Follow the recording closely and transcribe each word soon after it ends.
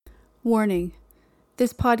Warning: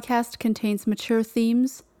 this podcast contains mature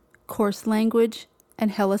themes, coarse language, and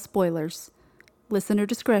hella spoilers. Listener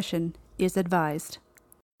discretion is advised.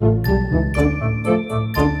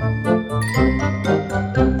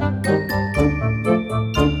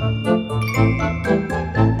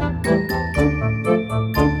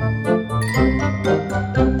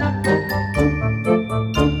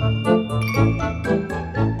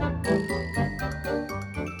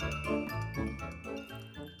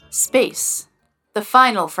 Space, the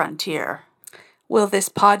final frontier. Will this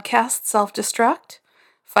podcast self-destruct?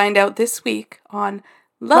 Find out this week on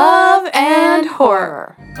Love and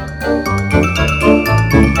Horror.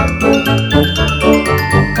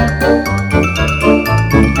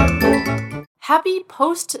 Happy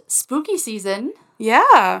post-spooky season.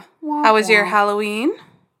 Yeah. How was your Halloween?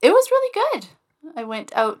 It was really good. I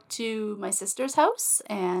went out to my sister's house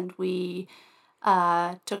and we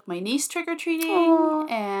took my niece trick-or-treating,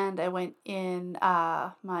 and I went in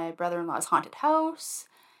my brother-in-law's haunted house.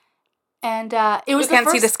 And it was You can't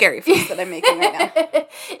see the scary face that I'm making right now.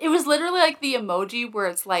 It was literally like the emoji where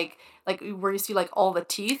it's like where you see like all the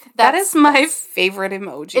teeth. That is my favorite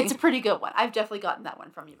emoji. It's a pretty good one. I've definitely gotten that one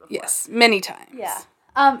from you before. Yes, many times. Yeah.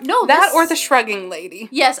 Or the shrugging lady.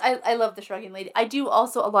 Yes, I love the shrugging lady. I do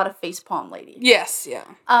also a lot of facepalm lady. Yes, yeah.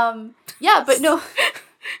 Yeah, but no.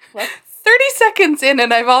 What? 30 seconds in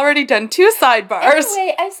and I've already done 2 sidebars.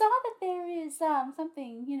 Anyway, I saw that there is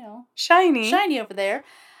something, shiny over there.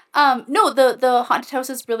 No, the haunted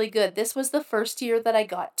house is really good. This was the first year that I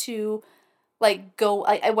got to go.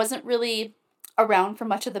 I wasn't really around for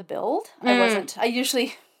much of the build. I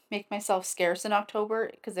usually make myself scarce in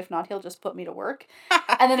October because if not, he'll just put me to work.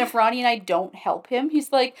 And then if Ronnie and I don't help him,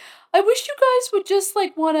 he's like, I wish you guys would just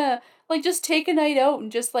wanna just take a night out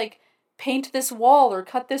and just paint this wall or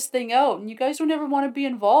cut this thing out, and you guys don't ever want to be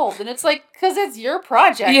involved. And it's like, because it's your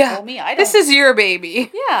project, homie. I don't. This is your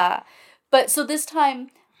baby. Yeah. But so this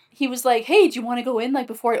time he was like, hey, do you want to go in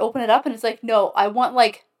before I open it up? And it's like, no, I want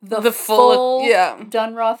the full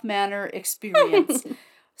Dunroth Manor experience.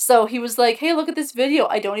 So he was like, hey, look at this video.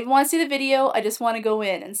 I don't even want to see the video. I just want to go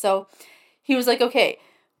in. And so he was like, okay,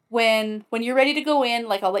 when you're ready to go in,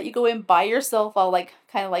 I'll let you go in by yourself. I'll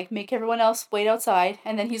kind of make everyone else wait outside.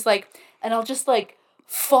 And then he's like, and I'll just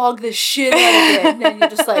fog the shit out of it. And then you're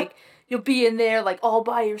just you'll be in there all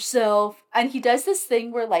by yourself. And he does this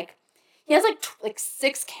thing where he has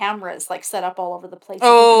 6 cameras set up all over the place.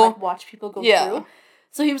 So he can watch people go through.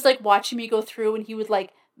 So he was watching me go through, and he would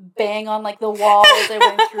bang on the wall as I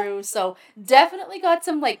went through. So definitely got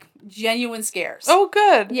some genuine scares. Oh,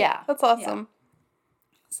 good. Yeah. That's awesome. Yeah.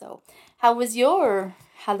 So how was your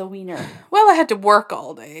Halloweener? Well, I had to work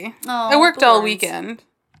all day. Oh, I worked all weekend.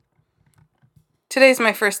 Today's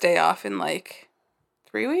my first day off in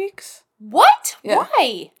 3 weeks. What? Yeah.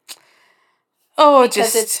 Why? Oh,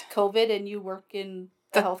 because it's COVID and you work in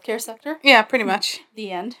the healthcare sector? Yeah, pretty much.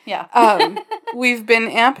 The end. Yeah. We've been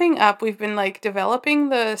amping up. We've been developing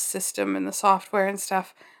the system and the software and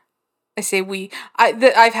stuff. I say we.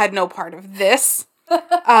 I've had no part of this.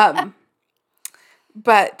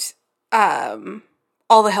 But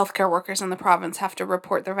all the healthcare workers in the province have to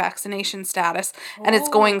report their vaccination status, and it's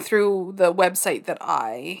going through the website that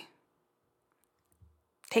I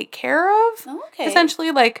take care of. Oh, okay.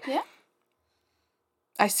 Essentially, yeah.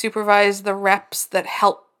 I supervise the reps that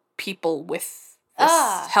help people with this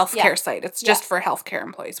healthcare site. It's just for healthcare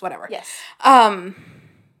employees, whatever. Yes. I'm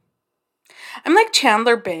like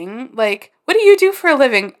Chandler Bing. What do you do for a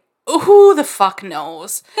living? Who the fuck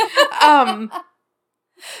knows? I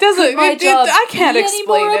can't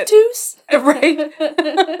explain it. Right.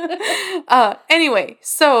 Anyway,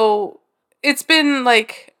 so it's been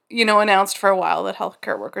announced for a while that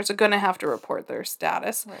healthcare workers are going to have to report their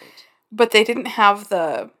status. Right. But they didn't have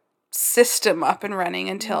the system up and running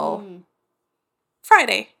until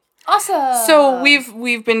Friday. Awesome. So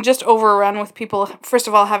we've been just overrun with people, first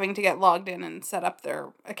of all, having to get logged in and set up their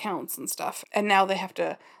accounts and stuff. And now they have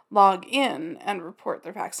to log in and report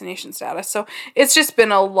their vaccination status. So it's just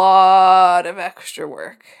been a lot of extra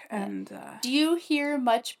work. And do you hear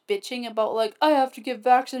much bitching about I have to get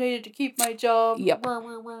vaccinated to keep my job? Yep.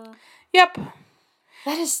 Yep.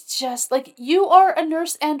 That is just you are a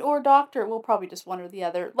nurse and or doctor. Well, probably just one or the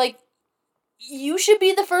other. You should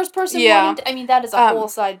be the first person wanting to, that is a whole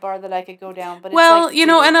sidebar that I could go down, but it's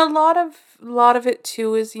and a lot of it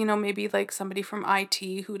too is, maybe somebody from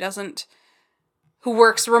IT who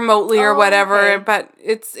works remotely or whatever, but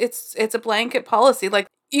it's a blanket policy.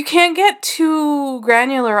 You can't get too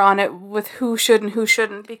granular on it with who should and who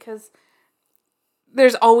shouldn't, because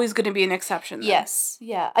there's always going to be an exception. Yes.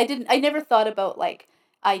 Yeah. I never thought about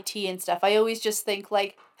IT and stuff. I always just think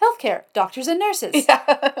healthcare, doctors and nurses. Yeah.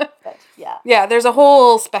 But, yeah. Yeah, there's a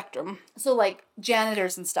whole spectrum. So, like,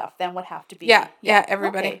 janitors and stuff then would have to be... Yeah,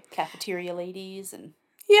 everybody. Okay. Cafeteria ladies and...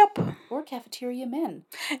 Yep. Or cafeteria men.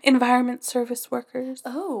 Environment service workers.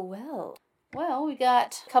 Oh, well. Well, we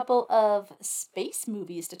got a couple of space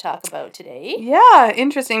movies to talk about today. Yeah,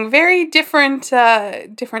 interesting. Very different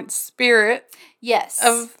different spirit. Yes.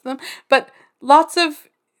 Of them. But lots of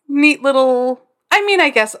neat little... I mean, I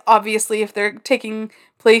guess, obviously, if they're taking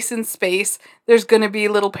place in space, there's going to be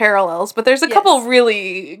little parallels. But there's a couple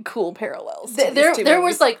really cool parallels. There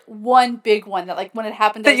was, like, one big one that, like, when it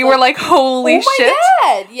happened... That you were like, holy shit. Oh,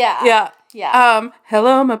 my God! Yeah. Yeah. Yeah.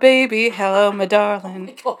 Hello, my baby. Hello, my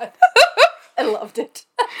darling. Oh, my God. I loved it.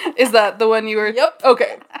 Is that the one you were... Yep.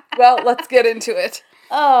 Okay. Well, let's get into it.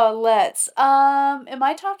 Oh, let's. Am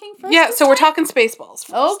I talking first? Yeah, so we're talking Spaceballs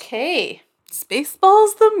first. Okay.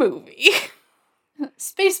 Spaceballs the movie.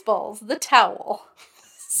 Spaceballs the towel.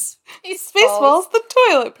 Spaceballs the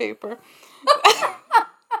toilet paper.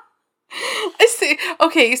 I see.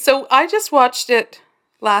 Okay, so I just watched it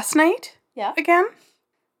last night. Yeah. Again.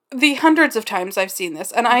 The hundreds of times I've seen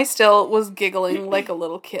this, and I still was giggling like a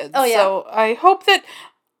little kid. Oh, yeah. So I hope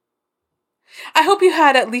you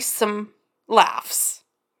had at least some laughs.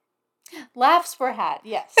 Laughs were had,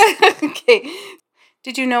 yes. Okay.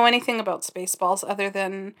 Did you know anything about Spaceballs other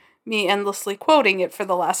than me endlessly quoting it for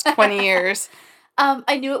the last 20 years?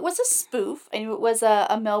 I knew it was a spoof. I knew it was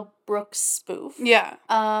a Mel Brooks spoof. Yeah.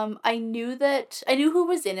 I knew who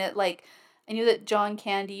was in it. Like, I knew that John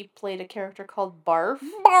Candy played a character called Barf.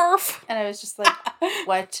 Barf! And I was just like,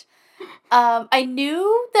 what? I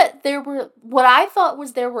knew that what I thought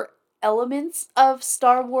there were elements of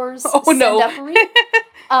Star Wars send-uppery.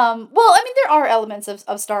 Well, I mean, there are elements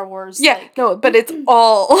of Star Wars. Yeah, like, no, but it's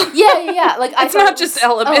all... Yeah. Like, it's not just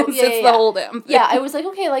elements, it's the whole damn thing. Yeah, I was like,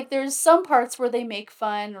 okay, like, there's some parts where they make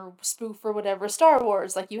fun or spoof or whatever Star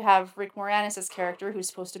Wars. Like, you have Rick Moranis' character, who's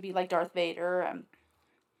supposed to be, like, Darth Vader,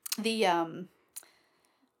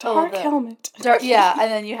 Dark helmet. Yeah,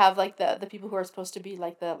 and then you have, like, the people who are supposed to be,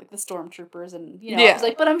 like, the stormtroopers, and, you know, I was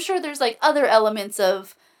like, but I'm sure there's, like, other elements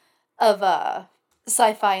of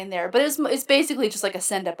sci-fi in there, but it's basically just like a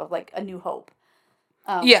send-up of, like, A New Hope,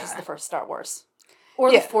 which is the first Star Wars,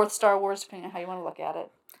 or the fourth Star Wars, depending on how you want to look at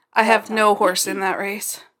it. I have no horse in that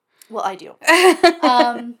race. Well, I do.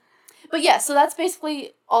 But yeah, so that's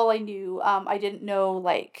basically all I knew. I didn't know,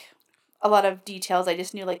 like, a lot of details. I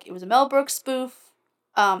just knew, like, it was a Mel Brooks spoof.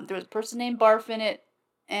 There was a person named Barf in it,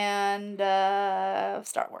 and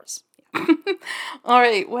Star Wars. All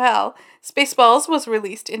right, well, Spaceballs was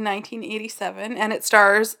released in 1987, and it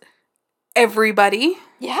stars everybody.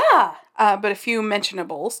 Yeah. But a few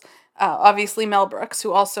mentionables. Obviously, Mel Brooks,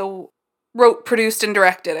 who also wrote, produced, and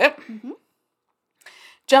directed it. Mm-hmm.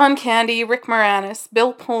 John Candy, Rick Moranis,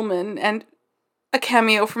 Bill Pullman, and a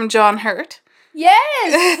cameo from John Hurt.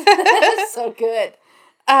 Yes! So good.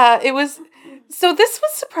 So this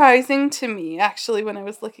was surprising to me, actually, when I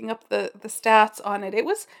was looking up the stats on it. It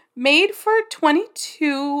was made for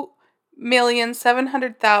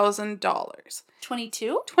 $22,700,000.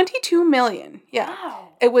 22? $22 million, yeah. Wow.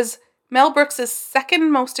 It was Mel Brooks'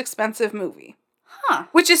 second most expensive movie. Huh.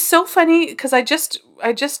 Which is so funny, because I just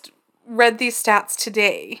read these stats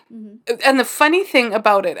today. Mm-hmm. And the funny thing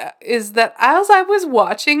about it is that as I was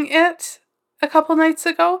watching it a couple nights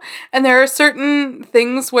ago, and there are certain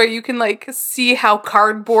things where you can, like, see how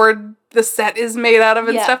cardboard the set is made out of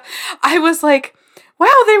and stuff, I was like,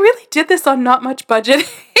 wow, they really did this on not much budget.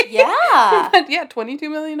 Yeah. But yeah,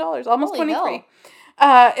 $22 million, almost Holy 23.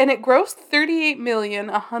 And it grossed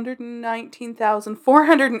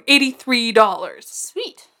 $38,119,483.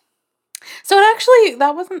 Sweet. So it actually,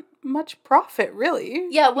 that wasn't much profit, really.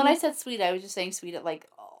 Yeah, when I said sweet, I was just saying sweet at, like,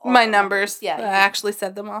 my numbers. Yeah. I actually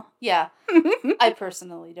said them all. Yeah. I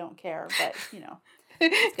personally don't care, but, you know.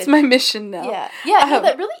 It's my mission now. Yeah. Yeah, no,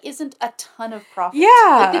 that really isn't a ton of profit.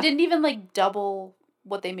 Yeah. Like, they didn't even, like, double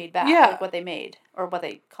what they made back. Yeah. Like, what they made. Or what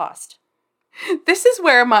they cost. This is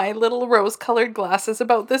where my little rose-colored glasses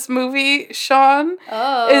about this movie, Sean,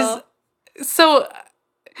 is... So,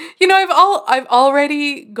 you know, I've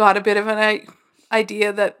already got a bit of an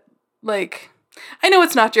idea that, like... I know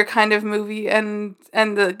it's not your kind of movie, and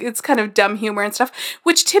it's kind of dumb humor and stuff,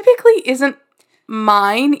 which typically isn't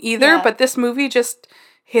mine either, but this movie just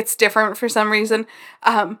hits different for some reason.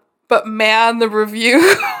 But man, the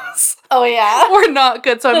reviews were not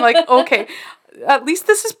good, so I'm like, okay, at least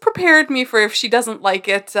this has prepared me for if she doesn't like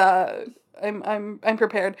it, I'm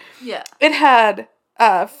prepared. Yeah. It had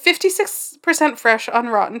 56% fresh on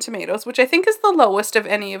Rotten Tomatoes, which I think is the lowest of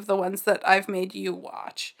any of the ones that I've made you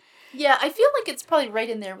watch. Yeah, I feel like it's probably right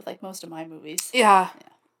in there with, like, most of my movies. Yeah.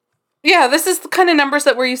 Yeah, this is the kind of numbers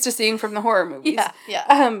that we're used to seeing from the horror movies.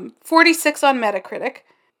 Yeah. 46 on Metacritic.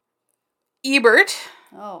 Ebert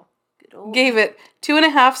gave it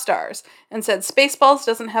 2.5 stars and said Spaceballs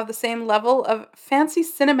doesn't have the same level of fancy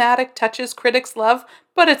cinematic touches critics love,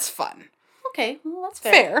 but it's fun. Okay, well, that's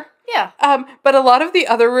fair. Yeah. But a lot of the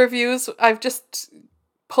other reviews, I've just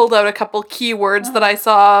pulled out a couple keywords that I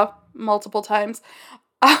saw multiple times.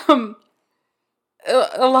 A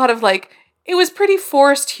lot of like, it was pretty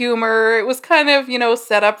forced humor. It was kind of,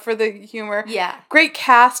 set up for the humor. Yeah. Great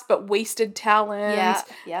cast, but wasted talent.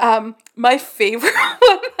 Yeah. My favorite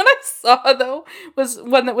one that I saw, though, was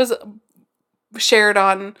one that was shared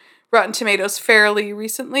on Rotten Tomatoes fairly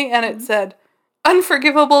recently, and it said,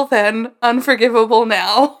 "Unforgivable then, unforgivable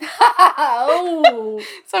now." Oh.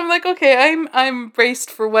 So I'm like, okay, I'm braced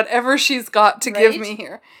for whatever she's got to give me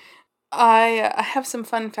here. I have some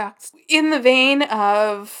fun facts. In the vein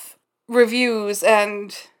of reviews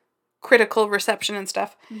and critical reception and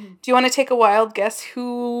stuff, do you want to take a wild guess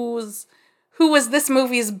who was this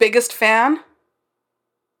movie's biggest fan?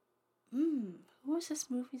 Who was this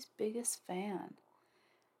movie's biggest fan?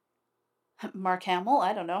 Mark Hamill?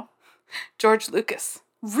 I don't know. George Lucas.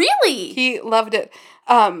 Really? He loved it.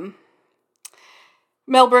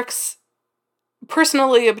 Mel Brooks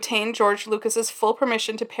personally obtained George Lucas's full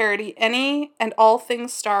permission to parody any and all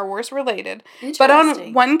things Star Wars related, but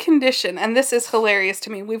on one condition, and this is hilarious to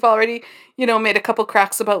me. We've already, made a couple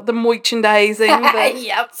cracks about the merchandising,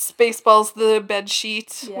 the Spaceballs, the bed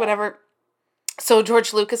sheet, whatever. So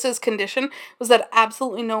George Lucas's condition was that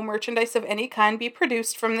absolutely no merchandise of any kind be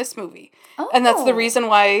produced from this movie. Oh. And that's the reason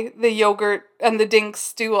why the yogurt and the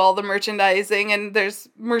Dinks do all the merchandising, and there's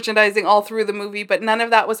merchandising all through the movie, but none of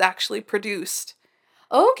that was actually produced.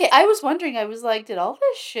 Okay, I was wondering, I was like, did all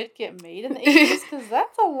this shit get made in the 80s? Because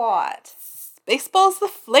that's a lot. Spaceballs the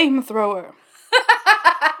flamethrower.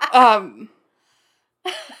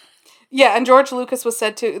 Yeah, and George Lucas was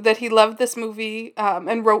said that he loved this movie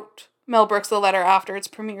and wrote Mel Brooks a letter after its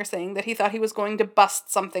premiere saying that he thought he was going to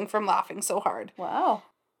bust something from laughing so hard. Wow.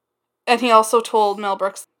 And he also told Mel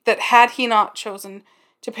Brooks that had he not chosen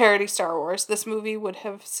to parody Star Wars, this movie would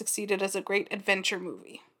have succeeded as a great adventure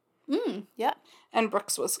movie. Yeah. And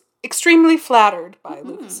Brooks was extremely flattered by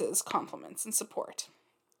Lucas's compliments and support.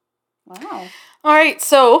 Wow. All right,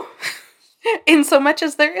 so in so much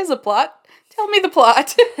as there is a plot, tell me the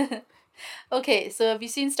plot. Okay, so have you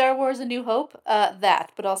seen Star Wars A New Hope?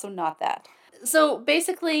 That, but also not that. So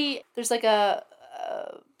basically, there's like a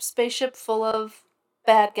spaceship full of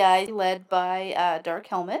bad guys led by Dark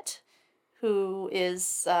Helmet, who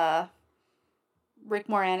is Rick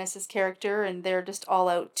Moranis' character, and they're just all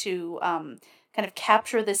out to kind of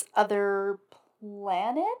capture this other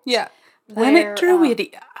planet. Yeah. Planet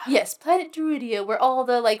Druidia. Yes, Planet Druidia, where all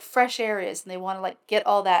the like fresh air is, and they want to like get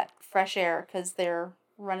all that fresh air because they're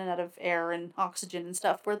running out of air and oxygen and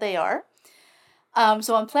stuff where they are.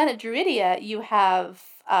 So on Planet Druidia, you have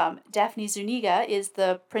Daphne Zuniga is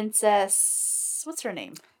the princess. What's her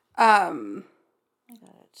name?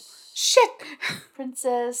 Shit.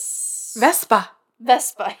 Princess Vespa,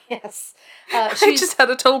 yes. I just had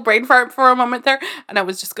a total brain fart for a moment there, and I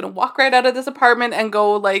was just gonna walk right out of this apartment and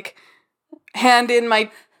go like hand in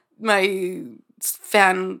my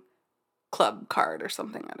fan club card or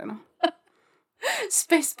something. I don't know.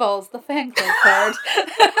 Spaceballs, the fan club card.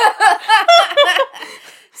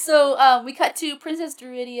 So we cut to Princess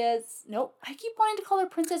Druidia's. Nope, I keep wanting to call her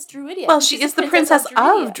Princess Druidia. Well, she is the princess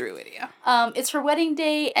of Druidia. It's her wedding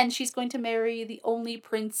day, and she's going to marry the only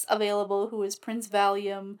prince available, who is Prince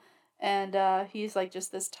Valium, and he's like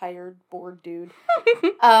just this tired, bored dude.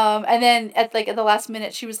 And then at the last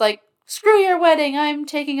minute, she was like, "Screw your wedding! I'm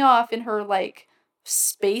taking off," in her like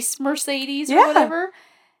space Mercedes or whatever.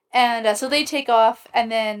 And so they take off,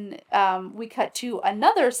 and then we cut to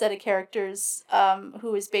another set of characters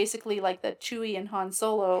who is basically like the Chewie and Han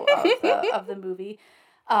Solo of the movie.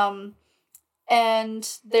 And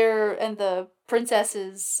the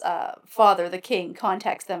princess's father, the king,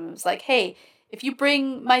 contacts them and was like, "Hey, if you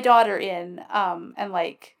bring my daughter in and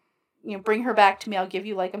like, bring her back to me, I'll give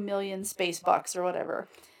you like $1 million space bucks or whatever."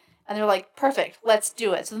 And they're like, "Perfect, let's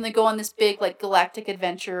do it." So then they go on this big like galactic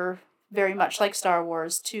adventure, very much like Star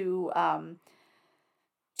Wars, to kind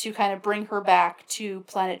of bring her back to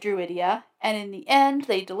Planet Druidia. And in the end,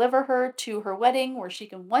 they deliver her to her wedding, where she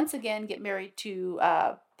can once again get married to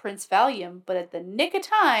Prince Valium. But at the nick of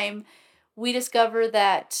time, we discover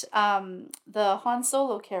that the Han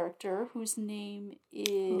Solo character, whose name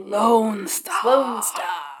is Lone Star,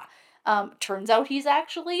 turns out he's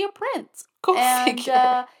actually a prince. Go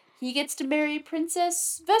figure. He gets to marry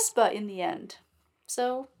Princess Vespa in the end.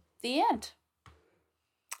 So, the end.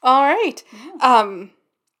 All right. Yeah.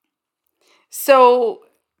 So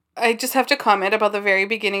I just have to comment about the very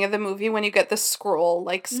beginning of the movie when you get the scroll,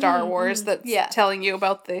 like Star Wars, that's telling you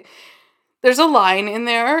about There's a line in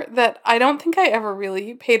there that I don't think I ever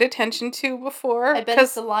really paid attention to before. I bet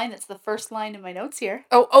it's the line that's the first line in my notes here.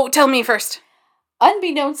 Oh, tell me first.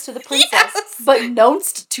 Unbeknownst to the princess, but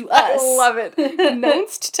knownst to us. I love it.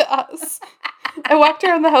 Knownst to us. I walked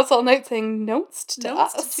around the house all night saying knownst to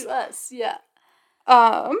us. Knownst to us, yeah.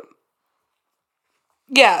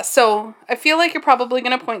 Yeah, so I feel like you're probably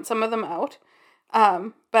going to point some of them out.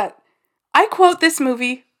 But I quote this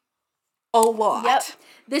movie a lot.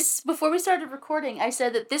 Yep. Before we started recording, I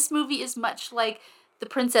said that this movie is much like The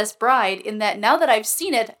Princess Bride in that now that I've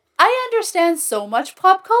seen it, I understand so much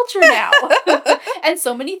pop culture now. And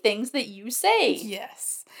so many things that you say.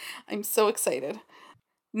 Yes. I'm so excited.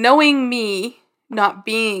 Knowing me, not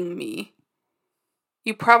being me,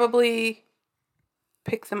 you probably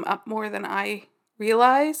pick them up more than I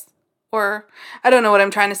realize. Or, I don't know what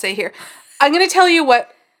I'm trying to say here. I'm going to tell you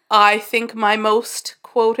what I think my most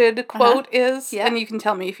quoted quote is. Yeah. And you can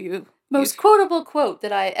tell me if you... Most quotable quote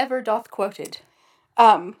that I ever doth quoted.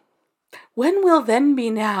 When will then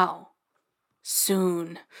be now?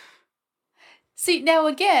 Soon. See, now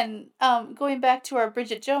again, going back to our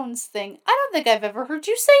Bridget Jones thing, I don't think I've ever heard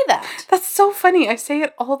you say that. That's so funny. I say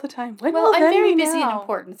it all the time. I'm very busy and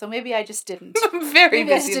important, so maybe I just didn't. Very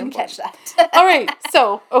busy. I just didn't catch that. All right,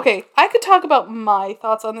 so, okay, I could talk about my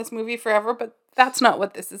thoughts on this movie forever, but that's not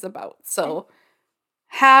what this is about, so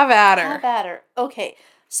have at her. Have at her. Okay,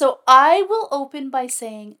 so I will open by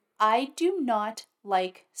saying I do not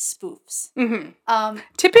like spoofs. Mm-hmm.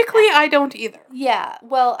 Typically, I don't either. Yeah,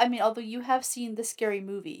 well, I mean, although you have seen the Scary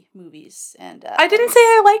Movie movies, and I didn't say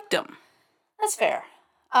I liked them. That's fair.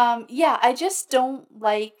 Yeah, I just don't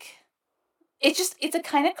like. It's a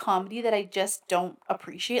kind of comedy that I just don't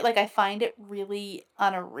appreciate. Like, I find it really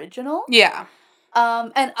unoriginal. Yeah.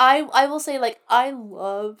 And I will say, like, I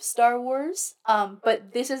love Star Wars,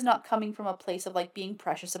 but this is not coming from a place of, like, being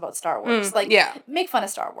precious about Star Wars. Make fun of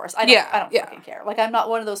Star Wars. I don't fucking care. Like, I'm not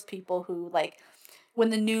one of those people who, like, when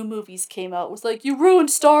the new movies came out, was like, you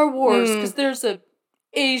ruined Star Wars because there's a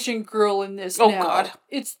Asian girl in this now. Oh, God.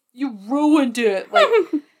 You ruined it. Like,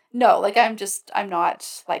 no, like, I'm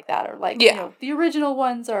not like that. Or, like, you know, the original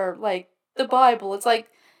ones are, like, the Bible. It's like,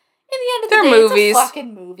 in the end of the day, movies. It's a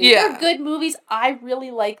fucking movie. Yeah. They're good movies. I really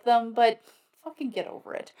like them, but fucking get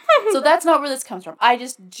over it. So that's not where this comes from. I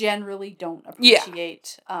just generally don't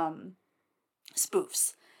appreciate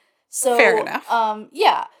spoofs. So, fair enough.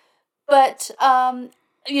 Yeah. But,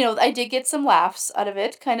 you know, I did get some laughs out of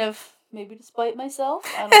it, kind of maybe to spite myself.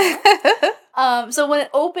 I don't know. So when it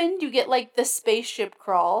opened, you get, like, the spaceship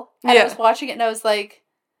crawl. And I was watching it and I was like,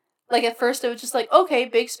 at first, it was just like, okay,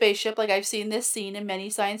 big spaceship. Like, I've seen this scene in many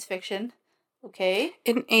science fiction. Okay.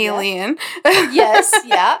 An alien. Yes,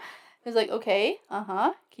 yeah. It was like, okay,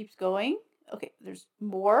 keeps going. Okay, there's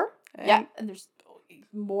more. And there's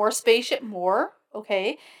more spaceship, more.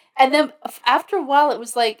 Okay. And then after a while, it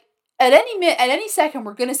was like, at any second,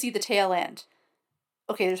 we're going to see the tail end.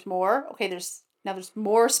 Okay, there's more. Okay, there's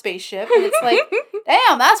more spaceship. And it's like,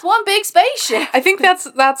 damn, that's one big spaceship. I think that's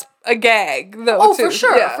a gag, though. Oh, too.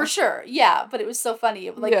 For sure. Yeah, but it was so funny.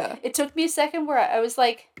 It took me a second where I was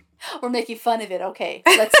like, we're making fun of it. Okay,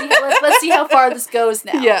 let's see how far this goes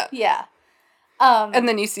now. Yeah. Yeah. And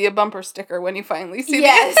then you see a bumper sticker when you finally see the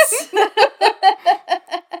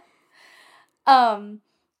end.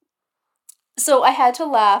 So I had to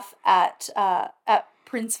laugh at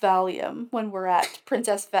Prince Valium when we're at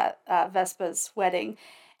Princess Vespa's wedding.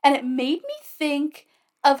 And it made me think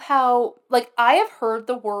of how, like, I have heard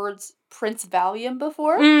the words Prince Valium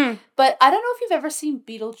before, but I don't know if you've ever seen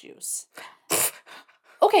Beetlejuice.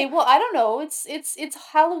 Okay, well, I don't know.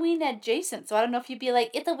 It's Halloween adjacent, so I don't know if you'd be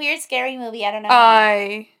like, it's a weird, scary movie. I don't know.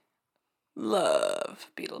 I love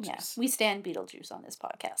Beetlejuice. Yeah, we stand Beetlejuice on this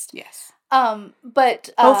podcast. Yes. But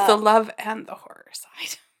both the love and the horror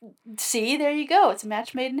side. See, there you go. It's a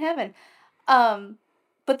match made in heaven.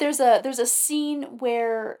 But there's a scene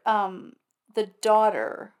where the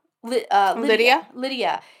daughter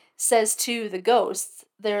Lydia says to the ghosts,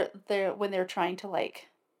 they're when they're trying to, like,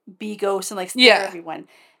 be ghosts and, like, scare everyone.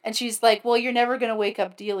 And she's like, well, you're never going to wake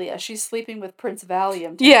up Delia. She's sleeping with Prince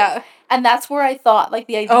Valium tonight. Yeah. And that's where I thought, like,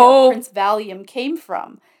 the idea of Prince Valium came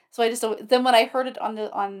from. So then when I heard it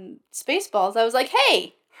on Spaceballs, I was like,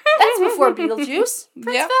 hey, that's before Beetlejuice.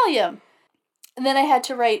 Prince Valium. And then I had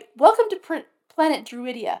to write, welcome to Planet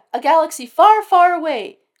Druidia, a galaxy far, far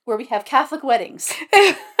away, where we have Catholic weddings.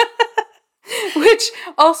 Which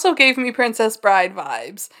also gave me Princess Bride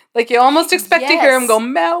vibes. Like, you almost expect to hear him go,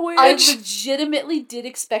 Mowage. I legitimately did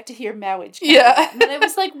expect to hear Mowage. Yeah. And then I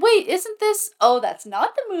was like, wait, isn't this... Oh, that's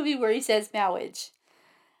not the movie where he says Mowage.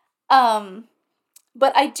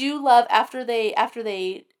 But I do love, after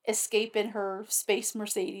they escape in her space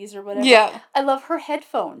Mercedes or whatever, I love her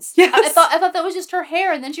headphones. Yes. I thought that was just her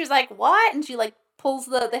hair, and then she was like, what? And she, like, pulls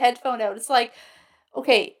the headphone out. It's like,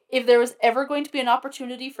 okay, if there was ever going to be an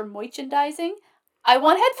opportunity for merchandising, I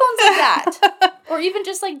want headphones like that. Or even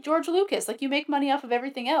just like George Lucas. Like, you make money off of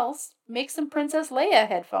everything else. Make some Princess Leia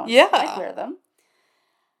headphones. Yeah. I'd wear them.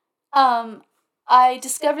 I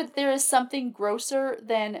discovered that there is something grosser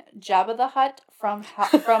than Jabba the Hutt from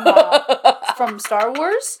Star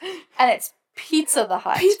Wars, and it's Pizza the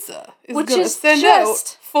Hutt. Pizza is which gonna is send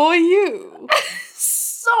just out for you.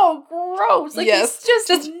 So gross. Like, yes, it's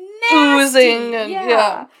just nasty. Oozing and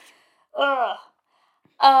yeah. Ugh.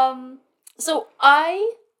 So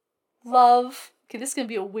I love... Okay, this is going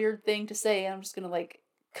to be a weird thing to say, and I'm just going to, like,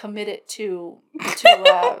 commit it to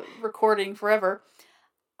recording forever.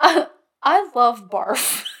 I love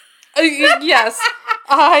Barf. Yes.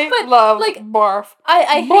 I love like, Barf.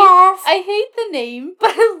 I hate the name,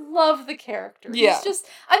 but I love the character. Yeah. He's just...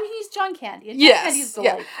 I mean, he's John Candy, and John Candy's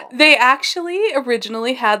delightful. Yeah. They actually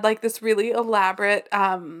originally had, like, this really elaborate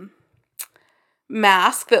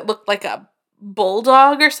mask that looked like a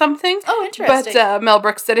bulldog or something. Oh, interesting. But Mel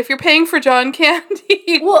Brooks said, if you're paying for John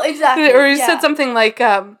Candy... Well, exactly. Or he said something like,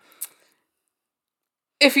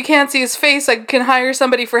 if you can't see his face, I can hire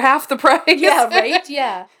somebody for half the price. Yeah, right?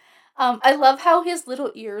 Yeah. I love how his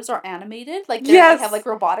little ears are animated. Like, they have, like,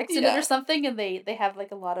 robotics in it or something, and they have,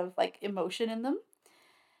 like, a lot of, like, emotion in them.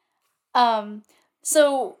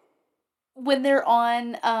 So, when they're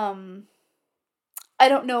on, I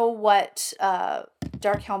don't know what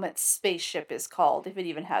Dark Helmet's spaceship is called, if it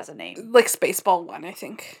even has a name. Like Spaceball 1, I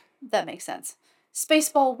think. That makes sense.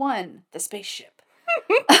 Spaceball 1, the spaceship.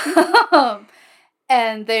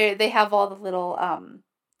 And they have all the little, they're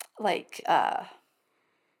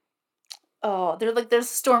like, there's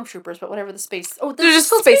stormtroopers, but whatever the space... Oh, they're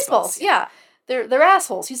just Spaceballs. Yeah. They're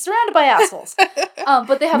assholes. He's surrounded by assholes.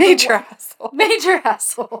 But they have... Major asshole. Major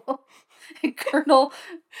asshole. and Colonel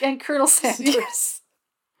Sanders. Yes.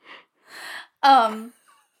 I'm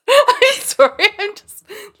sorry, I'm just,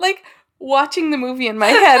 like, watching the movie in my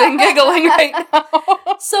head and giggling right now.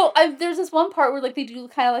 So there's this one part where, like, they do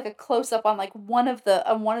kind of like a close up on, like, one of the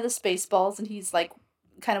Spaceballs, and he's, like,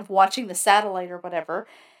 kind of watching the satellite or whatever.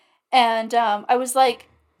 And I was like,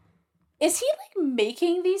 is he, like,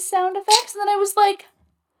 making these sound effects? And then I was like,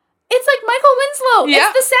 it's like Michael Winslow. Yeah.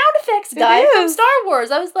 It's the sound effects guy from Star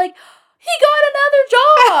Wars. I was like, he got another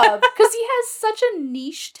job because he has such a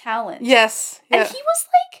niche talent. Yes. Yeah. And he was,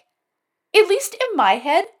 like, at least in my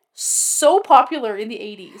head, so popular in the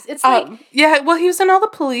 80s. It's like... yeah, well, he was in all the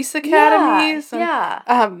police academies. Yeah.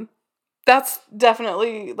 That's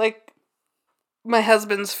definitely, like, my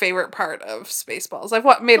husband's favorite part of Spaceballs. I've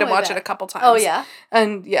made him watch it a couple times. Oh, yeah?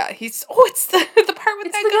 And, yeah, it's the part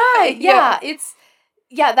with that guy.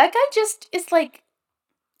 Yeah, that guy just is, like,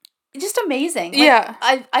 just amazing. Like, yeah.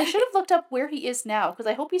 I should have looked up where he is now, because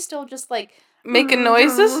I hope he's still just, like... making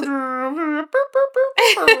noises? Or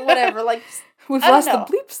whatever, like... We've lost the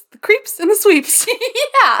bleeps, the creeps, and the sweeps.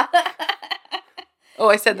 Yeah. Oh,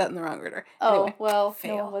 I said that in the wrong order. Oh, anyway, well,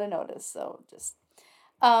 fail. no one would have noticed, so just...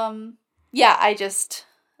 yeah, I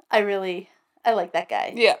like that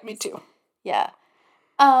guy. Yeah, me too. Yeah.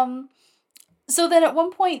 So then at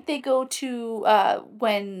one point they go to,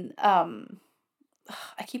 when, I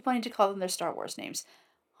keep wanting to call them their Star Wars names.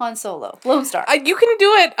 Han Solo. Lone Star. You can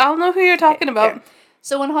do it. I'll know who you're talking about. Okay.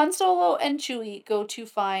 So when Han Solo and Chewie go to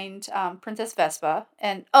find Princess Vespa,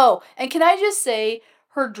 and can I just say,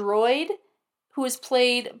 her droid, who is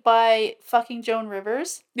played by fucking Joan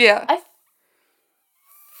Rivers. Yeah. I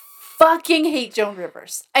fucking hate Joan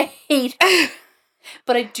Rivers. I hate her.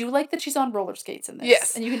 But I do like that she's on roller skates in this.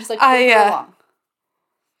 Yes. And you can just, like, pull her along.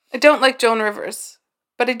 I don't like Joan Rivers,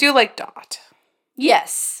 but I do like Dot.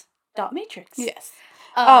 Yes. Dot Matrix. Yes.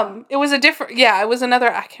 It was it was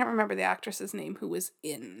another, I can't remember the actress's name who was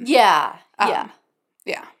in. Yeah. Yeah.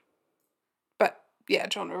 But, yeah,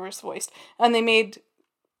 Joan Rivers voiced. And they made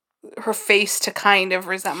her face to kind of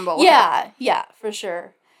resemble her. Yeah, for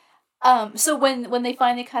sure. So when they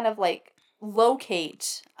finally kind of, like,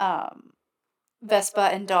 locate Vespa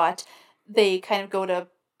and Dot, they kind of go to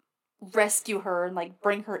rescue her and, like,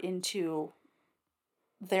 bring her into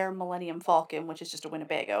their Millennium Falcon, which is just a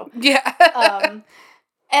Winnebago. Yeah.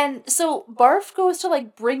 And so Barf goes to,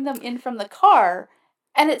 like, bring them in from the car,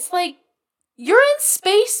 and it's like, You're in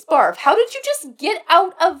space, Barf. How did you just get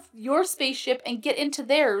out of your spaceship and get into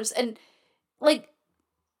theirs? And, like,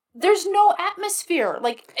 there's no atmosphere.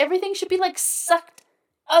 Like, everything should be, like, sucked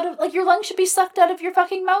out of, like, your lungs should be sucked out of your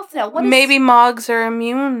fucking mouth now. Maybe Mogs are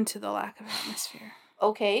immune to the lack of atmosphere.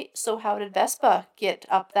 Okay, so how did Vespa get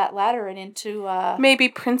up that ladder and into, Maybe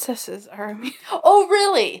princesses are immune. Oh,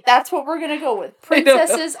 really? That's what we're gonna go with.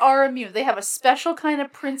 Princesses are immune. They have a special kind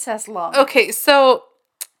of princess lung. Okay, so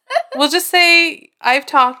we'll just say I've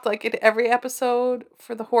talked, like, in every episode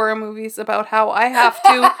for the horror movies about how I have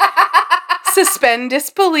to suspend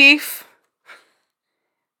disbelief.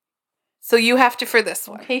 So you have to for this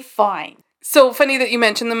one. Okay, fine. So funny that you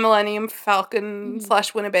mentioned the Millennium Falcon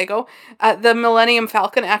 / Winnebago. The Millennium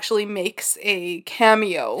Falcon actually makes a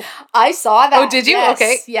cameo. I saw that. Oh, did you? Yes.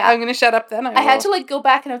 Okay. Yeah. I'm going to shut up then. I had to, like, go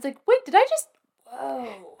back and I was like, wait, did I just...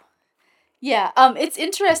 Whoa. Yeah. It's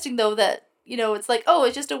interesting, though, that, you know, it's like, oh,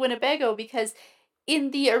 it's just a Winnebago, because in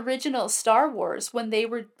the original Star Wars, when they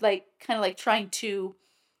were, like, kind of, like, trying to,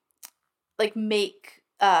 like, make,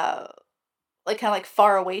 like, kind of, like,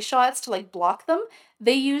 far away shots to, like, block them,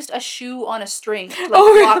 they used a shoe on a string to, like,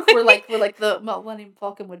 block really? where, like, the Millennium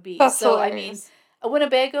Falcon would be. That's so, hilarious. I mean, a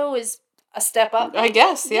Winnebago is a step up. I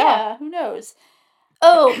guess, yeah. Who knows?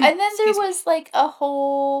 Oh, and then there was, like, a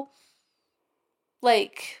whole,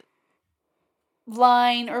 like,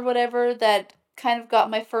 line or whatever that kind of got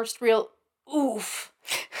my first real oof.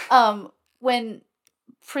 When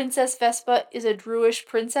Princess Vespa is a Druish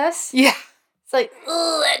princess. Yeah. It's like,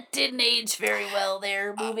 oh, that didn't age very well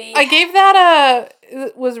there, movie. I gave that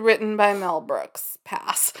it was written by Mel Brooks.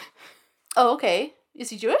 Pass. Oh, okay.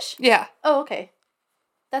 Is he Jewish? Yeah. Oh, okay.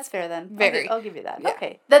 That's fair then. Very. I'll give you that. Yeah.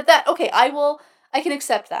 Okay. Okay, I can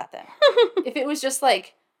accept that then. If it was just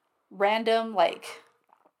like random, like,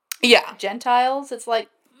 yeah, Gentiles, it's like,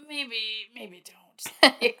 maybe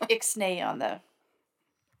don't. Ixnay on the...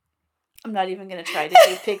 I'm not even going to try to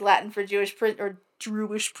do Pig Latin for Jewish or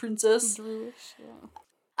Druish princess. Druish,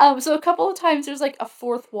 yeah. So a couple of times there's like a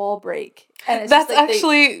fourth wall break. And it's that's just like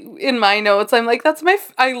actually in my notes. I'm like, that's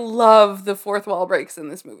I love the fourth wall breaks in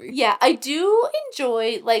this movie. Yeah, I do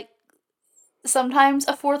enjoy, like, sometimes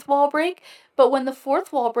a fourth wall break, but when the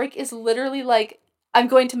fourth wall break is literally like, I'm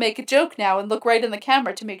going to make a joke now and look right in the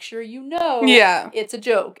camera to make sure you know it's a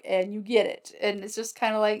joke and you get it. And it's just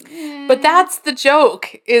kind of like... But that's the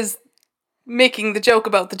joke, is making the joke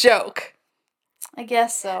about the joke. I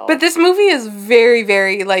guess so. But this movie is very,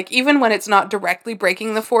 very, like, even when it's not directly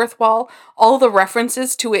breaking the fourth wall, all the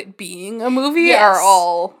references to it being a movie are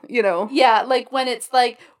all, you know. Yeah, like when it's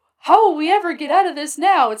like, how will we ever get out of this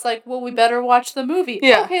now? It's like, well, we better watch the movie.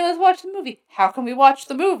 Yeah. Okay, let's watch the movie. How can we watch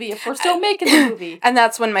the movie if we're still making the movie? And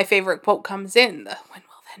that's when my favorite quote comes in, the when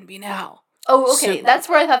will then be now. Oh, okay. So, that's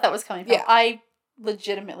where I thought that was coming from. Yeah. I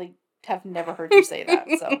legitimately have never heard you say that,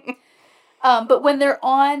 so... but when they're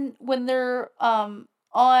on,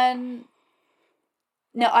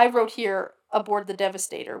 now I wrote here aboard the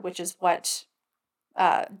Devastator, which is what,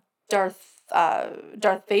 Darth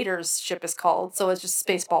Vader's ship is called. So it's just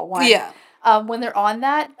Spaceball 1. Yeah. When they're on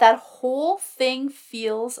that whole thing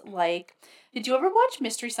feels like, did you ever watch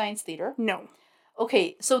Mystery Science Theater? No.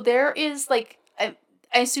 Okay. So there is like, I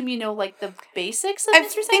assume you know like the basics of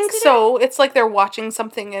Mystery Science Theater? I think so. It's like they're watching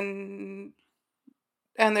something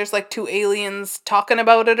and there's like two aliens talking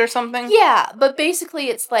about it or something. Yeah, but basically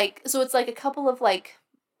it's like, so it's like a couple of like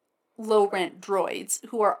low rent droids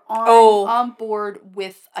who are on board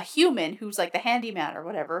with a human who's like the handyman or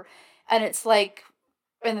whatever. And it's like,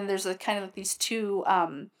 and then there's a kind of like these two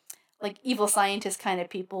like evil scientist kind of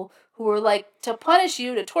people who are like, to punish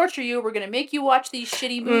you, to torture you, we're going to make you watch these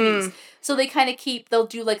shitty movies. So they kind of they'll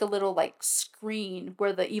do like a little like screen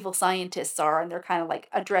where the evil scientists are, and they're kind of like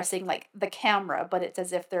addressing like the camera, but it's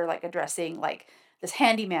as if they're like addressing like this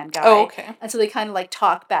handyman guy. Oh, okay. And so they kind of like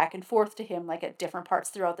talk back and forth to him like at different parts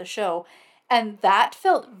throughout the show. And that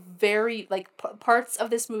felt very, like, parts of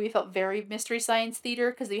this movie felt very Mystery Science Theater,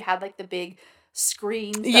 because they had like the big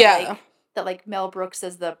screens that like Mel Brooks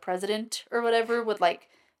as the president or whatever would like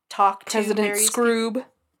talk to President Scroob.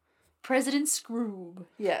 President Scroob,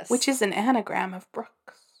 yes. Which is an anagram of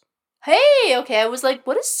Brooks. Hey, okay, I was like,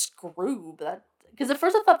 what is Scroob? Because at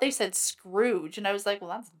first I thought they said Scrooge, and I was like,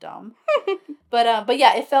 well, that's dumb. But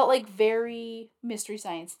yeah, it felt like very Mystery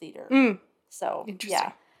Science Theater. So,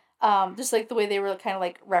 interesting. Yeah. Just like the way they were kind of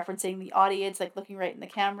like referencing the audience, like looking right in the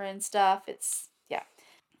camera and stuff. It's, yeah.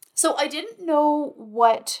 So I didn't know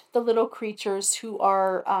what the little creatures who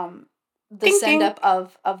are the ding, send-up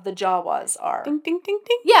of the Jawas are. Ding, ding, ding,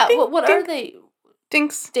 ding. Yeah, ding, what ding. are they?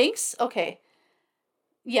 Dinks. Dinks? Okay.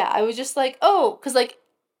 Yeah, I was just like, oh, because like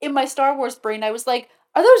in my Star Wars brain, I was like,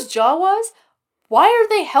 are those Jawas? why are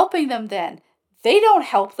they helping them then? They don't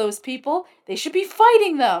help those people. They should be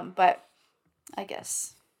fighting them. But I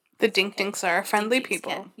guess the Dink-Dinks are friendly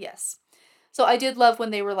people. Yes. So I did love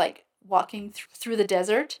when they were like walking through the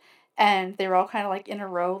desert and they were all kind of like in a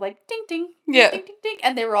row, like ding ding, yeah, ding ding ding,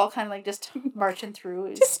 and they were all kind of like just marching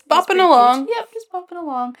through, just bopping along. Yep, just bopping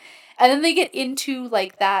along, and then they get into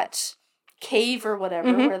like that cave or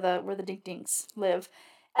whatever where the Dink-Dinks live,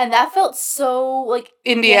 and that felt so like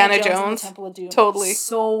Indiana Jones and the Temple of Doom, totally,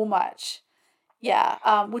 so much.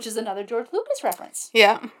 Yeah, which is another George Lucas reference.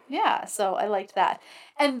 Yeah. Yeah, so I liked that.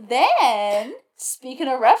 And then, speaking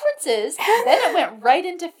of references, then it went right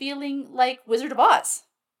into feeling like Wizard of Oz.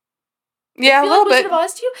 Yeah, a little bit. Wizard of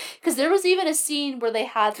Oz too? Because there was even a scene where they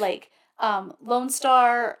had like Lone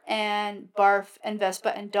Star and Barf and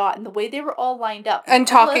Vespa and Dot, and the way they were all lined up. And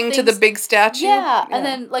talking to the big statue. Yeah, and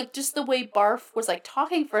then like just the way Barf was like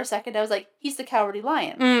talking for a second, I was like, he's the Cowardly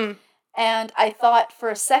Lion. Mm. And I thought for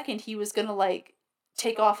a second he was gonna like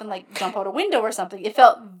take off and like jump out a window or something. It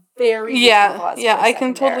felt very I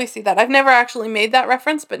can totally see that. I've never actually made that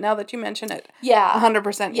reference, but now that you mention it,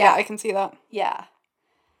 100%. Yeah, I can see that. Yeah.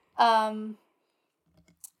 And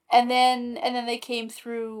then they came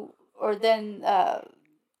through, or then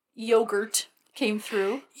yogurt came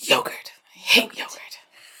through. Yogurt. I hate yogurt.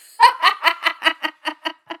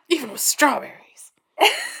 Even with strawberries.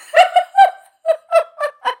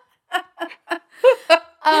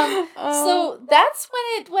 So that's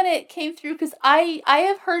when it came through, because I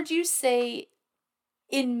have heard you say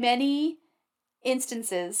in many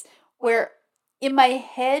instances where in my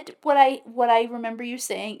head what I remember you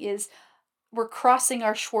saying is we're crossing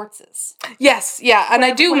our Schwartzes. Yes, yeah, and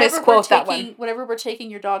I do misquote that one. Whenever we're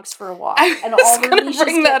taking your dogs for a walk. I was going to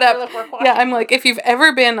bring that up. Yeah, I'm like, if you've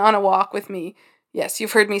ever been on a walk with me, yes,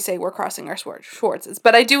 you've heard me say we're crossing our Schwartzes,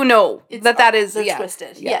 but I do know that is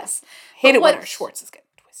twisted. Yeah. Yes, hate it when our Schwartzes get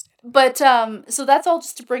twisted. But so that's all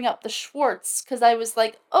just to bring up the Schwartz, because I was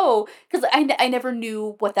like, oh, because I never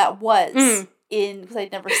knew what that was because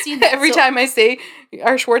I'd never seen that. Every time I say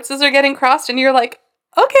our Schwartzes are getting crossed, and you're like,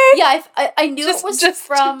 okay. Yeah, I knew it was just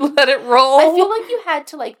from... let it roll. I feel like you had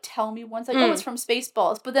to, like, tell me once, like, oh, it's from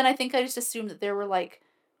Spaceballs. But then I think I just assumed that there were, like,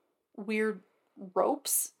 weird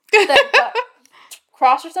ropes that got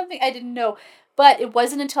crossed or something. I didn't know. But it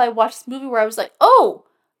wasn't until I watched this movie where I was like, oh,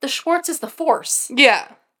 the Schwartz is the Force. Yeah.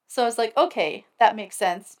 So I was like, okay, that makes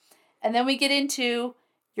sense. And then we get into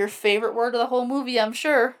your favorite word of the whole movie, I'm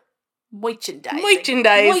sure. Merchandising.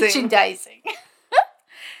 Merchandising.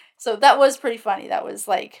 So that was pretty funny. That was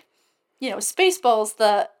like, Spaceballs,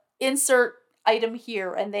 the insert item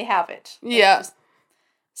here, and they have it. Like, yeah.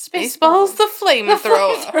 Spaceballs, the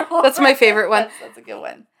flamethrower. That's my favorite one. That's a good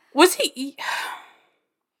one. Was it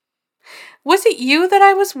you that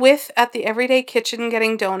I was with at the Everyday Kitchen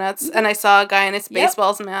getting donuts, and I saw a guy in a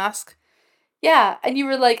Spaceballs mask? Yeah, and you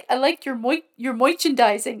were like, I like your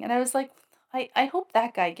merchandising. And I was like, I hope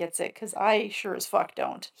that guy gets it, because I sure as fuck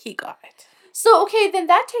don't. He got it. So, okay, then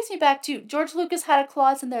that takes me back to George Lucas had a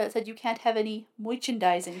clause in there that said you can't have any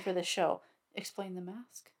merchandising for this show. Explain the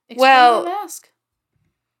mask. Explain the mask.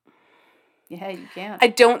 Yeah, you can. I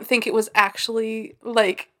don't think it was actually,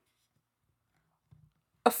 like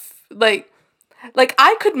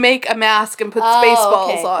I could make a mask and put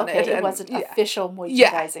Spaceballs on it. It wasn't official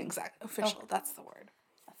merchandising. Yeah, exactly. Official, that's the word.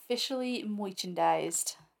 Officially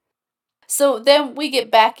merchandised. So then we get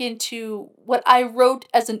back into what I wrote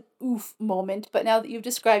as an oof moment, but now that you've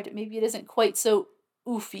described it, maybe it isn't quite so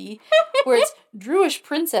oofy, where it's Druish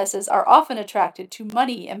princesses are often attracted to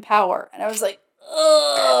money and power. And I was like,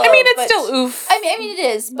 ugh. I mean, it's still oof. I mean, it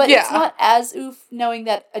is, but it's not as oof knowing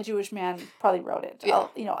that a Jewish man probably wrote it. Yeah.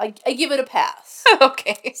 I give it a pass.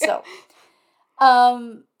 Okay. So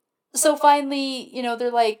finally, they're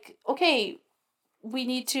like, okay, we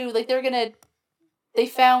need to, like, they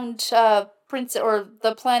found Prince or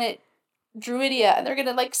the planet Druidia, and they're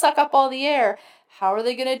gonna like suck up all the air. How are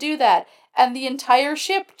they gonna do that? And the entire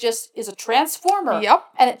ship just is a transformer. Yep.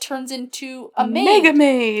 And it turns into a maid.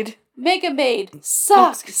 Mega Maid.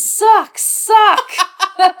 Suck.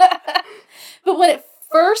 But when it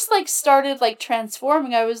first like started like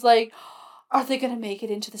transforming, I was like, are they gonna make it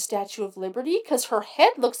into the Statue of Liberty? Because her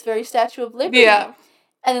head looks very Statue of Liberty. Yeah.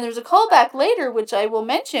 And then there's a callback later, which I will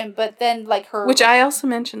mention, but then, like, her... Which I also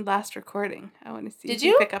mentioned last recording. I want to see if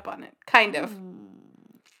you pick up on it. Kind of.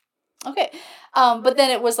 Okay. But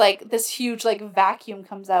then it was, like, this huge, like, vacuum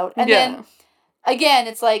comes out. And then, again,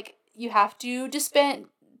 it's like, you have to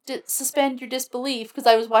suspend your disbelief, because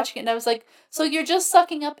I was watching it, and I was like, so you're just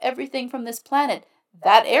sucking up everything from this planet.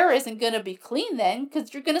 That air isn't going to be clean, then,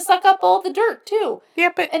 because you're going to suck up all the dirt, too.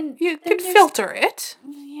 Yeah, but you could filter it.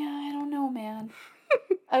 Yeah, I don't know, man.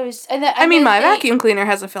 I mean, my vacuum cleaner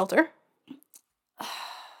has a filter.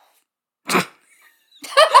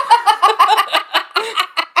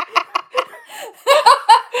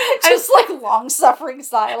 Just like long-suffering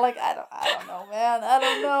sigh. Like, I don't know, man. I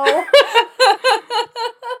don't know.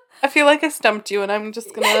 I feel like I stumped you, and I'm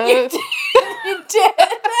just gonna. You did.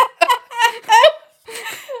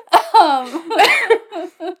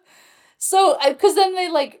 So, because then they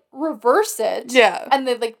like reverse it. Yeah. And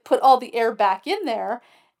they like put all the air back in there.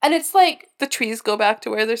 And it's like... The trees go back to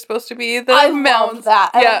where they're supposed to be. The I mounds. love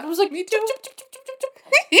that. Yeah. I was like, me too.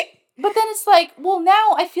 But then it's like, well,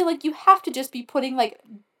 now I feel like you have to just be putting like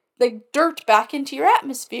dirt back into your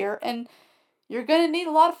atmosphere. And you're going to need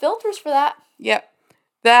a lot of filters for that. Yep.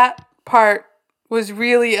 That part was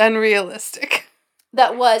really unrealistic.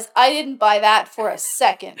 That was. I didn't buy that for a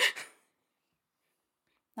second.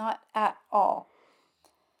 Not at all.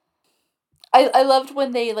 I loved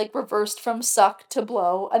when they like reversed from suck to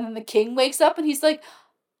blow, and then the king wakes up and he's like,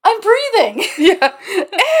 I'm breathing. Yeah.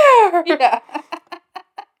 Air. Yeah.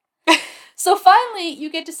 So finally you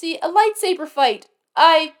get to see a lightsaber fight.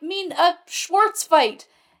 I mean a Schwartz fight.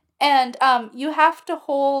 And you have to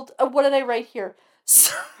hold what did I write here?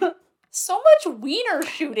 So much wiener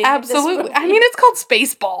shooting. Absolutely. I mean, it's called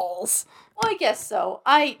Spaceballs. Well, I guess so.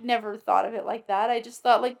 I never thought of it like that. I just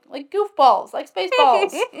thought like goofballs, like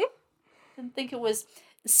Spaceballs. Didn't think it was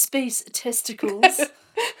space testicles.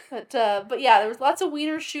 But yeah, there was lots of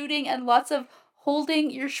wiener shooting and lots of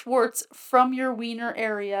holding your Schwartz from your wiener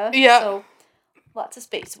area. Yeah. So lots of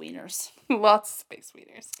space wieners. Lots of space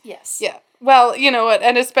wieners. Yes. Yeah. Well, you know what,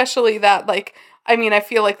 and especially that, like, I mean, I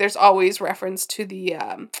feel like there's always reference to the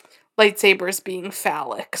lightsabers being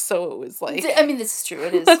phallic, so it was like... I mean, this is true.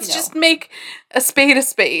 It is, let's just make a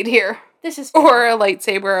spade here. This is true. Or a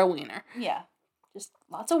lightsaber a wiener. Yeah. Just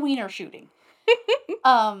lots of wiener shooting.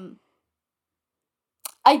 I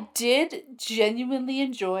did genuinely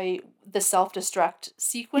enjoy the self-destruct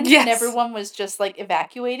sequence when everyone was just, like,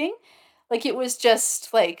 evacuating. Like, it was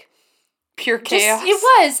just, like... Pure chaos. It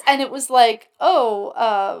was, and it was like,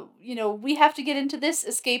 we have to get into this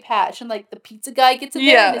escape hatch, and, like, the pizza guy gets in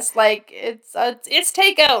there, and it's like, it's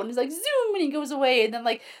takeout, and he's like, zoom, and he goes away, and then,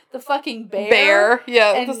 like, the fucking bear.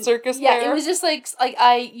 The circus bear. Yeah, it was just, like,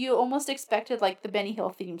 you almost expected, like, the Benny Hill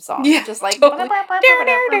theme song. Yeah, just, like, totally.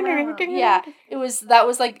 Yeah, that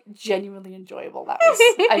was, like, genuinely enjoyable.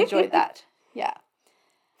 I enjoyed that. Yeah.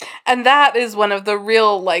 And that is one of the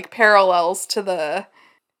real, like, parallels to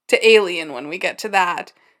Alien when we get to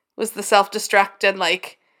that, was the self-destruct and,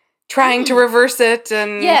 like, trying to reverse it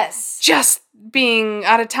and just being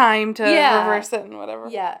out of time to reverse it and whatever.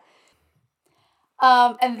 Yeah.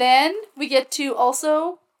 And then we get to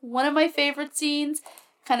also one of my favorite scenes,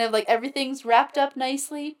 kind of like everything's wrapped up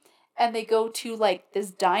nicely, and they go to, like,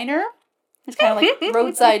 this diner. It's kind of like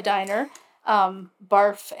roadside diner.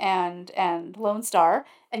 Barf and Lone Star,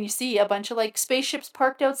 and you see a bunch of like spaceships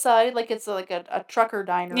parked outside, like it's like a trucker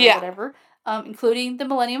diner or whatever, including the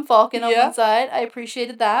Millennium Falcon on one side. I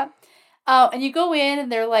appreciated that. And you go in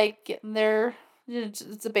and they're like getting their,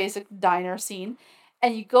 it's a basic diner scene,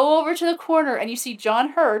 and you go over to the corner and you see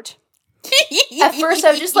John Hurt. At first I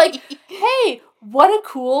was just like, hey, what a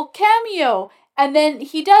cool cameo. And then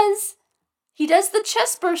he does the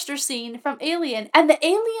chestburster scene from Alien, and the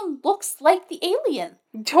alien looks like the alien.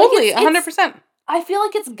 Totally, like 100%. I feel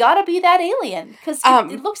like it's gotta be that alien, because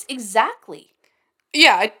it looks exactly.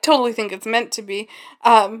 Yeah, I totally think it's meant to be.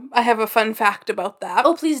 I have a fun fact about that.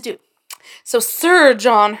 Oh, please do. So Sir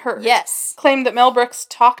John Hurt claimed that Mel Brooks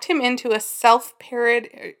talked him into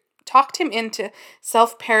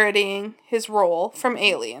self-parodying his role from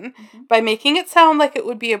Alien by making it sound like it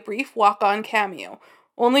would be a brief walk-on cameo.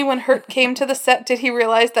 Only when Hurt came to the set did he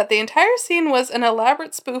realize that the entire scene was an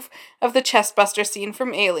elaborate spoof of the chestbuster scene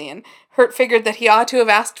from Alien. Hurt figured that he ought to have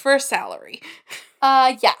asked for a salary.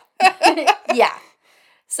 Yeah. Yeah.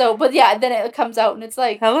 So, but yeah, then it comes out and it's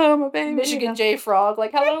like, hello, my baby. Michigan J. Frog,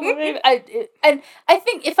 like, hello, my baby. And I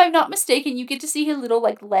think, if I'm not mistaken, you get to see his little,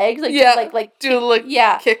 like, legs, like,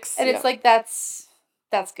 kicks. And it's like, that's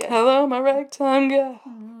good. Hello, my ragtime guy.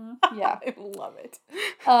 Yeah. I love it.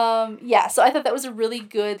 Yeah, so I thought that was a really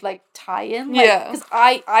good, like, tie-in. Like, because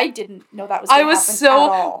I didn't know that was going to happen at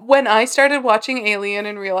all. When I started watching Alien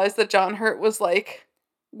and realized that John Hurt was, like,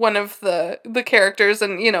 one of the characters,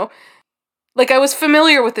 and, you know, like, I was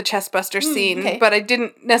familiar with the chestbuster scene, but I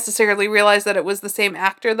didn't necessarily realize that it was the same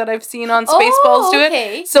actor that I've seen on Spaceballs do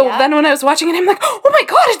it. So then when I was watching it, I'm like, oh my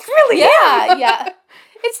god, it's really him! Yeah.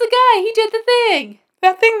 It's the guy. He did the thing.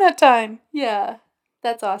 That thing that time. Yeah.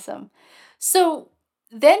 That's awesome. So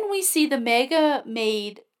then we see the Mega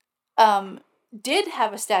made did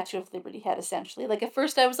have a Statue of Liberty head, essentially. Like, at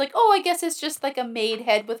first I was like, oh, I guess it's just, like, a maid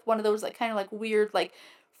head with one of those, like, kind of, like, weird, like,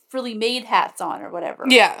 frilly maid hats on or whatever.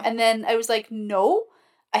 Yeah. And then I was like, no,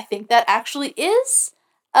 I think that actually is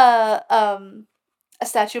a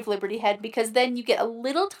Statue of Liberty head, because then you get a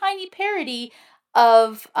little tiny parody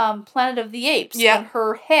of Planet of the Apes. Yeah. When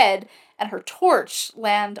her head and her torch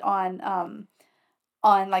land on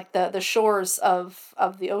like the shores of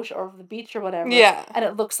the ocean or the beach or whatever. Yeah. And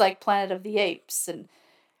it looks like Planet of the Apes, and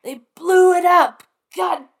they blew it up.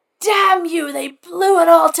 God damn you, they blew it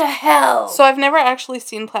all to hell. So I've never actually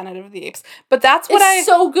seen Planet of the Apes, but that's what it's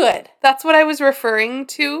so good. That's what I was referring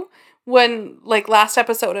to when, like, last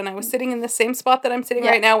episode, and I was sitting in the same spot that I'm sitting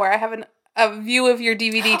right now, where I have a view of your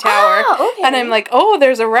DVD tower. Oh, okay. And I'm like, oh,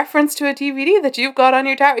 there's a reference to a DVD that you've got on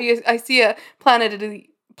your tower. I see a Planet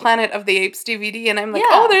of the Apes DVD, and I'm like,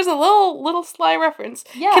 oh, there's a little sly reference.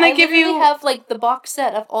 Yeah, Can I give you have, like, the box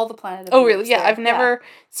set of all the Planet of the Apes. Oh, really? Yeah, I've never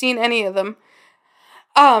seen any of them.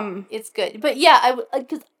 It's good. But yeah,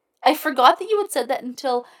 because I forgot that you had said that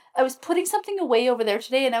until I was putting something away over there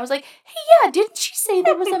today, and I was like, hey, yeah, didn't she say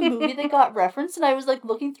there was a movie that got referenced? And I was, like,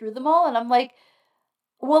 looking through them all, and I'm like,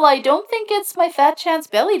 well, I don't think it's my Fat Chance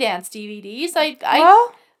Belly Dance DVDs.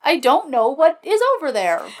 I don't know what is over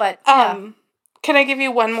there, but yeah. Can I give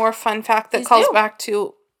you one more fun fact that calls back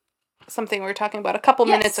to something we were talking about a couple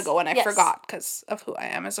minutes ago, and I forgot because of who I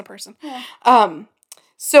am as a person. Yeah.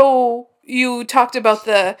 So you talked about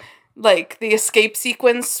the escape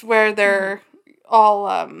sequence where they're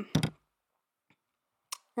all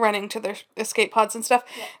running to their escape pods and stuff.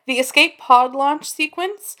 Yeah. The escape pod launch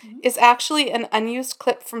sequence is actually an unused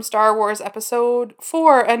clip from Star Wars Episode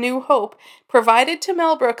 4, A New Hope, provided to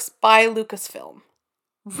Mel Brooks by Lucasfilm.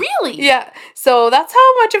 Really? Yeah. So that's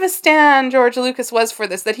how much of a stan George Lucas was for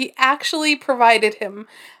this, that he actually provided him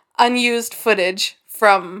unused footage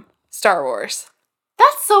from Star Wars.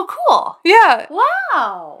 That's so cool. Yeah.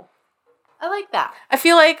 Wow. I like that. I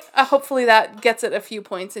feel like hopefully that gets it a few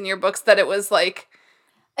points in your books, that it was like...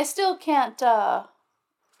 I still can't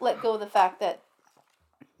let go of the fact that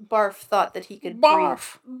Barf thought that he could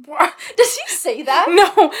Barf. Barf. Does he say that? No.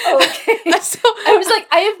 Okay. I was like,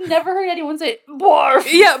 I have never heard anyone say Barf.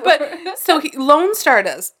 Yeah, but so Lone Star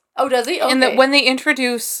does. Oh, does he? Okay. And when they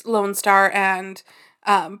introduce Lone Star and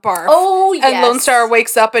Barf. Oh, yes. And Lone Star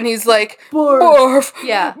wakes up and he's like, Barf.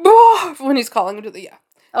 Yeah. Barf. When he's calling him to the,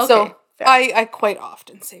 Okay. So I quite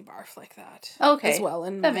often say barf like that. Okay. As well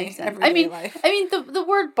in that my makes sense. everyday life. I mean, the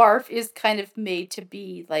word barf is kind of made to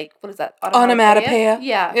be like, what is that? Onomatopoeia.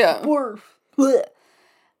 Yeah. Yeah. Barf.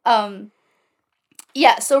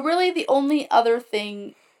 Yeah, so really the only other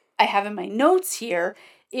thing I have in my notes here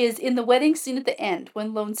is in the wedding scene at the end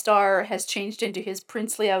when Lone Star has changed into his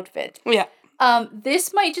princely outfit. Yeah.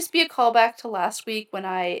 This might just be a callback to last week when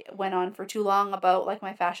I went on for too long about, like,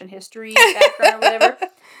 my fashion history background or whatever.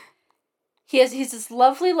 He's this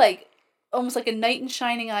lovely, like, almost like a knight in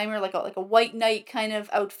shining armor, like a white knight kind of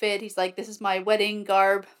outfit. He's like, this is my wedding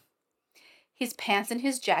garb. His pants and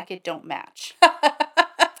his jacket don't match.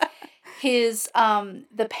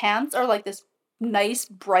 The pants are like this nice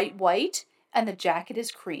bright white, and the jacket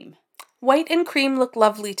is cream. White and cream look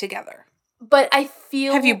lovely together. But I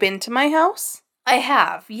feel... Have you been to my house? I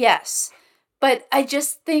have, yes. But I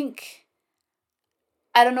just think...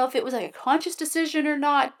 I don't know if it was like a conscious decision or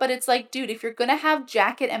not, but it's like, dude, if you're going to have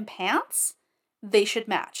jacket and pants, they should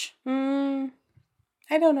match. I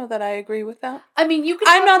don't know that I agree with that. I mean, you could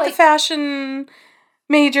I'm not the fashion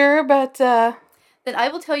major, but... Then I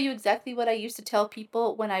will tell you exactly what I used to tell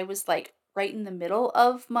people when I was, like, right in the middle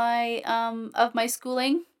of my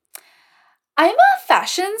schooling. I'm a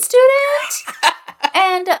fashion student.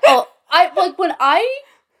 And, when I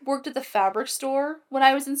worked at the fabric store when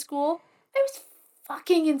I was in school, I was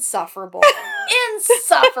fucking insufferable.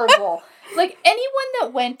 Insufferable. Like, anyone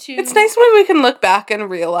that went to... It's nice when we can look back and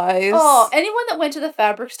realize... Oh, anyone that went to the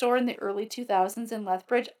fabric store in the early 2000s in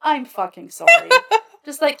Lethbridge, I'm fucking sorry.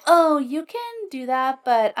 Just like, oh, you can do that,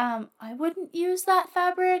 but I wouldn't use that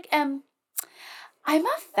fabric, and I'm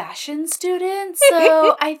a fashion student,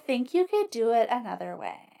 so I think you could do it another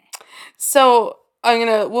way. So,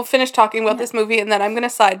 we'll finish talking about this movie, and then I'm gonna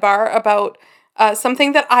sidebar about...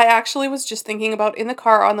 something that I actually was just thinking about in the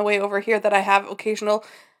car on the way over here, that I have occasional,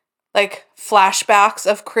 like, flashbacks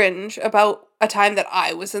of cringe about a time that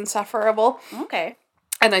I was insufferable. Okay.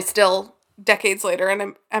 And I still, decades later,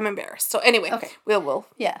 and I'm embarrassed. So anyway, we'll.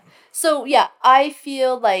 Yeah. So, yeah, I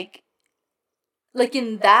feel like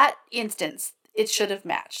in that instance, it should have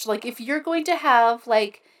matched. Like, if you're going to have,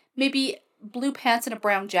 like, maybe blue pants and a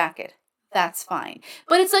brown jacket, that's fine.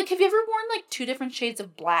 But it's like, have you ever worn like 2 different shades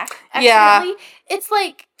of black accidentally? Yeah. It's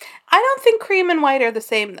like, I don't think cream and white are the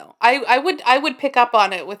same though. I would pick up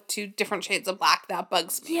on it with 2 different shades of black. That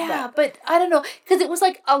bugs me. Yeah, but I don't know, because it was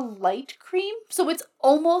like a light cream, so it's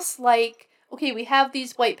almost like, okay, we have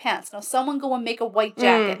these white pants. Now someone go and make a white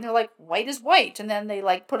jacket, and they're like, white is white, and then they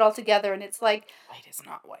like put it all together, and it's like, white is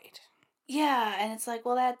not white. Yeah, and it's like,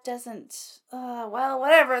 well, that doesn't, well,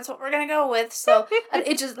 whatever, it's what we're going to go with. So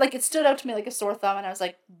it just, like, it stood out to me like a sore thumb, and I was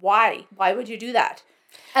like, why? Why would you do that?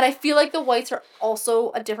 And I feel like the whites are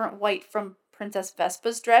also a different white from Princess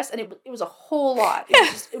Vespa's dress, and it was a whole lot.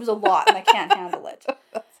 It was a lot, and I can't handle it.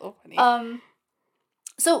 That's so funny.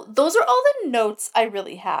 So those are all the notes I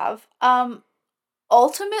really have.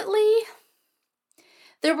 Ultimately,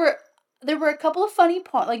 there were a couple of funny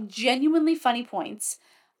points, like genuinely funny points.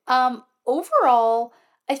 Overall,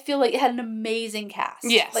 I feel like it had an amazing cast.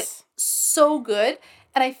 Yes. Like, so good.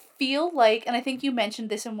 And I feel like, and I think you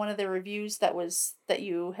mentioned this in one of the reviews that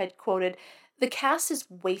you had quoted, the cast is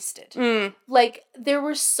wasted. Like, there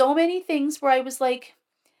were so many things where I was like,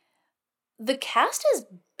 the cast is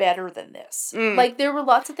better than this. Like, there were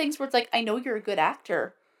lots of things where it's like, I know you're a good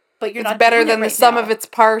actor, but you're not better than the sum of its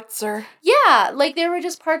parts, or... Yeah, like, there were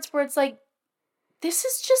just parts where it's like, this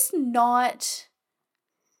is just not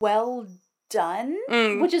well done,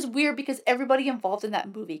 which is weird because everybody involved in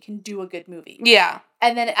that movie can do a good movie. Yeah.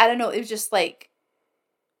 And then, I don't know, it was just like,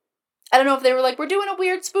 I don't know if they were like, we're doing a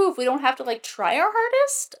weird spoof, we don't have to like try our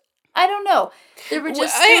hardest. I don't know. There were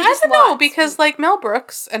just, I don't know, because like Mel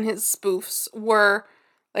Brooks and his spoofs were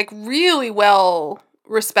like really well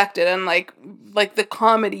respected, and like the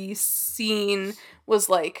comedy scene was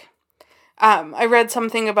like, I read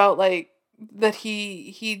something about like that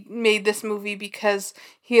he made this movie because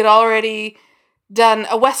he had already done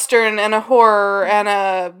a Western and a horror and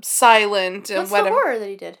a silent and What's whatever. the horror that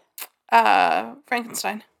he did?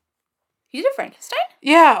 Frankenstein. He did a Frankenstein?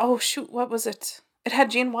 Yeah. Oh shoot, what was it? It had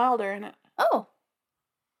Gene Wilder in it. Oh,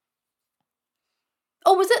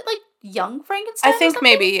 was it like Young Frankenstein? I think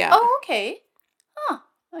maybe, yeah. Oh, okay. Huh.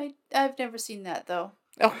 I've never seen that though.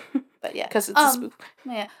 Oh, but yeah, because it's a spoof.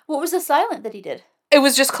 Yeah. What was the silent that he did? It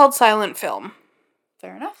was just called Silent Film.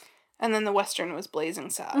 Fair enough. And then the Western was Blazing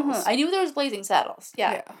Saddles. I knew there was Blazing Saddles.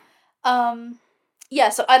 Yeah. Yeah,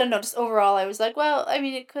 so I don't know, just overall I was like, well, I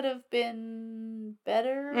mean, it could have been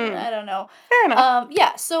better. I don't know. Fair enough.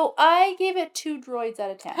 Yeah, so I gave it 2 droids out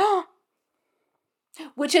of 10.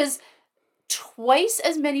 Which is twice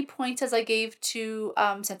as many points as I gave to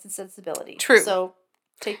Sense and Sensibility. True. So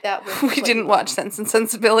take that with we didn't watch Sense and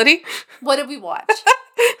Sensibility. What did we watch?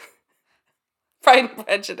 Pride and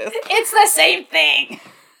Prejudice. It's the same thing.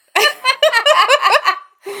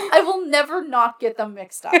 I will never not get them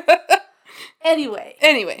mixed up. Anyway.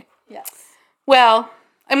 Yes. Well,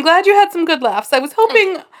 I'm glad you had some good laughs. I was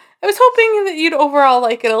hoping that you'd overall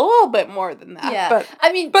like it a little bit more than that. Yeah. But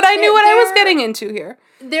I mean, I knew what I was getting into here.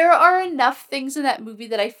 There are enough things in that movie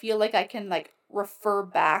that I feel like I can like refer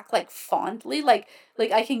back like fondly. Like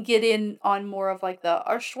I can get in on more of like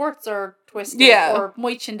our Schwartz are twisted or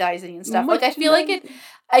merchandising and stuff. Like I feel like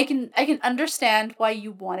I can understand why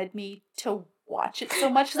you wanted me to watch it so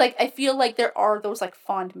much, because like I feel like there are those like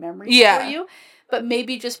fond memories for you, but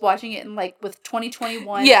maybe just watching it in like with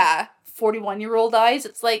 2021 41-year-old eyes,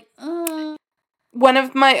 it's like one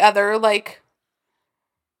of my other like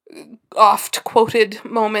oft quoted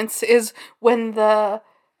moments is when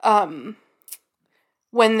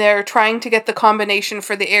when they're trying to get the combination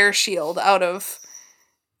for the air shield out of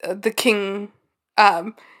the king,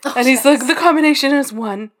 and he's like, the combination is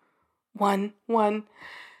 1 1 1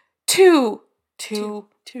 2 2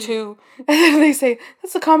 2, and then they say,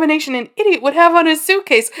 that's the combination an idiot would have on his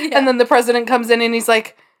suitcase. And then the president comes in and he's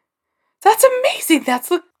like, that's amazing, that's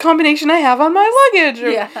the combination I have on my luggage.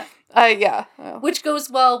 Or, which goes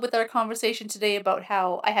well with our conversation today about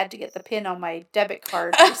how I had to get the pin on my debit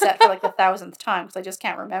card reset for like the 1,000th time because I just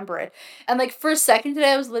can't remember it. And like for a second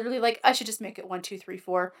today I was literally like, I should just make it 1 2 3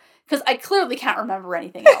 4 because I clearly can't remember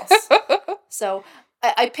anything else. So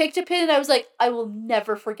I picked a pin and I was like, I will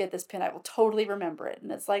never forget this pin. I will totally remember it.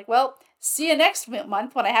 And it's like, well, see you next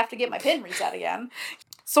month when I have to get my pin reset again.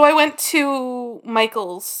 So I went to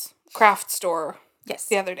Michael's craft store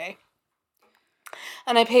the other day.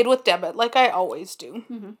 And I paid with debit like I always do.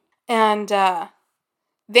 Mm-hmm. And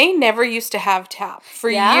they never used to have tap. For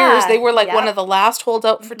years, they were like one of the last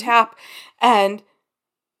holdout for tap. And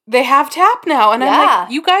they have tap now, and I'm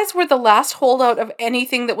like, you guys were the last holdout of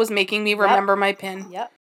anything that was making me remember my PIN.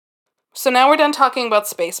 Yep. So now we're done talking about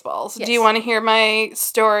Spaceballs. Yes. Do you want to hear my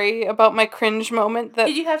story about my cringe moment?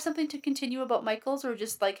 Did you have something to continue about Michael's, or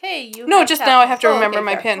just like, hey, you? No, just now I have to remember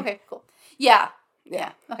my PIN. Okay, cool. Yeah.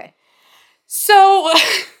 Yeah. Okay. So,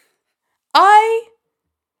 I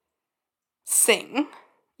sing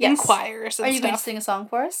in choirs and stuff. Are you going to sing a song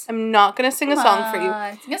for us? I'm not going to sing a song for you.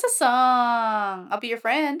 Sing us a song. I'll be your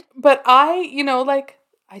friend. But I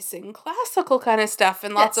sing classical kind of stuff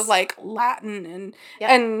and lots of, like, Latin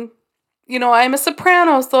and, you know, I'm a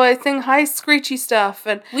soprano, so I sing high screechy stuff.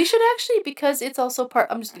 And we should actually, because it's also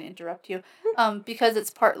I'm just going to interrupt you, because it's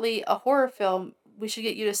partly a horror film, we should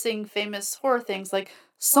get you to sing famous horror things like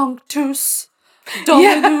Sanctus,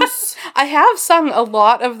 Dominus. Yeah. I have sung a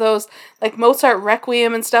lot of those, like Mozart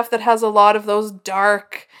Requiem and stuff that has a lot of those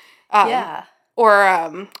dark, or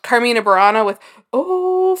Carmina Burana with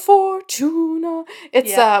 "Oh Fortuna."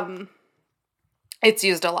 It's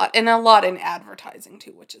used a lot, and a lot in advertising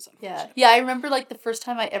too, which is unfortunate. Yeah. I remember like the first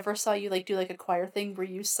time I ever saw you like do like a choir thing where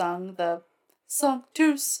you sung the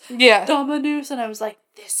Sanctus, Dominus, and I was like,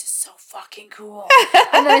 this is so fucking cool.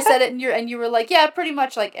 And then I said it, and you were like, yeah, pretty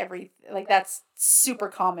much like that's super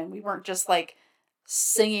common. We weren't just like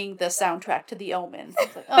singing the soundtrack to The Omen. I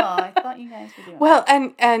was like, oh, I thought you guys were doing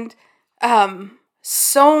that. And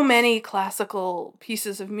so many classical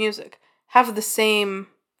pieces of music have the same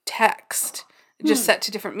text, just set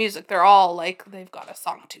to different music. They're all like, they've got a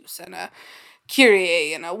Sanctus and a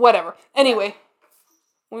Kyrie and a whatever. Anyway.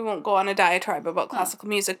 We won't go on a diatribe about classical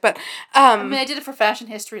music, but... I mean, I did it for fashion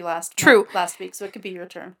history last week, so it could be your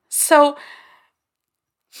turn. So,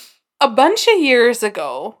 a bunch of years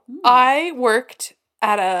ago, I worked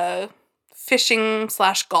at a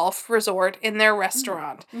fishing/golf resort in their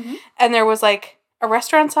restaurant. Mm-hmm. And there was, like, a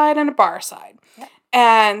restaurant side and a bar side. Yeah.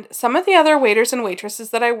 And some of the other waiters and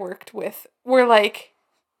waitresses that I worked with were, like,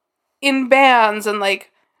 in bands and, like,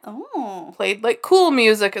 played like cool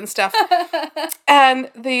music and stuff. And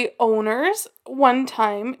the owners one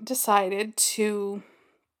time decided to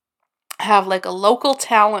have like a local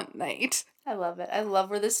talent night. I love it. I love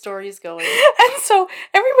where this story is going. And so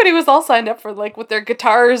everybody was all signed up for like with their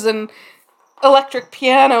guitars and electric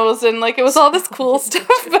pianos and like it was all this cool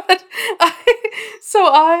stuff. But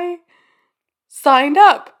I signed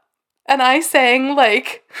up and I sang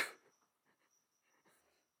like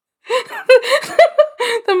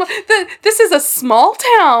this is a small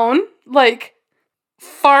town, like,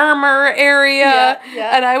 farmer area,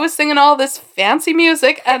 and I was singing all this fancy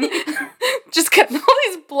music and just getting all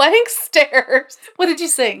these blank stares. What did you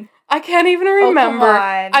sing? I can't even remember. Oh, come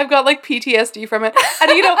on. I've got, like, PTSD from it.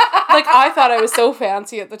 And, you know, like, I thought I was so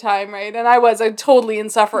fancy at the time, right? And I was totally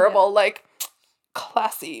insufferable, like,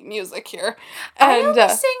 classy music here. And I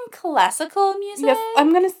sing classical music? Yes,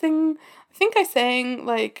 I'm going to sing... I think I sang,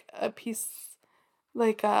 like, a piece,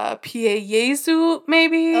 like, Pie Jesu,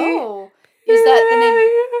 maybe. Oh. Is that the name?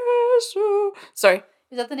 Sorry.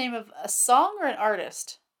 Is that the name of a song or an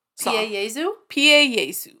artist? Pie Jesu? Pie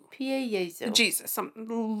Jesu. Pie Jesu. Jesus.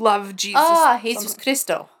 Love Jesus. Jesus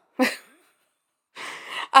Christo.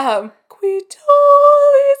 Qui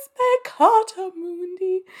tollis peccata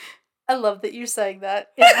mundi. I love that you sang that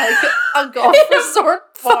in like a golf resort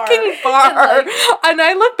bar. Fucking bar. And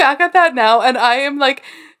I look back at that now and I am like,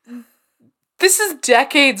 this is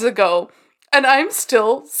decades ago. And I'm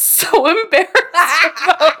still so embarrassed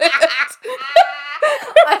about it.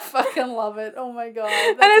 I fucking love it. Oh my god.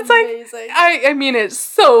 That's and it's amazing. Like, I mean, it's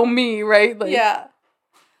so me, right? Like, yeah.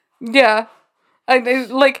 Yeah. I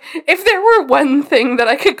like, if there were one thing that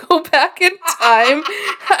I could go back in time,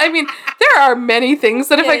 I mean, there are many things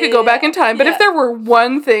that if I could go back in time, but if there were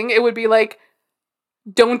one thing, it would be like,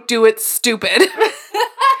 don't do it stupid.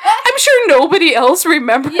 I'm sure nobody else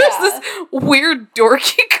remembers this weird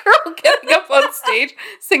dorky girl getting up on stage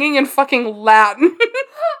singing in fucking Latin.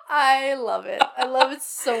 I love it. I love it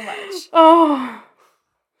so much. Oh.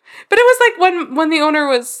 But it was like when the owner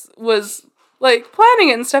was like planning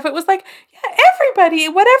it and stuff, it was like, yeah, everybody,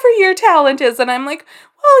 whatever your talent is. And I'm like,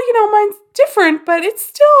 well, you know, mine's different, but it's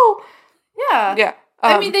still... Yeah. Yeah.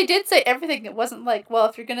 I mean, they did say everything. It wasn't like, well,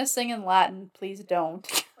 if you're going to sing in Latin, please don't.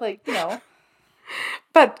 Like, you know.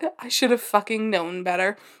 But I should have fucking known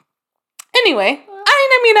better. Anyway,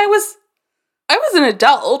 I mean, I was an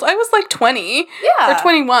adult. I was like 20. Yeah. Or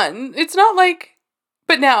 21. It's not like...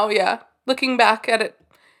 But now, yeah, looking back at it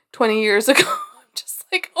 20 years ago...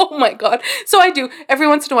 Like, oh my god. So I do. Every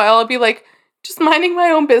once in a while, I'll be like, just minding my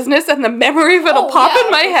own business, and the memory of it will pop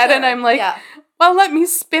in my head, and I'm like, well, let me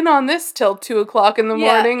spin on this till 2:00 in the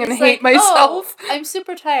morning and hate myself. Oh, I'm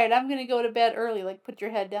super tired. I'm gonna go to bed early. Like, put your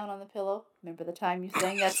head down on the pillow. Remember the time you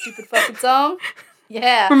sang that stupid fucking song?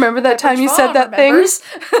 Yeah. Remember that time you said that thing?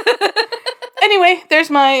 Anyway, there's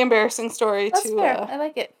my embarrassing story. That's fair. I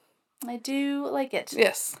like it. I do like it.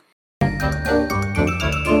 Yes.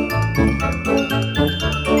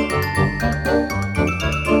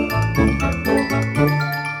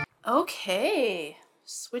 Okay,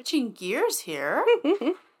 switching gears here.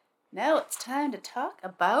 Now it's time to talk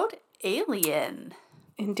about Alien.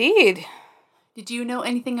 Indeed. Did you know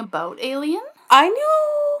anything about Alien? I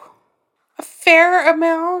knew a fair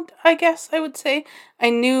amount, I guess I would say. I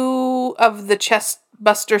knew of the chest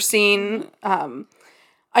buster scene.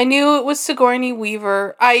 I knew it was Sigourney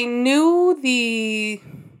Weaver. I knew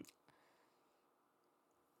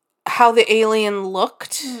how the alien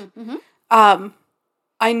looked. Mm-hmm.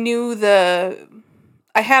 I knew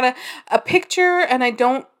I had a picture, and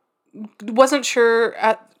I wasn't sure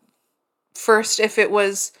at first if it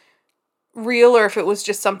was real or if it was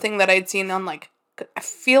just something that I'd seen on, like, I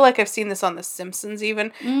feel like I've seen this on The Simpsons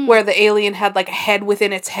even, where the alien had like a head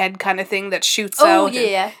within its head kind of thing that shoots out. Oh,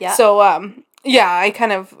 yeah. So, I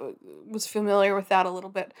kind of was familiar with that a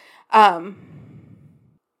little bit. I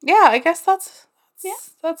guess that's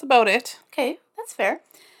about it. Okay, that's fair.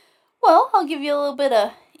 Well, I'll give you a little bit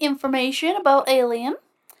of information about Alien.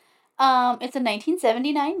 It's a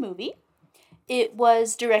 1979 movie. It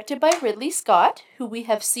was directed by Ridley Scott, who we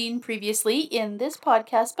have seen previously in this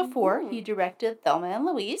podcast before. Mm-hmm. He directed Thelma and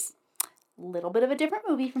Louise. A little bit of a different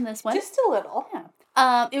movie from this one. Just a little.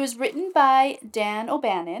 Yeah. It was written by Dan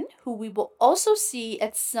O'Bannon, who we will also see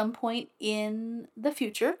at some point in the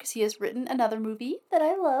future, because he has written another movie that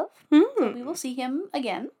I love. So we will see him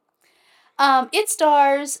again. It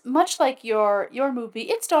stars, much like your movie,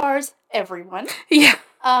 it stars everyone. Yeah.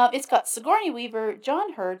 It's got Sigourney Weaver,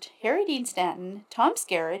 John Hurt, Harry Dean Stanton, Tom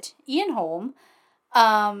Skerritt, Ian Holm.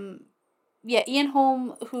 Ian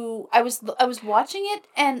Holm, who I was watching it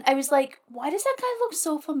and I was like, why does that guy look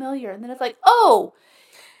so familiar? And then it's like, oh,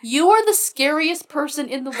 you are the scariest person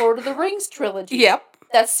in the Lord of the Rings trilogy. Yep.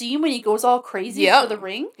 That scene when he goes all crazy for the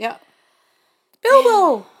ring. Yeah.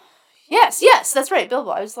 Bilbo. Yes, that's right, Bilbo.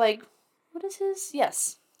 I was like, what is his?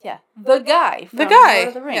 Yes. Yeah. The guy from Lord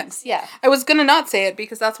of the Rings. Yeah. I was going to not say it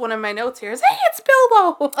because that's one of my notes here. Hey, it's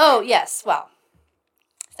Bilbo. Oh, yes. Well,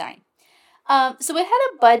 sorry. So it had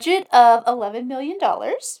a budget of $11 million.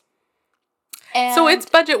 And so its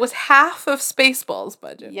budget was half of Spaceballs'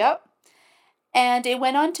 budget. Yep. And it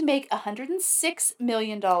went on to make $106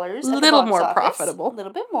 million. A little more profitable. A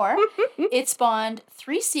little bit more. It spawned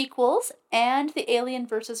 3 sequels and the Alien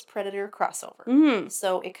vs. Predator crossover.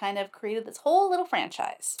 So it kind of created this whole little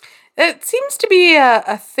franchise. It seems to be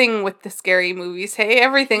a thing with the scary movies. Hey,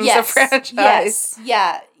 everything's a franchise.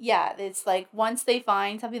 Yes. Yeah. It's like once they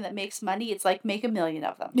find something that makes money, it's like make 1 million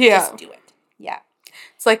of them. Yeah. Just do it. Yeah.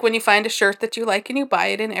 It's like when you find a shirt that you like and you buy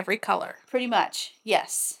it in every color. Pretty much.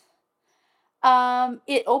 Yes.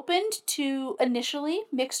 It opened to initially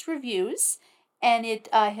mixed reviews, and it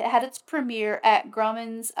had its premiere at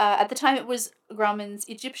Grauman's, at the time it was Grauman's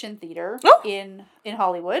Egyptian Theater in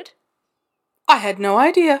Hollywood. I had no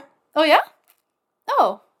idea. Oh, yeah?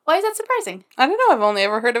 Oh, why is that surprising? I don't know, I've only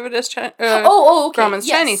ever heard of it as okay. Grauman's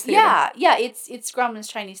Chinese Theater. Yeah, it's Grauman's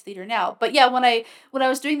Chinese Theater now. But yeah, when I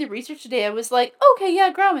was doing the research today, I was like, okay,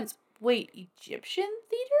 yeah, Grauman's. Wait, Egyptian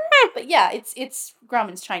theater? But yeah, it's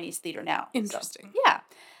Grauman's Chinese Theater now. Interesting.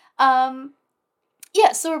 So,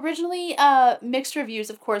 yeah. So originally, mixed reviews,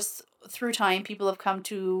 of course, through time, people have come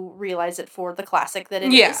to realize it for the classic that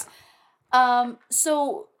it is.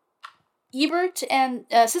 So Ebert and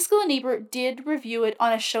Siskel and Ebert did review it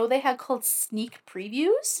on a show they had called Sneak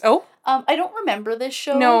Previews. Oh. I don't remember this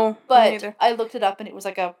show. No, but I looked it up and it was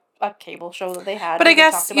like a cable show that they had. But I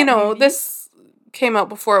guess, this came out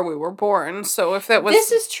before we were born, so if that was...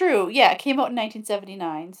 This is true, yeah, it came out in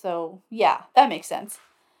 1979, so yeah, that makes sense.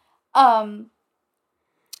 So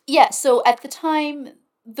at the time,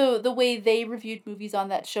 the way they reviewed movies on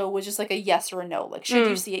that show was just like a yes or a no, like, should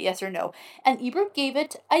you see it, yes or no? And Ebert gave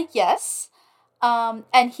it a yes,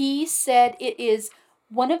 and he said it is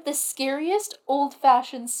one of the scariest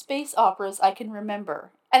old-fashioned space operas I can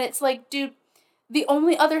remember. And it's like, dude, the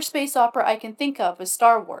only other space opera I can think of is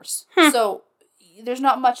Star Wars, so... There's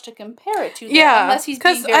not much to compare it to, unless he's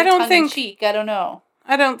being very tongue-in-cheek. I don't know.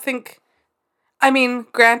 I don't think... I mean,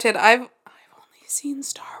 granted, I've only seen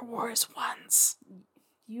Star Wars once.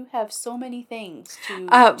 You have so many things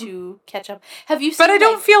to catch up. Have you seen... But I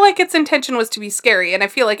don't feel like its intention was to be scary, and I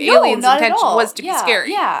feel like Alien's intention was to be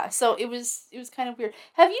scary. Yeah, so it was kind of weird.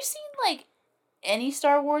 Have you seen, like, any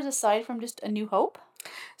Star Wars aside from just A New Hope?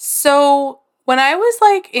 So, when I was,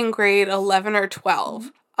 like, in grade 11 or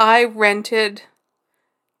 12, I rented...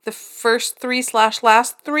 the first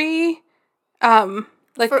 3/last 3,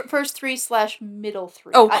 first 3/middle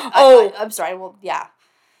 3. I'm sorry. Well, yeah.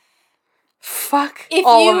 Fuck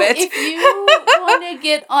all of it. If you want to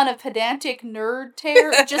get on a pedantic nerd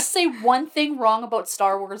tear, just say one thing wrong about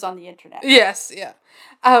Star Wars on the internet. Yes, yeah.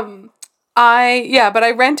 but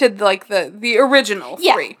I rented like the original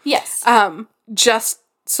 3. Yes. Just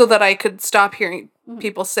so that I could stop hearing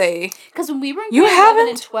people say, because when we were in grade 11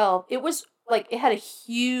 and 12, it was like it had a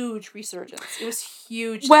huge resurgence. It was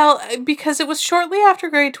huge. Well, because it was shortly after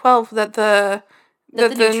grade 12 that the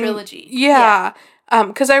new trilogy. Yeah.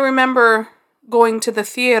 Because I remember going to the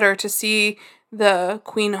theater to see the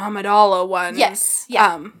Queen Amidala one. Yes.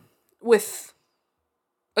 Yeah. With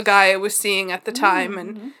a guy I was seeing at the time,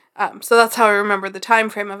 and so that's how I remember the time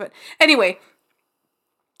frame of it. Anyway,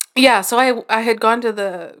 yeah, so I had gone to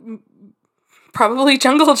the probably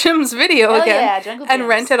Jungle Jim's video again and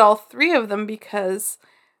rented all 3 of them because,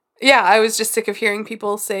 I was just sick of hearing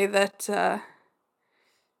people say that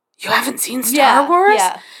you haven't seen Star Wars?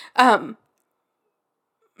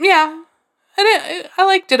 Yeah. I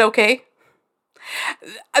liked it okay.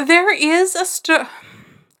 There is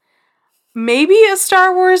maybe a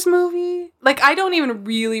Star Wars movie. Like, I don't even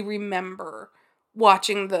really remember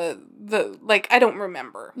watching the like, I don't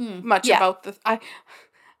remember much about the...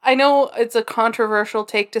 I know it's a controversial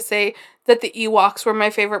take to say that the Ewoks were my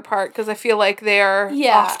favorite part because I feel like they're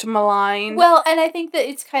oft maligned. Well, and I think that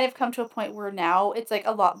it's kind of come to a point where now it's like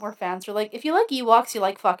a lot more fans are like, if you like Ewoks, you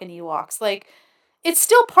like fucking Ewoks. Like, it's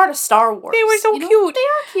still part of Star Wars. They were so cute. They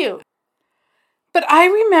are cute. But I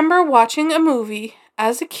remember watching a movie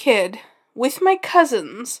as a kid with my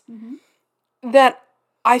cousins that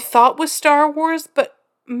I thought was Star Wars, but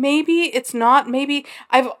maybe it's not. Maybe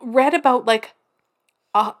I've read about like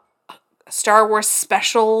a Star Wars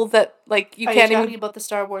special that like you can't even... Are you talking about the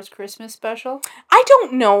Star Wars Christmas special? I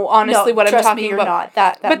don't know honestly what I'm talking about. Not.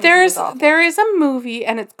 That but there is a movie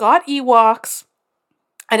and it's got Ewoks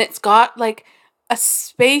and it's got like a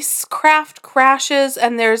spacecraft crashes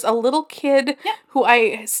and there's a little kid who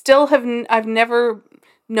I still I've never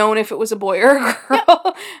known if it was a boy or a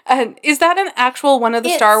girl. And is that an actual one of the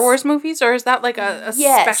Star Wars movies or is that like a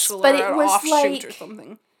special or an offshoot or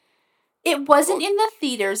something? It wasn't in the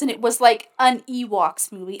theaters, and it was like an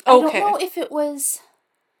Ewoks movie. I don't know if it was...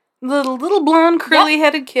 Little blonde,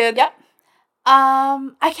 curly-headed kid. Yep.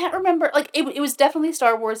 I can't remember. Like, it was definitely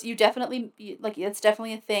Star Wars. It's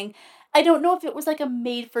definitely a thing. I don't know if it was like a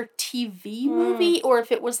made-for-TV movie, or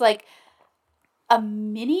if it was like a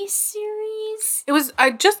mini-series. It was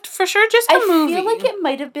just a movie. I feel like it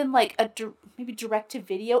might have been like maybe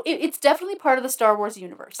direct-to-video. It's definitely part of the Star Wars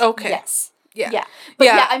universe. Okay. Yes. Yeah. But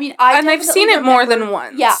I mean, I've seen it more than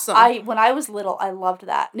once. Yeah, so. when I was little, I loved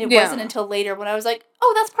that. And it wasn't until later when I was like,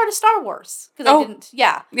 oh, that's part of Star Wars. Because I didn't,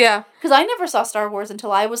 Yeah. Because I never saw Star Wars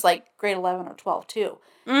until I was like grade 11 or 12 too.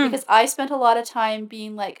 Because I spent a lot of time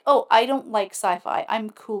being like, oh, I don't like sci-fi. I'm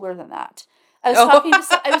cooler than that. I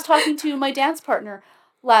was talking to my dance partner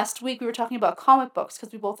last week. We were talking about comic books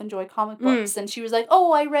because we both enjoy comic books. And she was like,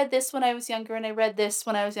 oh, I read this when I was younger and I read this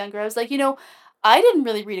when I was younger. I was like, I didn't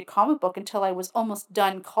really read a comic book until I was almost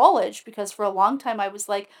done college because for a long time I was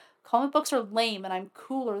like, comic books are lame and I'm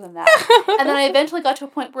cooler than that. And then I eventually got to a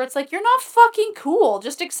point where it's like, you're not fucking cool.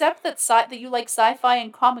 Just accept that you like sci-fi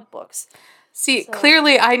and comic books. See,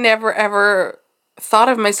 clearly I never ever thought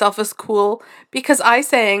of myself as cool because I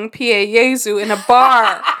sang Pie Jesu in a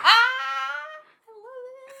bar.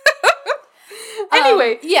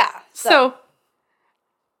 Anyway. So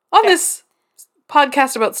on this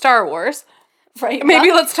podcast about Star Wars... Right.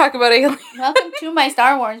 Maybe let's talk about Alien. Welcome to my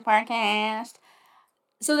Star Wars podcast.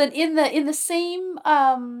 So then in the same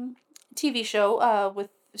TV show with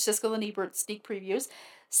Siskel and Ebert sneak previews,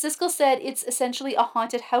 Siskel said it's essentially a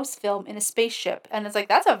haunted house film in a spaceship. And it's like,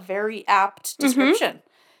 that's a very apt description.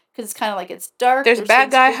 Because it's kind of like it's dark. There's a bad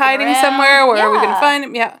guy hiding somewhere. Where are we going to find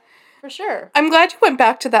him? Yeah. For sure. I'm glad you went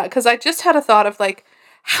back to that because I just had a thought of like,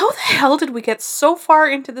 how the hell did we get so far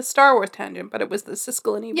into the Star Wars tangent? But it was the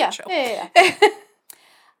Siskel and Ebert show. Yeah.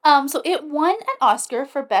 So it won an Oscar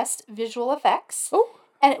for Best Visual Effects. Oh.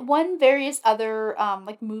 And it won various other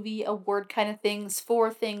like movie award kind of things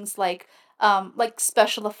for things like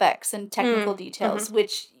special effects and technical details,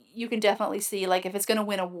 which you can definitely see. Like if it's going to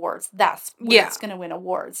win awards, that's when it's going to win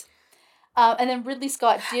awards. And then Ridley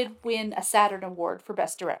Scott did win a Saturn Award for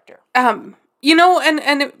Best Director. And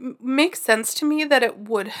it makes sense to me that it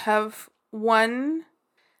would have won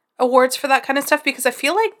awards for that kind of stuff because I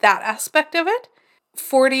feel like that aspect of it,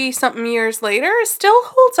 40-something years later, still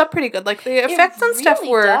holds up pretty good. Like, the effects and stuff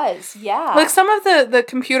were... It really does, yeah. Like, some of the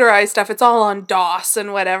computerized stuff, it's all on DOS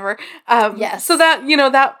and whatever. Yes. So that,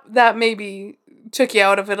 that maybe took you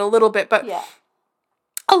out of it a little bit, but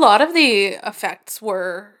a lot of the effects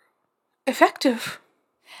were effective.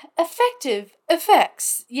 Effective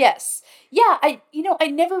effects. Yes. Yeah,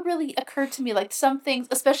 it never really occurred to me, like, some things,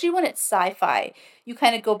 especially when it's sci-fi, you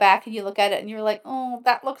kind of go back and you look at it and you're like, oh,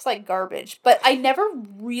 that looks like garbage. But I never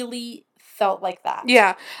really felt like that.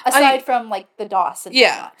 Yeah. Aside from, like, the DOS and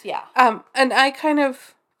whatnot. Yeah. And I kind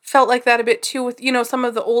of felt like that a bit too with, some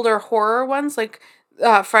of the older horror ones, like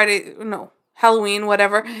Halloween,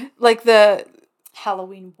 whatever. Mm-hmm. Like the...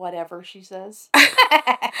 Halloween, whatever, she says.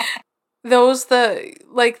 Those, the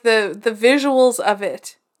visuals of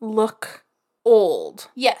it look old.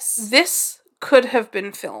 Yes. This could have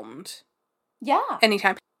been filmed. Yeah.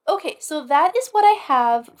 Anytime. Okay, so that is what I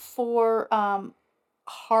have for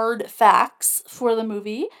hard facts for the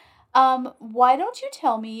movie. Why don't you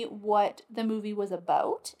tell me what the movie was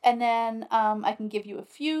about, and then I can give you a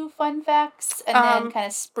few fun facts, and then kind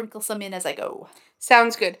of sprinkle some in as I go.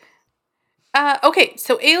 Sounds good. Okay,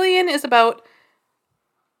 so Alien is about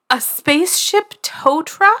a spaceship tow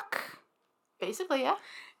truck. Basically, yeah.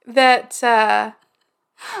 That, the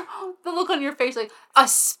look on your face, like, a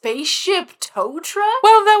spaceship tow truck?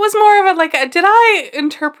 Well, that was more of did I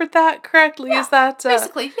interpret that correctly? Yeah, is that...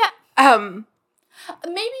 basically, yeah.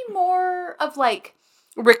 Maybe more of, like...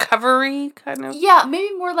 recovery, kind of? Yeah,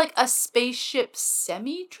 maybe more like a spaceship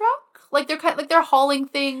semi-truck? Like, they're hauling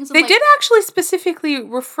things. And they did actually specifically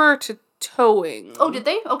refer to towing. Oh, did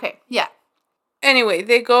they? Okay, yeah. Anyway,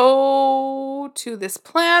 they go to this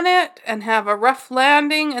planet and have a rough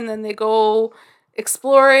landing, and then they go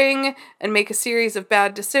exploring and make a series of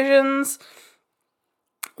bad decisions,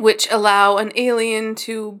 which allow an alien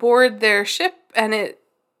to board their ship, and it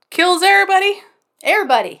kills everybody.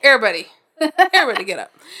 Everybody get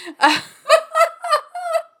up.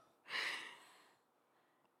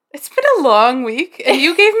 It's been a long week, and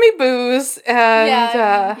you gave me booze, and...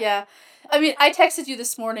 Yeah. I mean, I texted you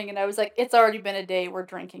this morning, and I was like, it's already been a day, we're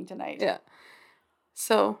drinking tonight. Yeah.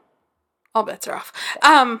 So, all bets are off.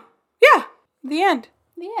 Yeah, the end.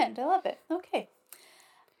 The end, I love it. Okay.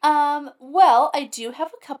 Well, I do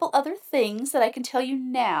have a couple other things that I can tell you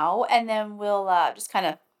now, and then we'll just kind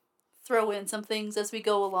of throw in some things as we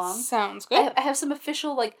go along. Sounds good. I have some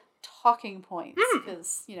official, talking points,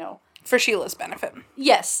 because, For Sheila's benefit.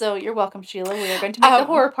 Yes, so you're welcome, Sheila. We are going to make the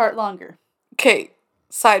horror part longer. Okay,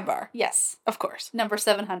 sidebar. Yes. Of course. Number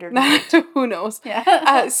 700. Who knows?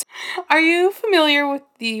 Yeah. Are you familiar with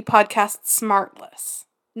the podcast Smartless?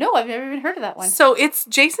 No, I've never even heard of that one. So it's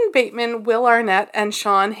Jason Bateman, Will Arnett, and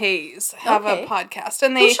Sean Hayes have a podcast.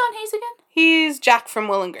 And who's Sean Hayes again? He's Jack from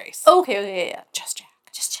Will and Grace. Okay, yeah. Just Jack.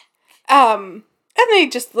 And they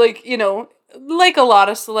just, like a lot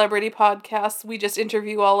of celebrity podcasts, we just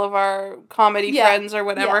interview all of our comedy friends or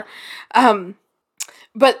whatever. Yeah.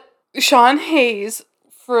 But Sean Hayes,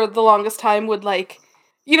 for the longest time, would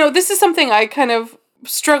this is something I kind of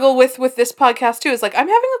struggle with this podcast too, is I'm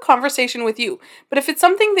having a conversation with you, but if it's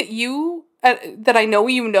something that you, that I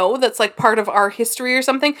know, that's part of our history or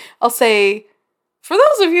something, I'll say, for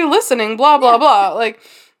those of you listening, blah, blah, blah,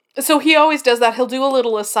 so he always does that. He'll do a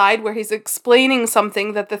little aside where he's explaining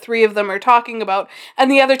something that the three of them are talking about,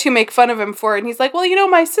 and the other two make fun of him for it. And he's like, well,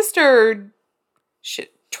 my sister...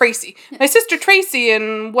 Tracy. My sister Tracy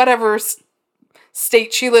in whatever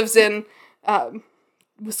state she lives in,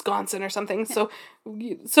 Wisconsin or something. So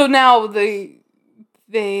now they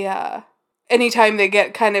anytime they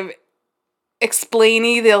get kind of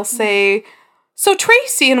explainy, they'll say, so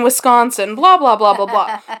Tracy in Wisconsin, blah, blah, blah, blah,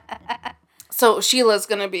 blah. So Sheila's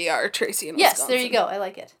going to be our Tracy in Wisconsin. Yes, there you go. I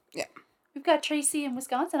like it. Yeah. We've got Tracy in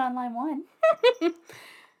Wisconsin on line 1.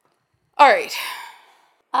 All right.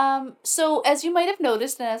 So as you might have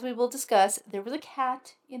noticed, and as we will discuss, there was a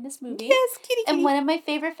cat in this movie. Yes, kitty. And one of my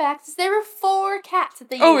favorite facts is there were 4 cats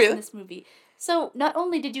that they used in this movie. So not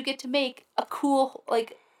only did you get to make a cool,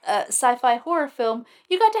 sci-fi horror film,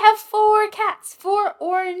 you got to have 4 cats. 4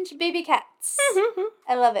 orange baby cats.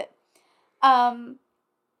 I love it.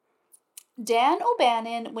 Dan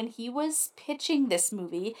O'Bannon, when he was pitching this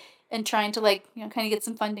movie and trying to kind of get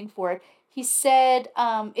some funding for it, he said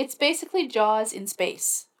it's basically Jaws in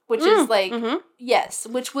space, which is yes,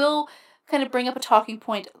 which will kind of bring up a talking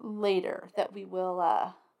point later that we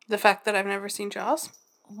will... The fact that I've never seen Jaws?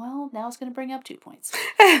 Well, now it's going to bring up 2 points.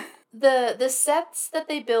 The sets that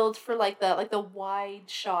they build for the wide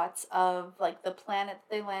shots of the planet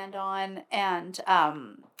they land on and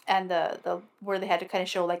the where they had to kind of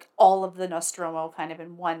show all of the Nostromo kind of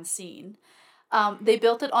in one scene. They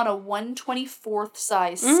built it on a 1/24th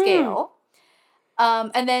size scale.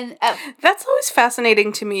 And then that's always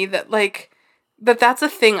fascinating to me that that's a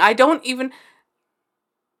thing. I don't even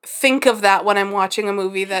think of that when I'm watching a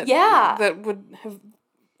movie that would have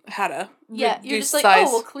had a you're just like, size.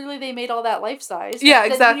 oh, well, clearly they made all that life size. Yeah,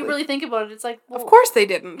 exactly. When you really think about it, it's like, well, of course they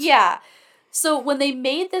didn't. Yeah. So when they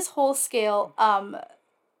made this whole scale,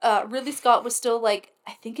 Ridley Scott was still like,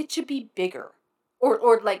 I think it should be bigger,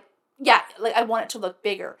 or like, yeah, like I want it to look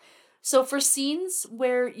bigger. So for scenes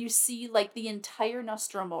where you see like the entire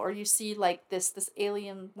Nostromo, or you see like this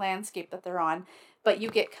alien landscape that they're on, but you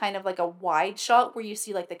get kind of like a wide shot where you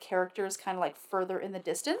see like the characters kind of like further in the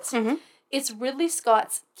distance. Mm-hmm. It's Ridley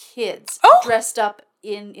Scott's kids dressed up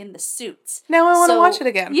in the suits. Now I want to watch it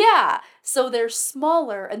again. Yeah. So they're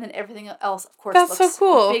smaller, and then everything else, of course, looks so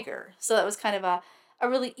cool. Bigger. So that was kind of a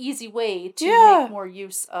really easy way to make more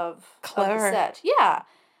use of the set. Yeah.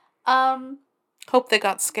 Hope they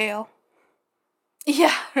got scale.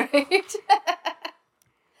 Yeah, right?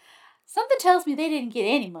 Something tells me they didn't get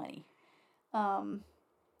any money.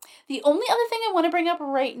 The only other thing I want to bring up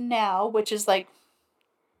right now, which is like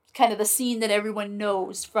kind of the scene that everyone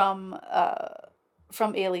knows from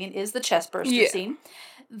Alien, is the chestburster scene.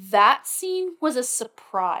 That scene was a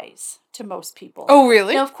surprise to most people. Oh,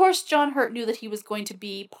 really? Now, of course, John Hurt knew that he was going to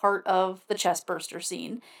be part of the chestburster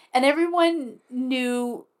scene, and everyone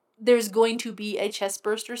knew there's going to be a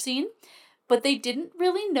chestburster scene, but they didn't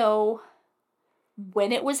really know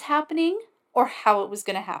when it was happening or how it was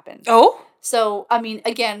going to happen. Oh? So, I mean,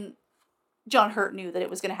 again, John Hurt knew that it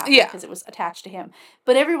was going to happen because it was attached to him.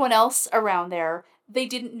 But everyone else around there, they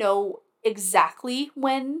didn't know exactly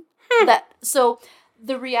when that... So,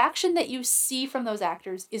 the reaction that you see from those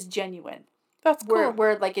actors is genuine. That's cool.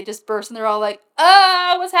 Where like, it just bursts and they're all like,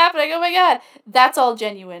 ah, what's happening? Oh my God. That's all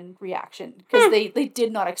genuine reaction. Because they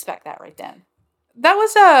did not expect that right then. That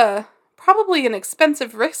was probably an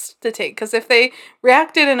expensive risk to take. Because if they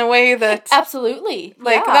reacted in a way that... Absolutely.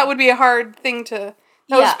 Like, that would be a hard thing to...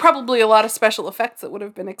 That was probably a lot of special effects that would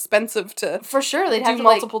have been expensive to For sure. They'd have to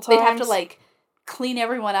multiple times. They'd have to like clean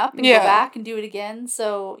everyone up and go back and do it again.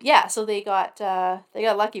 So yeah, so they got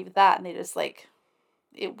lucky with that, and they just like,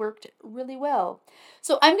 it worked really well.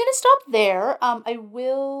 So I'm gonna stop there. I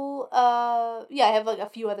will I have like a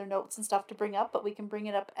few other notes and stuff to bring up, but we can bring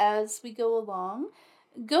it up as we go along.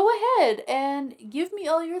 Go ahead and give me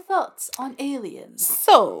all your thoughts on Aliens.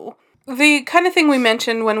 So, the kind of thing we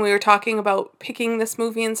mentioned when we were talking about picking this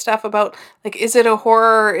movie and stuff about, like, is it a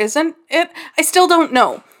horror or isn't it? I still don't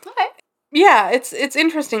know. Okay. Yeah, it's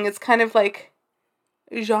interesting. It's kind of like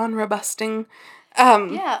genre busting.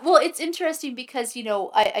 Well, it's interesting because,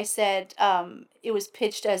 I said it was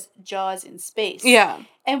pitched as Jaws in space. Yeah.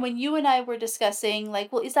 And when you and I were discussing,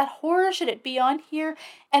 like, well, is that horror? Should it be on here?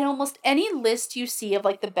 And almost any list you see of,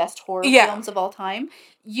 like, the best horror films of all time,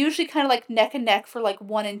 usually kind of, like, neck and neck for, like,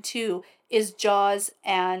 1 and 2 is Jaws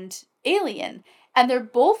and Alien. And they're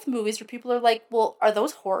both movies where people are like, well, are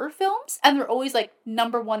those horror films? And they're always, like,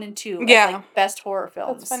 number 1 and 2 as, like, best horror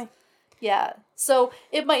films. That's funny. Yeah. So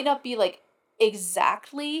it might not be, like,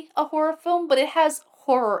 exactly a horror film, but it has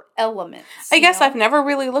horror elements. I guess I've never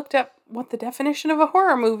really looked at what the definition of a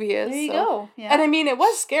horror movie is. There you go. Yeah. And I mean, it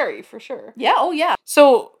was scary for sure. Yeah. Oh, yeah.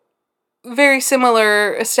 So very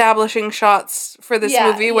similar establishing shots for this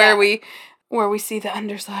movie where we see the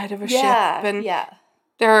underside of a ship and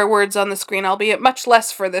there are words on the screen, albeit much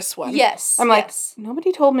less for this one. Yes. I'm like,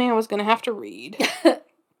 nobody told me I was going to have to read.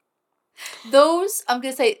 Those, I'm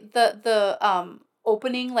going to say, the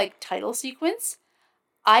opening, like, title sequence,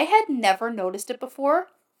 I had never noticed it before.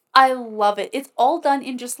 I love it. It's all done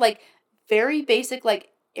in just, like, very basic, like,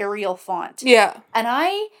 Arial font. Yeah. And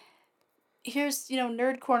here's,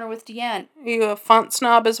 Nerd Corner with Deanne. Are you a font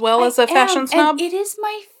snob as well as a fashion snob? And it is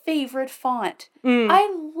my favorite font.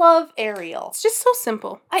 I love Arial. It's just so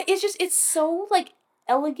simple. It's so, like,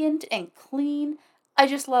 elegant and clean. I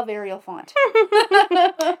just love Arial font.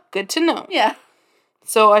 Good to know. Yeah.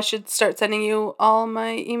 So I should start sending you all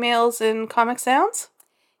my emails in Comic Sans?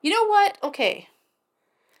 You know what? Okay.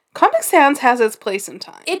 Comic Sans has its place in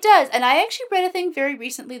time. It does. And I actually read a thing very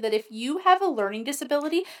recently that if you have a learning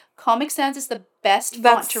disability, Comic Sans is the best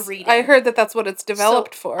font to read in. I heard that that's what it's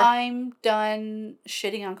developed for. I'm done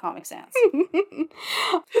shitting on Comic Sans.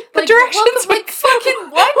 The directions. Like, fucking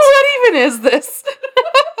what? What even is this?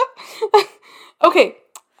 Okay.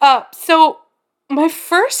 So my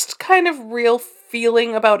first kind of real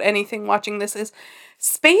feeling about anything watching this is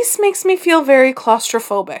space makes me feel very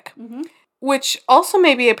claustrophobic, which also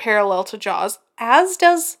may be a parallel to Jaws, as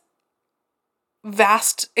does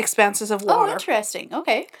vast expanses of water. Oh, interesting.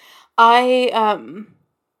 Okay. I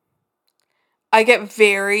get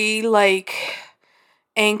very, like,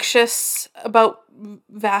 anxious about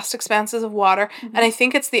vast expanses of water, and I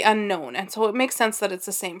think it's the unknown, and so it makes sense that it's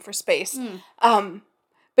the same for space.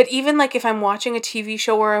 But even, like, if I'm watching a TV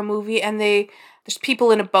show or a movie and they there's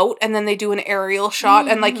people in a boat and then they do an aerial shot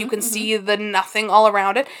and like you can see the nothing all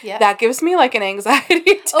around it. Yeah. That gives me like an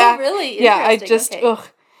anxiety attack. Oh, really? Yeah, I just,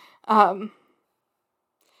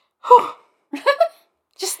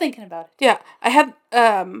 Just thinking about it. Yeah, I had,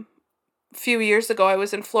 a few years ago, I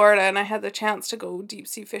was in Florida and I had the chance to go deep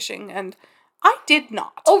sea fishing and I did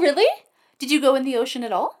not. Oh, really? Did you go in the ocean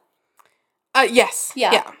at all? Yes.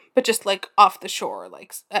 Yeah. But just like off the shore,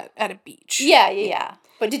 like at a beach. Yeah.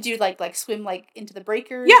 But did you like swim like into the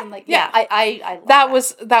breakers? Yeah. And, like, I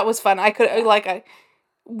love that was fun. I could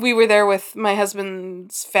we were there with my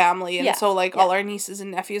husband's family and so like all our nieces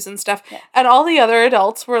and nephews and stuff. Yeah. And all the other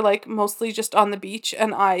adults were like mostly just on the beach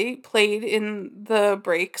and I played in the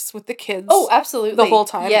breaks with the kids. Oh, absolutely. The whole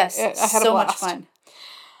time. Yes. I had so a blast. much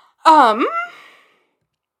fun.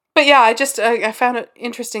 But yeah, I found it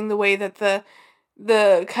interesting the way that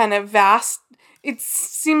the kind of vast, it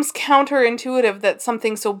seems counterintuitive that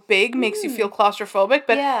something so big makes you feel claustrophobic,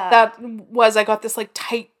 but I got this like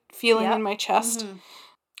tight feeling in my chest. Mm-hmm.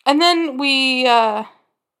 And then we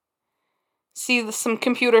see some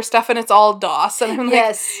computer stuff and it's all DOS and I'm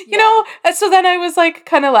like, you know, so then I was like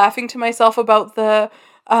kind of laughing to myself about the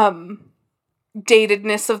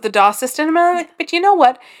datedness of the DOS system. And I'm like, but you know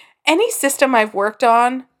what? Any system I've worked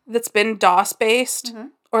on that's been DOS based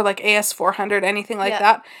or like AS400, anything like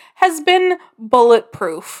that, has been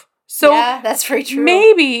bulletproof. So yeah, that's very true.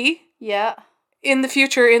 Maybe in the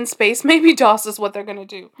future in space, maybe DOS is what they're going to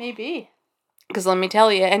do. Maybe. Because let me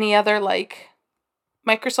tell you, any other like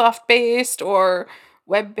Microsoft based or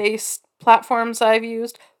web based platforms I've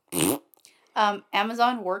used.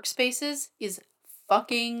 Amazon Workspaces is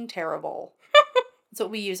fucking terrible. That's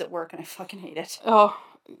what we use at work and I fucking hate it. Oh,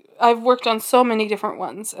 I've worked on so many different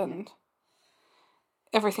ones and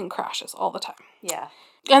everything crashes all the time. Yeah.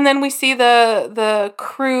 And then we see the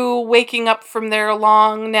crew waking up from their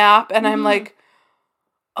long nap and I'm like,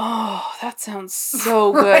 oh, that sounds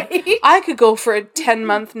so good. Right? I could go for a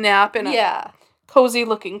 10-month nap in a cozy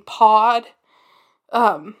looking pod.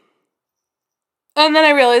 And then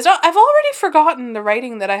I realized, I've already forgotten the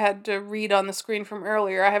writing that I had to read on the screen from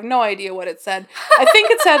earlier. I have no idea what it said. I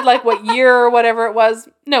think it said like what year or whatever it was.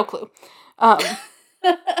 No clue.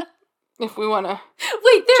 If we want to...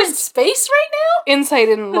 Wait, they're in space right now? Insight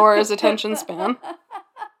in Laura's attention span.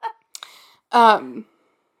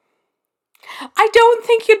 I don't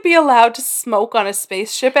think you'd be allowed to smoke on a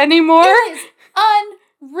spaceship anymore. It is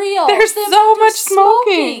unreal. There's so much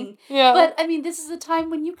smoking. Yeah. But, I mean, this is a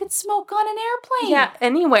time when you could smoke on an airplane. Yeah,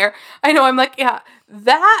 anywhere. I know, I'm like,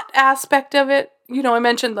 that aspect of it, you know, I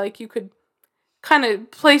mentioned, like, you could kind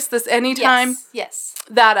of place this anytime. Yes.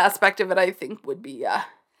 That aspect of it, I think, would be, yeah.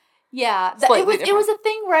 It was a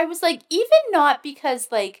thing where I was like, even not because,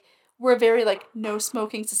 like, we're a very, like, no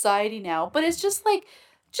smoking society now, but it's just, like,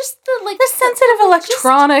 the sensitive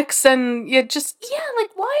electronics and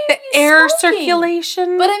why are the you air smoking?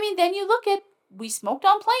 Circulation? But I mean, then you look at, we smoked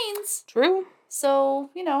on planes. True. So,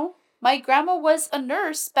 you know, my grandma was a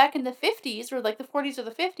nurse back in the 50s or like the 40s or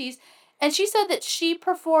the 50s, and she said that she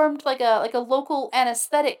performed like a local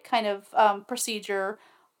anesthetic kind of procedure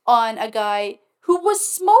on a guy who was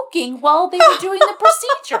smoking while they were doing the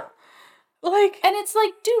procedure. And it's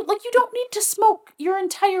like, dude, like, you don't need to smoke your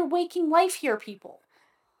entire waking life here, people.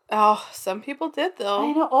 Oh, some people did, though.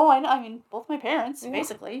 I know. Oh, I know. I mean, both my parents,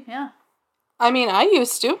 basically. Yeah. I mean, I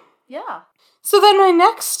used to. Yeah. So then my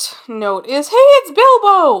next note is, hey, it's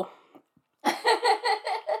Bilbo!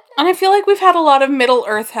 And I feel like we've had a lot of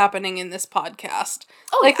Middle-earth happening in this podcast.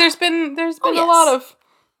 Oh, like, there's been a lot of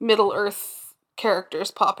Middle-earth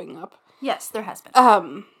characters popping up. Yes, there has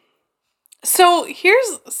been. So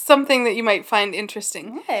here's something that you might find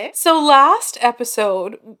interesting. Okay. So last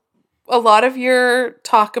episode, a lot of your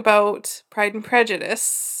talk about Pride and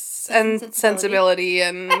Prejudice and sensibility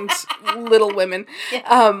and Little Women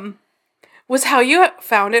was how you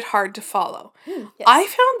found it hard to follow. Yes. I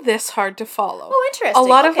found this hard to follow. Oh, interesting. A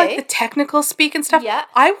lot of like the technical speak and stuff. Yeah.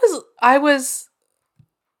 I was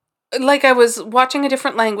like I was watching a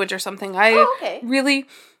different language or something. Really,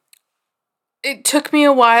 it took me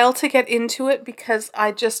a while to get into it because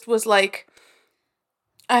I just was like,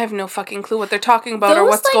 I have no fucking clue what they're talking about or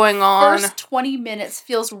what's going on. The first 20 minutes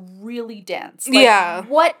feels really dense. Like,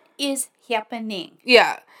 what is happening?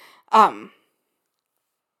 Yeah. And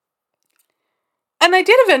I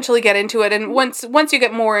did eventually get into it, and once you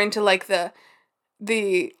get more into like the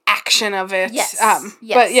action of it, yes.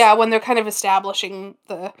 But yeah, when they're kind of establishing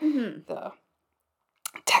the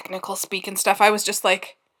technical speak and stuff, I was just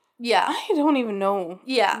like, I don't even know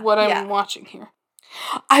what I'm watching here.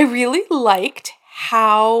 I really liked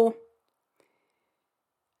how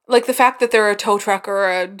like the fact that they're a tow truck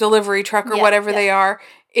or a delivery truck or whatever they are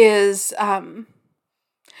is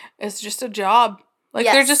just a job. Like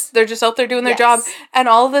they're just out there doing their job, and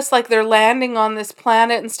all of this, like, they're landing on this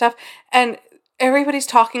planet and stuff, and everybody's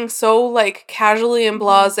talking so, like, casually and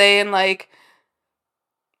blasé and, like,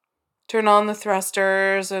 turn on the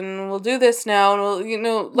thrusters and we'll do this now and we'll, you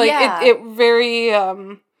know, like, it very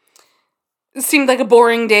it seemed like a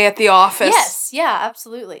boring day at the office. Yes, yeah,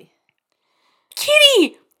 absolutely.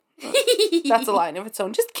 Kitty! That's a line of its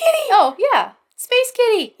own. Just kitty! Oh, yeah. Space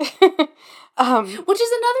kitty! Which is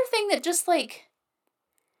another thing that just, like,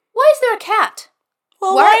 why is there a cat?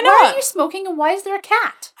 Well, why not? Why are you smoking and why is there a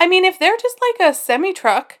cat? I mean, if they're just like a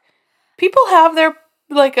semi-truck, people have their,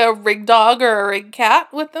 like, a rig dog or a rig cat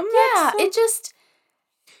with them. Yeah,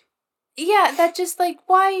 that just, like,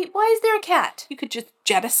 why is there a cat? You could just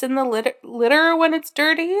jettison the litter when it's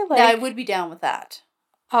dirty. Like, yeah, I would be down with that.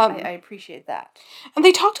 I appreciate that. And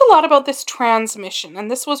they talked a lot about this transmission,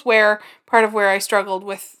 and this was part of where I struggled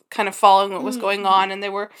with kind of following what was going on, and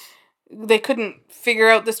they couldn't figure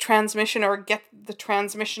out this transmission or get the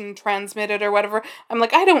transmission transmitted or whatever. I'm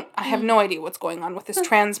like, I have no idea what's going on with this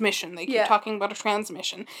transmission. They keep talking about a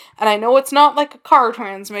transmission, and I know it's not like a car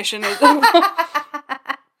transmission.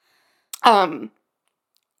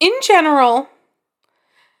 In general,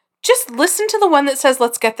 just listen to the one that says,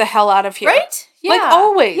 let's get the hell out of here. Right? Yeah. Like,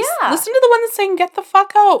 always. Yeah. Listen to the one that's saying, get the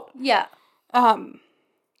fuck out. Yeah. And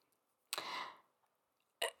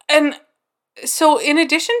so in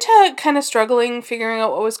addition to kind of struggling, figuring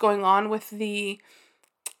out what was going on with the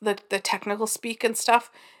technical speak and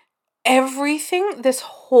stuff, everything, this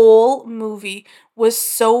whole movie was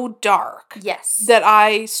so dark. Yes. That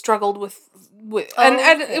I struggled with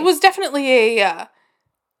and it was definitely a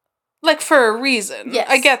like, for a reason. Yes.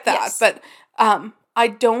 I get that, but I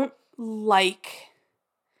don't like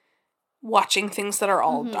watching things that are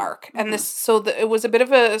all dark, and it was a bit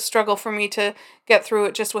of a struggle for me to get through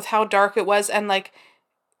it, just with how dark it was, and, like,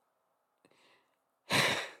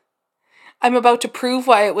 I'm about to prove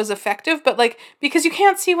why it was effective, but, like, because you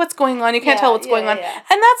can't see what's going on, you can't tell what's going on, and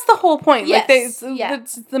that's the whole point. Yes. Like,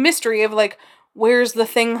 it's the mystery of, like, where's the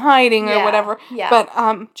thing hiding or whatever. Yeah.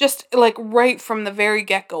 But just, like, right from the very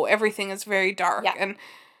get-go, everything is very dark, and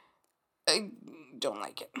I don't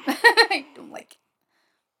like it. I don't like it.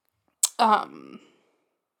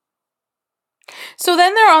 So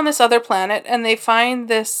then they're on this other planet, and they find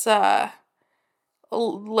this,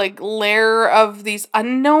 like, lair of these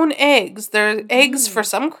unknown eggs. They're eggs for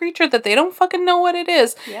some creature that they don't fucking know what it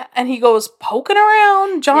is. Yeah. And he goes poking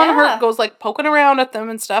around. John Hurt goes, like, poking around at them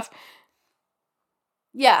and stuff.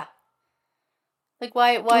 Yeah. Like,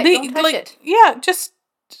 why don't touch it? Yeah, just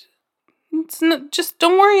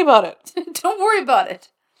don't worry about it. Don't worry about it.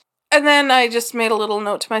 And then I just made a little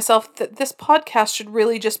note to myself that this podcast should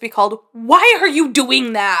really just be called, Why Are You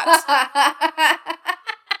Doing That?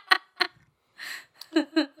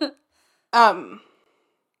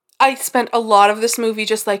 I spent a lot of this movie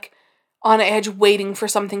just, like, on edge waiting for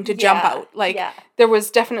something to jump out. Like, there was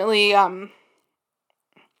definitely,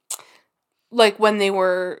 like, when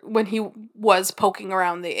he was poking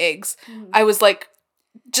around the eggs, I was, like,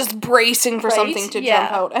 just bracing for something to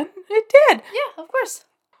jump out. And it did. Yeah, of course.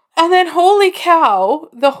 And then, holy cow,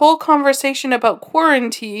 the whole conversation about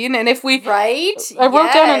quarantine, and if we... Right? I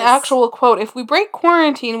wrote down an actual quote. If we break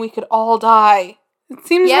quarantine, we could all die. It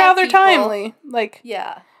seems rather timely. Like...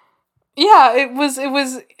 Yeah. Yeah, it was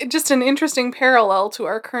just an interesting parallel to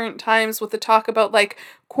our current times with the talk about, like,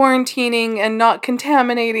 quarantining and not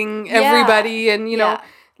contaminating everybody and, you know,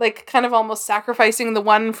 like, kind of almost sacrificing the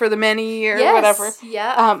one for the many or whatever.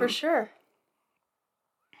 Yeah, for sure.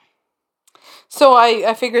 So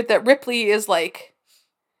I figured that Ripley is, like,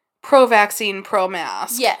 pro-vaccine,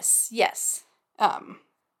 pro-mask. Yes.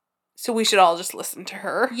 So we should all just listen to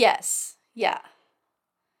her. Yes, yeah.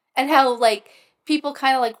 And how, like, people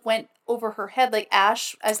kind of, like, went over her head, like,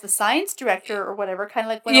 Ash, as the science director or whatever, kind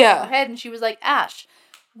of, like, went over her head, and she was like, Ash,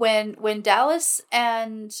 when Dallas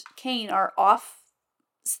and Kane are off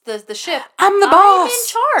the ship, I'm the boss! I'm in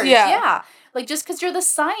charge, yeah. Like, just because you're the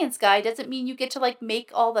science guy doesn't mean you get to, like,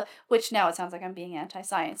 make all the... Which now it sounds like I'm being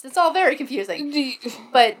anti-science. It's all very confusing.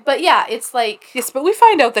 But yeah, it's like... Yes, but we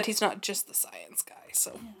find out that he's not just the science guy,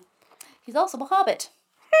 so... Yeah. He's also a hobbit.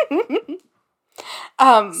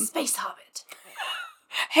 Space hobbit.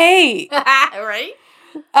 Hey! Right?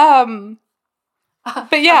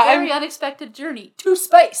 But yeah... A very unexpected journey to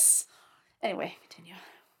space. Anyway, continue.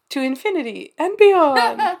 To infinity and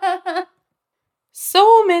beyond.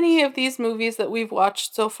 So many of these movies that we've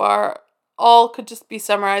watched so far all could just be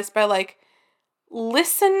summarized by, like,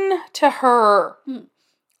 listen to her.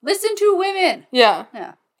 Listen to women. Yeah.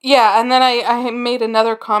 Yeah, and then I made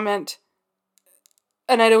another comment,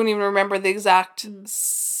 and I don't even remember the exact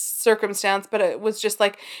circumstance, but it was just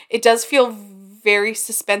like, it does feel very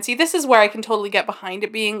suspensey. This is where I can totally get behind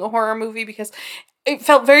it being a horror movie, because it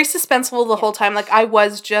felt very suspenseful the whole time. Like, I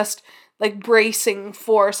was just, like, bracing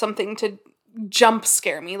for something to jump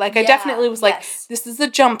scare me. Like, I definitely was like, this is a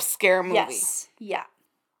jump scare movie. Yes. Yeah.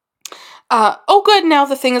 Oh, good, now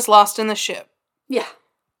the thing is lost in the ship. Yeah.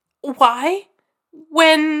 Why?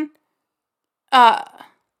 When,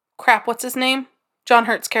 crap, what's his name? John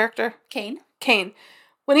Hurt's character? Kane.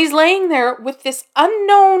 When he's laying there with this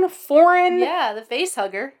unknown foreign... Yeah, the face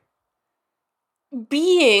hugger.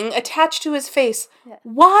 ...being attached to his face. Yeah.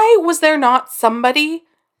 Why was there not somebody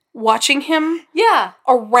watching him? Yeah.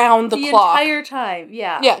 Around the clock? The entire time,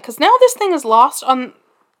 yeah. Yeah, because now this thing is lost on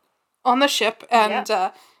the ship, and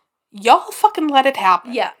y'all fucking let it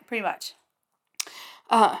happen. Yeah, pretty much.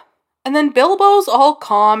 And then Bilbo's all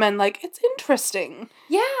calm and, like, it's interesting.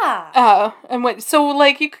 Yeah. So,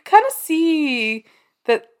 like, you could kind of see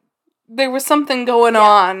that there was something going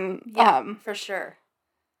on. Yeah, for sure.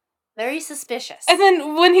 Very suspicious. And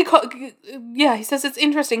then when he he says it's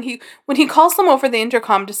interesting. When he calls them over the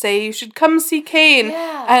intercom to say, you should come see Kane.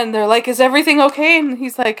 Yeah. And they're like, is everything okay? And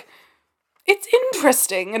he's like, it's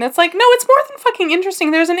interesting. And it's like, no, it's more than fucking interesting.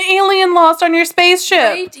 There's an alien lost on your spaceship.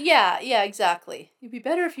 Right? Yeah, exactly. It'd be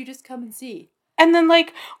better if you just come and see. And then,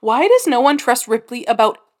 like, why does no one trust Ripley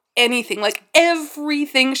about anything? Like,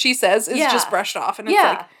 everything she says is just brushed off. And it's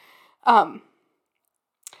like,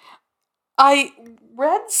 I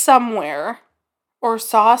read somewhere, or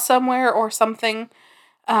saw somewhere, or something,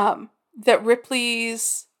 that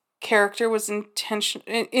Ripley's character was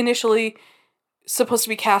initially supposed to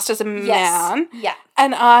be cast as a man. Yeah.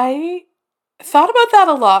 And I thought about that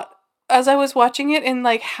a lot as I was watching it, and,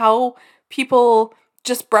 like, how people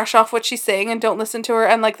just brush off what she's saying and don't listen to her,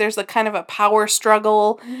 and, like, there's a kind of a power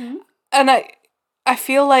struggle. Mm-hmm. And I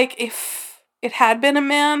feel like if it had been a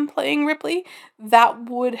man playing Ripley, that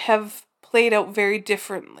would have played out very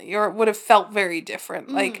differently, or it would have felt very different.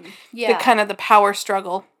 Like, the kind of the power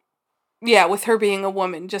struggle, with her being a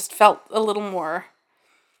woman, just felt a little more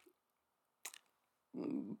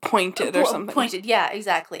pointed or something. Pointed, yeah,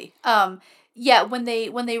 exactly. When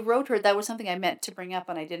they wrote her, that was something I meant to bring up,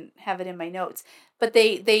 and I didn't have it in my notes. But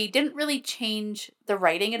they didn't really change the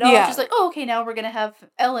writing at all. Just like, oh, okay, now we're gonna have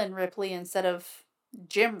Ellen Ripley instead of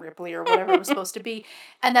Jim Ripley or whatever it was supposed to be.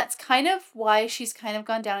 And that's kind of why she's kind of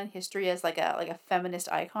gone down in history as like a feminist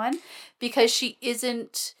icon, because she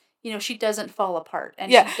isn't, she doesn't fall apart. And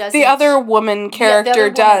she doesn't, the other woman character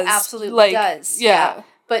does. Absolutely does. Yeah.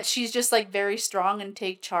 But she's just like very strong and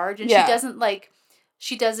take charge, and she doesn't like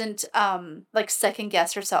second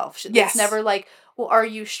guess herself. It's never like, well, are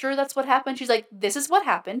you sure that's what happened? She's like, this is what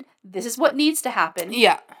happened. This is what needs to happen.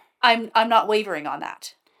 Yeah. I'm not wavering on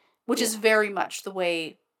that. Which is very much the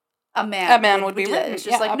way a man would be written. It's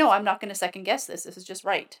just like, no, I'm not going to second guess this. This is just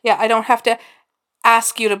right. Yeah, I don't have to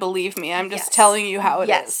ask you to believe me. I'm just telling you how it is.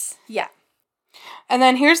 Yes. Yeah. And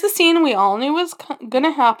then here's the scene we all knew was going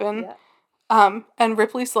to happen. Yeah. And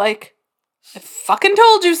Ripley's like, I fucking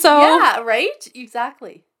told you so. Yeah, right?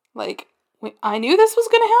 Exactly. Like, I knew this was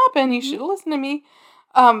going to happen. You should have listened to me.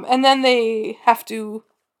 And then they have to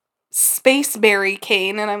space bury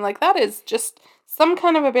Kane. And I'm like, that is just some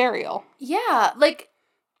kind of a burial. Yeah, like,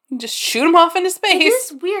 just shoot him off into space. It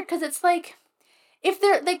is weird, because it's like, if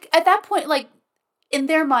they're, like, at that point, like, in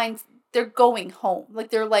their minds, they're going home. Like,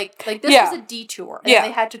 they're like this was a detour, and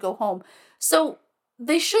they had to go home. So,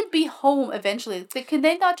 they should be home eventually. Can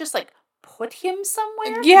they not just, like, put him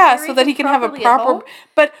somewhere? Yeah, so that he can have a proper...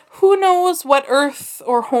 But who knows what Earth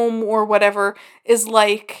or home or whatever is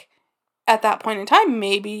like at that point in time.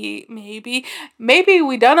 Maybe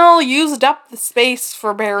we done all used up the space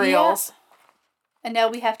for burials. Yeah. And now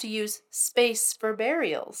we have to use space for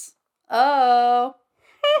burials. Oh.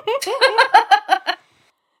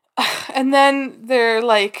 And then they're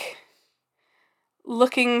like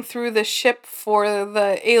looking through the ship for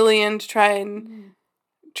the alien to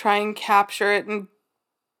try and capture it and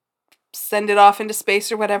send it off into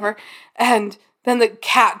space or whatever. And then the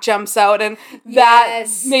cat jumps out, and that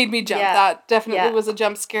made me jump. Yeah. That definitely was a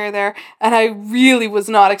jump scare there. And I really was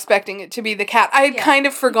not expecting it to be the cat. I had kind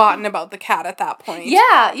of forgotten about the cat at that point.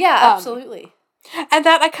 Yeah, absolutely. And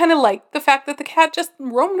that I kind of liked, the fact that the cat just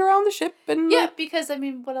roamed around the ship. And because, I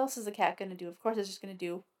mean, what else is the cat going to do? Of course, it's just going to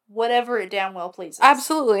do whatever it damn well pleases.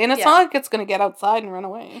 Absolutely. And it's not like it's going to get outside and run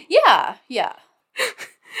away. Yeah.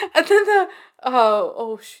 And then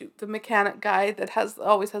the mechanic guy that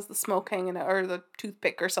always has the smoke hanging out, or the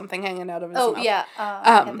toothpick or something hanging out of his mouth. I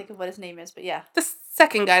can't think of what his name is, but yeah. The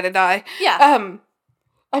second guy to die. Yeah.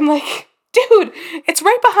 I'm like, dude, it's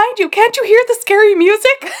right behind you. Can't you hear the scary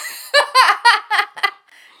music?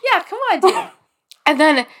 Yeah, come on, dude. And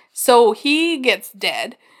then, so he gets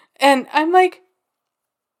dead. And I'm like,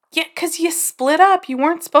 yeah, because you split up. You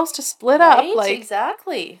weren't supposed to split up. Like,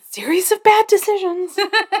 exactly. Series of bad decisions.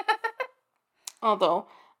 Although,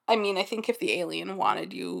 I mean, I think if the alien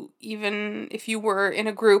wanted you, even if you were in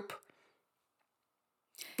a group,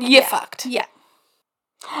 you fucked. Yeah.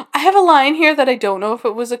 I have a line here that I don't know if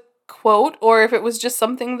it was a quote or if it was just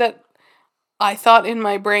something that I thought in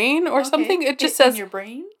my brain or something. It just says in your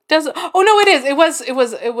brain. Oh no, it is. It was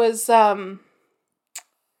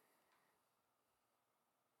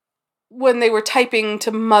when they were typing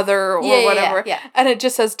to mother or whatever. Yeah. And it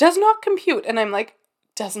just says does not compute, and I'm like,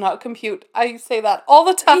 does not compute. I say that all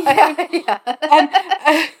the time.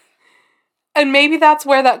 Yeah. And maybe that's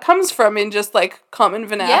where that comes from in just like common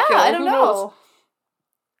vernacular. Yeah, I don't know. Knows?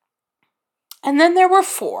 And then there were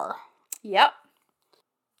 4. Yep.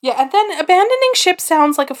 Yeah, and then abandoning ship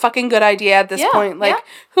sounds like a fucking good idea at this point. Like,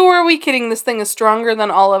 who are we kidding? This thing is stronger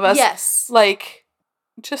than all of us. Yes. Like,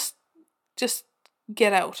 just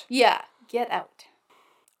get out. Yeah, get out.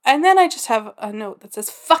 And then I just have a note that says,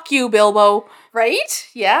 fuck you, Bilbo. Right?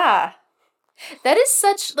 Yeah. That is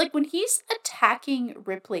such, like, when he's attacking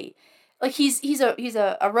Ripley, like, he's a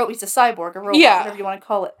cyborg, a robot, whatever you want to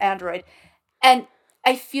call it, android. And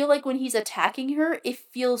I feel like when he's attacking her, it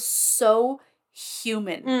feels so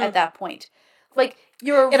human at that point. Like,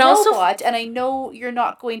 you're a robot, and I know you're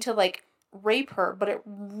not going to, like, rape her, but it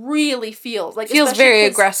really feels like... Feels very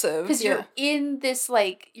aggressive. Because you're in this,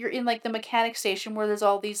 like, the mechanic station where there's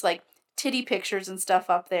all these, like, titty pictures and stuff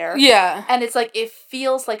up there. Yeah. And it's like, it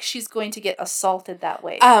feels like she's going to get assaulted that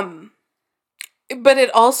way. But it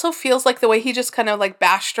also feels like the way he just kind of, like,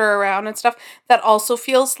 bashed her around and stuff, that also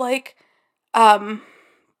feels like,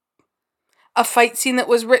 a fight scene that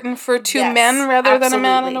was written for 2 men rather than a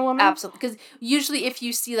man and a woman. Absolutely. Because usually if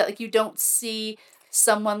you see that, like, you don't see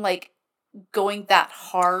someone, like, going that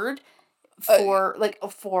hard for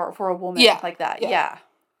a woman like that. Yeah.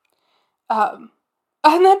 And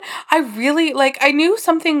then I really, like, I knew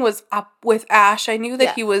something was up with Ash. I knew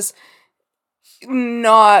that he was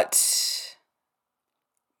not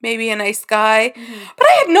maybe a nice guy. Mm-hmm. But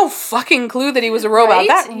I had no fucking clue that he was a robot.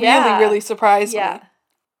 Right? That really surprised me.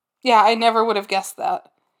 Yeah, I never would have guessed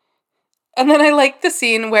that. And then I like the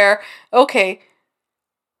scene where, okay,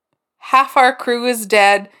 half our crew is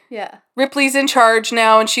dead. Yeah. Ripley's in charge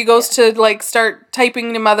now, and she goes to, like, start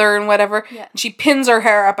typing to Mother and whatever. Yeah. And she pins her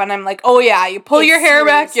hair up, and I'm like, oh yeah, you pull your hair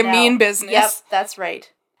back, you mean business. Yep, that's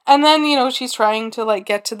right. And then, you know, she's trying to, like,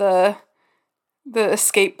 get to the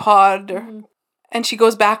escape pod, and she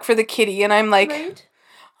goes back for the kitty, and I'm like... Right.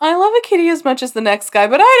 I love a kitty as much as the next guy,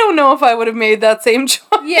 but I don't know if I would have made that same choice.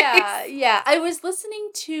 Yeah. I was listening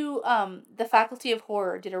to the Faculty of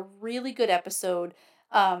Horror did a really good episode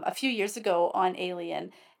a few years ago on Alien,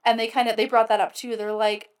 and they brought that up too. They're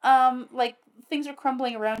like things are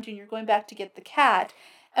crumbling around you and you're going back to get the cat.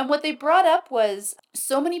 And what they brought up was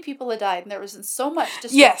so many people had died and there was so much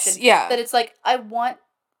destruction that it's like, I want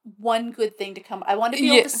one good thing to come. I want to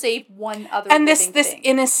be able to save one other and this thing.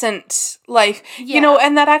 Innocent life, you know,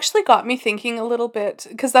 and that actually got me thinking a little bit,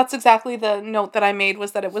 because that's exactly the note that I made,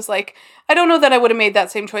 was that it was like, I don't know that I would have made that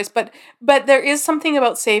same choice, but there is something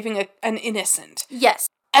about saving an innocent. Yes.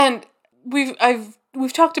 And we've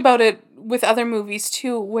talked about it with other movies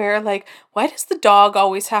too, where, like, why does the dog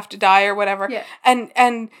always have to die or whatever? Yeah.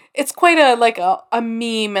 And it's quite a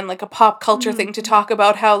meme and like a pop culture thing to talk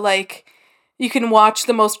about how, like, you can watch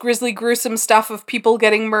the most grisly, gruesome stuff of people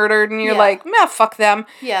getting murdered, and you're like, meh, fuck them.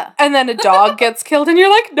 Yeah. And then a dog gets killed, and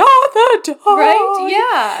you're like, not the dog. Right?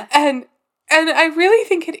 Yeah. And I really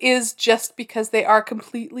think it is just because they are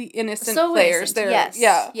completely innocent players. Yes.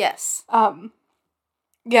 Yes.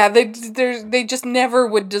 Yeah, they just never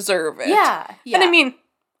would deserve it. Yeah. And I mean,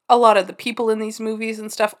 a lot of the people in these movies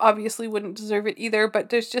and stuff obviously wouldn't deserve it either, but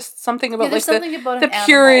there's just something about the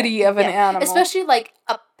purity of an animal. Especially like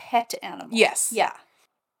a pet animal. Yes. Yeah.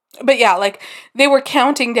 But yeah, like, they were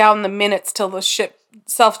counting down the minutes till the ship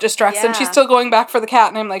self-destructs, and she's still going back for the cat,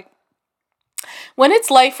 and I'm like, when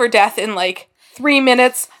it's life or death in, like, 3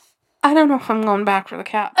 minutes, I don't know if I'm going back for the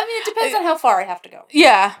cat. I mean, it depends on how far I have to go.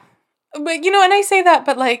 Yeah. But, you know, and I say that,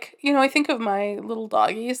 but, like, you know, I think of my little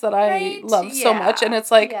doggies that I love so much, and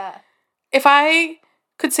it's like, if I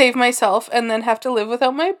could save myself and then have to live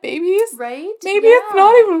without my babies, maybe it's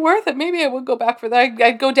not even worth it. Maybe I would go back for that.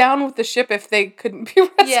 I'd go down with the ship if they couldn't be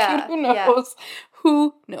rescued. Yeah. Who knows?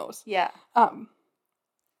 Who knows? Yeah.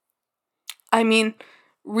 I mean,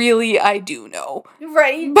 really, I do know.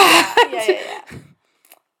 Right. But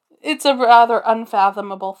it's a rather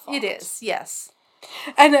unfathomable thought. It is, yes.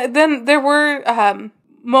 And then there were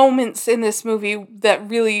moments in this movie that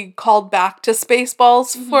really called back to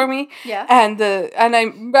Spaceballs for me. Yeah. And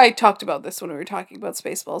I talked about this when we were talking about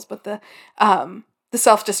Spaceballs, but the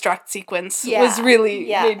self-destruct sequence was really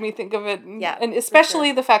made me think of it. Yeah. And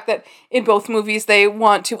especially the fact that in both movies they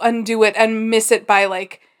want to undo it and miss it by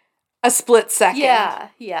like a split second. Yeah,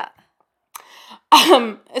 yeah.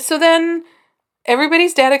 So then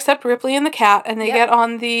everybody's dead except Ripley and the cat, and they get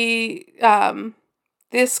on the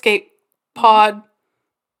escape pod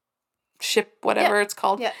ship, whatever it's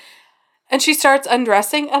called. Yeah. And she starts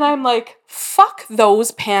undressing, and I'm like, fuck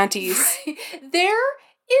those panties. There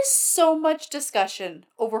is so much discussion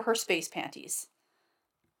over her space panties.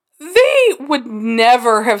 They would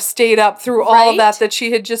never have stayed up through all that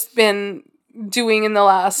she had just been doing in the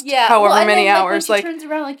last however many hours. When she turns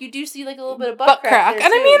around, like, you do see like a little bit of butt crack.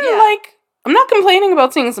 And I mean, like, I'm not complaining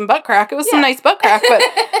about seeing some butt crack. It was some nice butt crack, but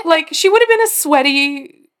like, she would have been a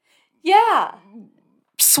sweaty,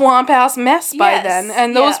 swamp ass mess by then.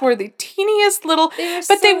 And those were the teeniest little. They were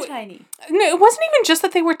so tiny. No, it wasn't even just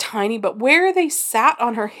that they were tiny, but where they sat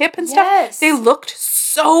on her hip and stuff, they looked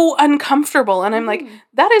so uncomfortable. And I'm like,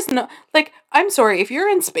 that is not like. I'm sorry, if you're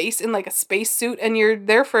in space in like a space suit and you're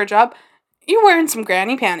there for a job, you're wearing some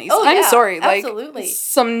granny panties. Oh, I'm sorry, like absolutely.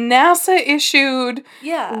 Some NASA issued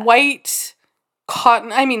white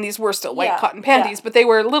cotton. I mean, these were still white cotton panties, but they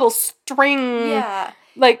were little string. Yeah.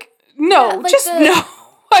 Like no, like just no.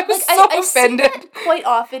 I was so offended. I see that quite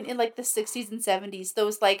often in like the 60s and 70s.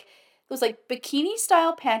 Those bikini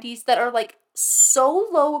style panties that are like so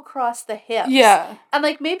low across the hips. Yeah. And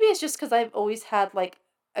like maybe it's just because I've always had like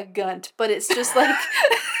a gunt, but it's just like.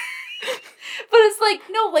 But it's like,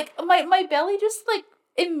 no, like, my belly just, like,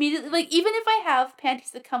 immediately, like, even if I have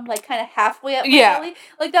panties that come, like, kind of halfway up my belly,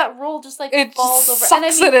 like, that roll just, like, it falls over.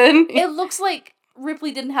 Sucks it in. It looks like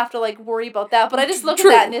Ripley didn't have to, like, worry about that, but I just look at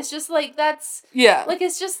that, and it's just, like, that's, like,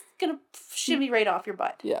 it's just gonna shimmy right off your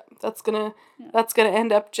butt. Yeah, that's gonna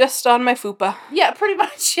end up just on my fupa. Yeah, pretty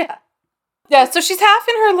much, yeah. Yeah, so she's half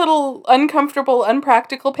in her little uncomfortable,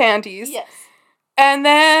 unpractical panties. Yes. And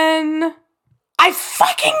then I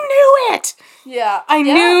fucking knew it! Yeah. I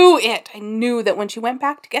knew it. I knew that when she went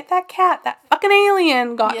back to get that cat, that fucking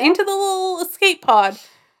alien got into the little escape pod.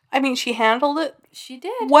 I mean, she handled it. She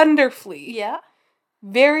did. Wonderfully. Yeah.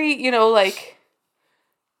 Very, like,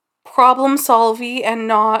 problem-solvey and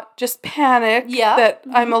not just panic that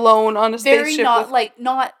I'm alone on a spaceship. Very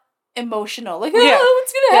not emotional. Like, what's gonna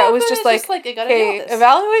happen? Yeah, it was just like, I gotta deal with this.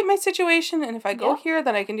 Evaluate my situation, and if I go here,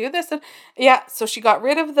 then I can do this. And so she got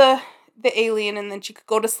rid of the alien, and then she could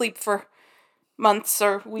go to sleep for months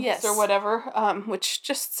or weeks or whatever, which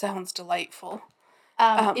just sounds delightful.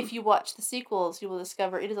 If you watch the sequels, you will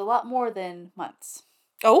discover it is a lot more than months.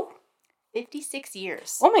 Oh? 56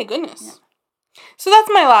 years. Oh my goodness. Yeah. So that's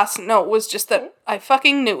my last note, was just that I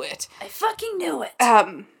fucking knew it. I fucking knew it.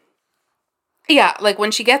 Yeah, like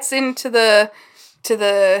when she gets into the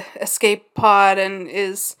escape pod and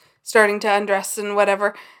is starting to undress and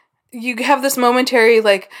whatever, you have this momentary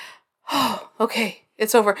like, oh, okay,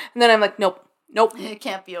 it's over. And then I'm like, nope. It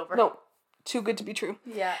can't be over. Nope. Too good to be true.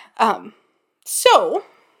 Yeah. So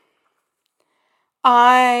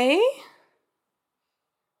I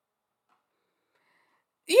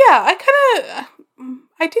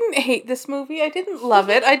didn't hate this movie. I didn't love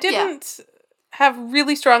it. I didn't have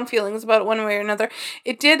really strong feelings about it one way or another.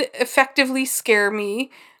 It did effectively scare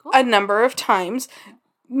me a number of times.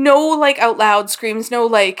 No, like, out loud screams. No,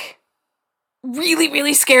 like, really,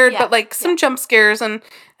 really scared, but, like, some jump scares and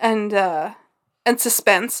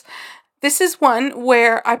suspense. This is one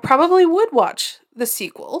where I probably would watch the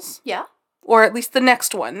sequels. Yeah. Or at least the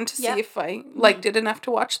next one to see if I liked it enough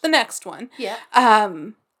to watch the next one. Yeah.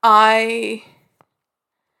 I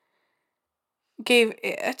gave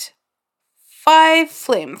it 5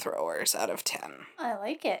 flamethrowers out of 10. I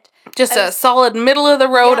like it. Just a solid middle of the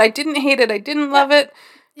road. I didn't hate it. I didn't love it.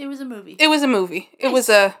 It was a movie. It was a movie. Nice. It was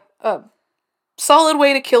a solid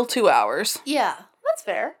way to kill 2 hours. Yeah, that's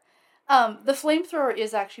fair. The flamethrower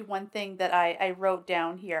is actually one thing that I wrote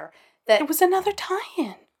down here. That it was another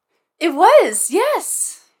tie-in. It was,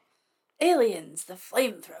 yes. Aliens, the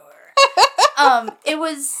flamethrower.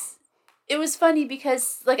 It was funny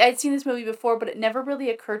because, like, I'd seen this movie before, but it never really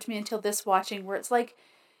occurred to me until this watching, where it's like,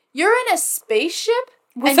 you're in a spaceship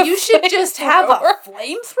and you should just have a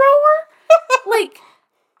flamethrower? Like,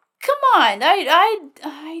 come on.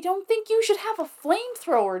 I don't think you should have a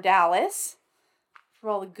flamethrower, Dallas. For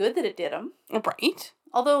all the good that it did him. Right.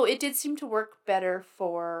 Although it did seem to work better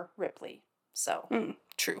for Ripley. So.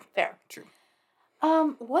 True. Fair. True.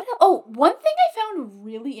 One thing I found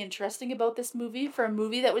really interesting about this movie, for a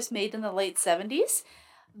movie that was made in the late 70s,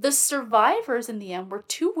 the survivors in the end were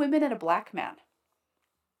 2 women and a black man.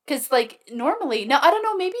 Because, like, normally, now, I don't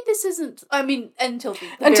know, maybe this isn't, I mean, until the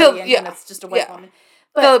very end, and it's just a white woman.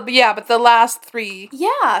 But the last 3.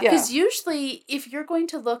 Yeah, because usually, if you're going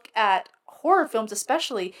to look at horror films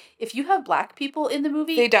especially, if you have black people in the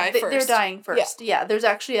movie, they die first. They're dying first. Yeah, there's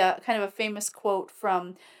actually a kind of a famous quote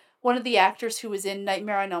from one of the actors who was in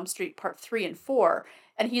Nightmare on Elm Street Part 3 and 4,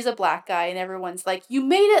 and he's a black guy, and everyone's like, you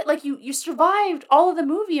made it, like, you survived all of the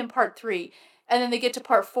movie in Part 3. And then they get to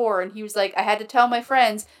Part 4, and he was like, I had to tell my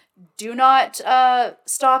friends, do not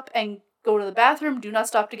stop and go to the bathroom. Do not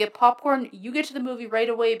stop to get popcorn. You get to the movie right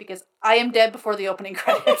away because I am dead before the opening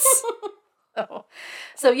credits.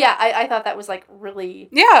 So yeah, I thought that was, like, really...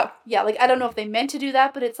 Yeah. Yeah, like, I don't know if they meant to do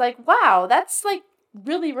that, but it's like, wow, that's, like,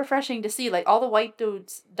 really refreshing to see. Like, all the white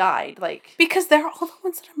dudes died, like... Because they're all the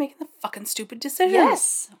ones that are making the fucking stupid decisions.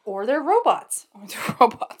 Yes, or they're robots.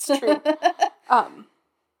 True.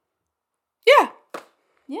 Yeah.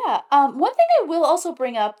 Yeah. One thing I will also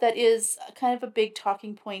bring up that is kind of a big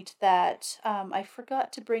talking point that I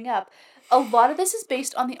forgot to bring up. A lot of this is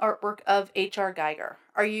based on the artwork of H.R. Giger.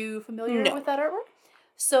 Are you familiar with that artwork?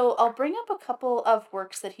 So I'll bring up a couple of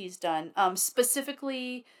works that he's done.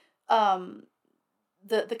 Specifically, the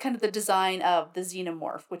kind of the design of the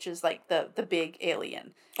xenomorph, which is like the big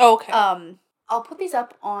alien. Oh, okay. I'll put these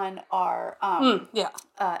up on our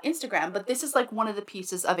Instagram, but this is like one of the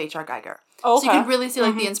pieces of H.R. Giger. Oh, okay. So you can really see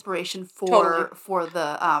like the inspiration for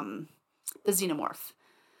the xenomorph.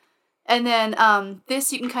 And then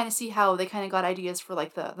this you can kind of see how they kind of got ideas for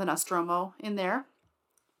like the Nostromo in there.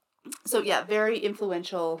 So yeah, very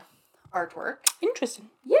influential artwork.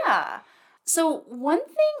 Interesting. Yeah. So one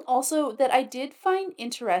thing also that I did find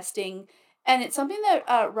interesting, and it's something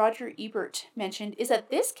that Roger Ebert mentioned, is that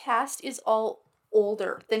this cast is all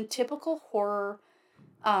older than typical horror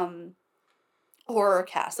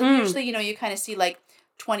cast. Like usually, you kind of see like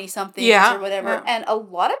 20-somethings or whatever. Yeah. And a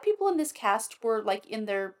lot of people in this cast were like in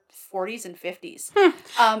their 40s and 50s.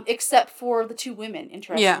 Except for the 2 women,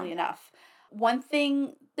 interestingly enough. One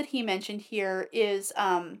thing that he mentioned here is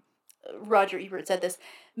Roger Ebert said this: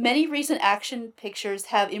 many recent action pictures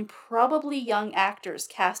have improbably young actors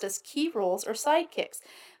cast as key roles or sidekicks,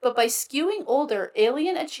 but by skewing older,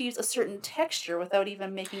 Alien achieves a certain texture without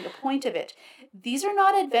even making a point of it. These are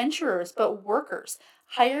not adventurers, but workers,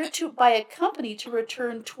 hired by a company to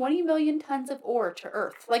return 20 million tons of ore to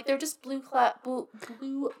Earth. Like, they're just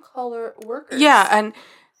blue-collar workers. Yeah,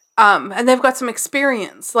 and they've got some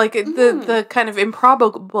experience. Like, the kind of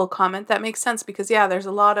improbable comment, that makes sense because, there's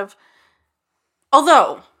a lot of...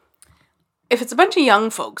 Although, if it's a bunch of young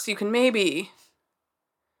folks, you can maybe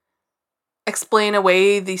explain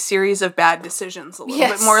away the series of bad decisions a little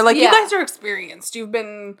bit more. Like, you guys are experienced. You've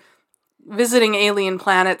been visiting alien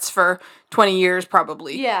planets for 20 years,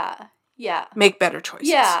 probably. Yeah. Make better choices.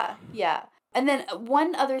 Yeah. And then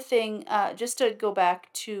one other thing, just to go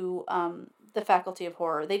back to the Faculty of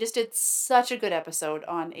Horror, they just did such a good episode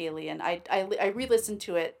on Alien. I re-listened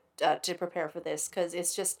to it to prepare for this because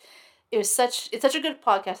it's such a good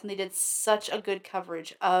podcast, and they did such a good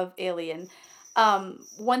coverage of Alien.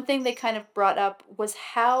 One thing they kind of brought up was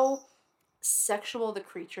how sexual the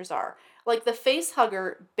creatures are. Like, the face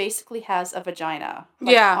hugger basically has a vagina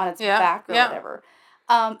on its back or whatever.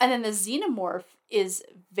 And then the xenomorph is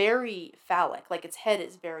very phallic. Like, its head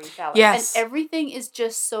is very phallic. Yes. And everything is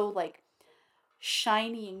just so, like,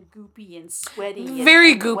 shiny and goopy and sweaty.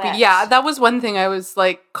 Very goopy, wet. Yeah. That was one thing I was,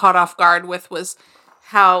 like, caught off guard with, was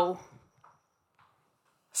how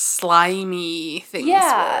slimy things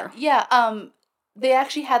were. Yeah. They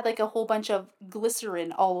actually had like a whole bunch of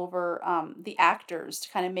glycerin all over the actors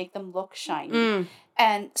to kind of make them look shiny.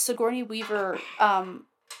 And Sigourney Weaver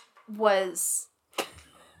was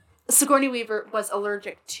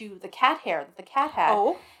allergic to the cat hair that the cat had.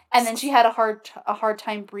 Oh. And then she had a hard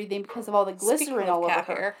time breathing because of all the glycerin all over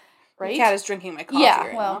her. Right? The cat is drinking my coffee.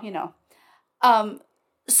 Yeah, well,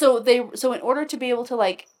 So in order to be able to,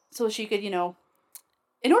 like, so she could,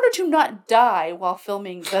 in order to not die while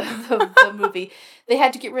filming the movie, they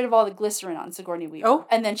had to get rid of all the glycerin on Sigourney Weaver. Oh.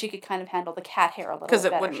 And then she could kind of handle the cat hair a little bit better. Because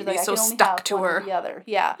it wouldn't be so stuck to her. The other.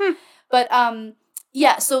 Yeah. But,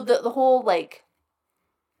 so the whole, like,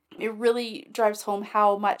 it really drives home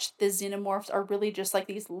how much the xenomorphs are really just like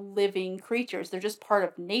these living creatures. They're just part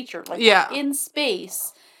of nature, like in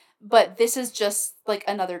space. But this is just like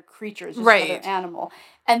another creature, it's just another animal.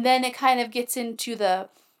 And then it kind of gets into the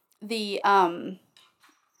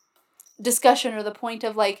discussion or the point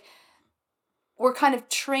of, like, we're kind of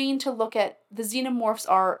trained to look at the xenomorphs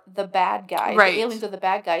are the bad guys. Right. The aliens are the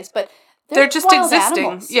bad guys, but they're just existing.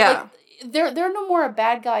 Animals. Yeah. Like, they're no more a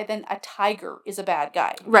bad guy than a tiger is a bad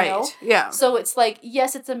guy. Right. Know? Yeah. So it's like,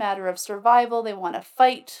 yes, it's a matter of survival. They want to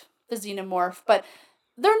fight the xenomorph, but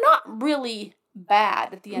they're not really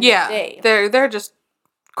bad at the end of the day. They're just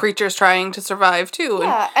creatures trying to survive too,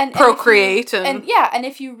 and procreate, and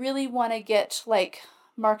if you really want to get like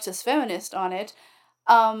Marxist feminist on it,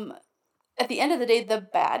 at the end of the day, the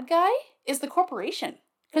bad guy is the corporation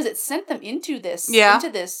because it sent them into this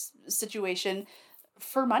situation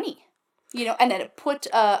for money, and then it put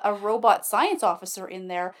a robot science officer in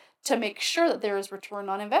there to make sure that there is return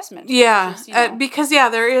on investment. Yeah, because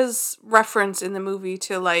there is reference in the movie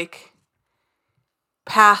to like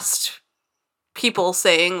past people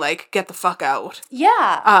saying like get the fuck out.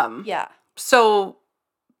 Yeah. Yeah. So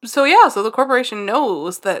the corporation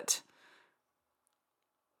knows that.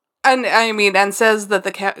 And says that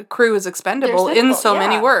the crew is expendable in so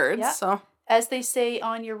many words. Yeah. So as they say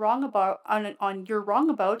on You're Wrong About, on You're Wrong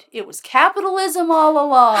About, it was capitalism all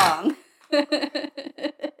along.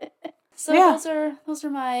 So those are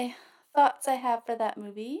my thoughts I have for that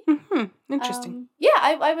movie. Mm-hmm. Interesting.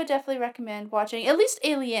 I would definitely recommend watching at least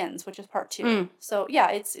Aliens, which is part 2. So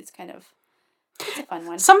it's a fun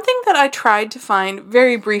one. Something that I tried to find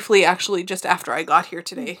very briefly, actually, just after I got here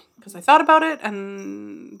today, because I thought about it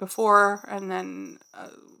and before, and then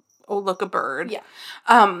oh look, a bird. Yeah.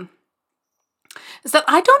 Is that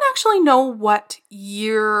I don't actually know what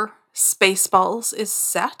year Spaceballs is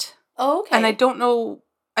set. Oh, okay. And I don't know.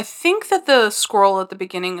 I think that the scroll at the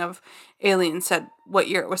beginning of Alien said what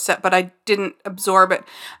year it was set, but I didn't absorb it.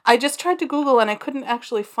 I just tried to Google and I couldn't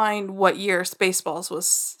actually find what year Spaceballs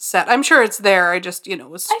was set. I'm sure it's there. I just,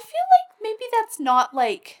 was... I feel like maybe that's not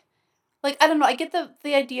like I don't know. I get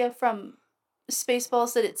the idea from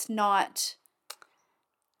Spaceballs that it's not...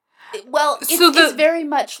 It's very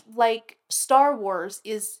much like Star Wars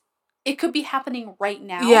is... It could be happening right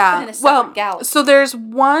now, but in a separate galaxy. So there's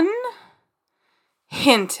one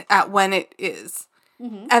hint at when it is.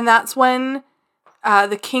 Mm-hmm. And that's when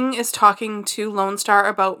the king is talking to Lone Star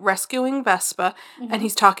about rescuing Vespa, and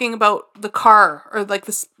he's talking about the car, or like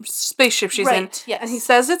the spaceship she's in. Yes. And he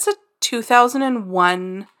says it's a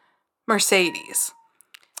 2001 Mercedes.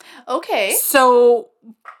 Okay. So,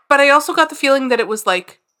 but I also got the feeling that it was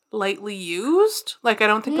like lightly used. Like I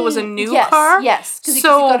don't think it was a new car. Yes, because he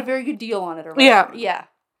got a very good deal on it or whatever. Yeah.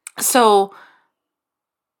 So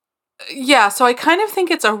I kind of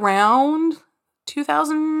think it's around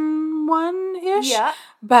 2001-ish. Yeah.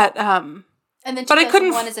 But and then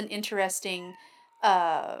 2001 is an interesting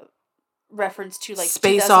reference to like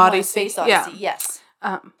Space Odyssey. Space Odyssey. Yeah. Yes.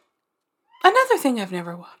 Another thing I've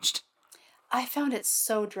never watched. I found it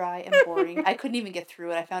so dry and boring. I couldn't even get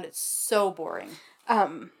through it. I found it so boring.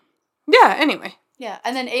 Yeah, anyway. Yeah,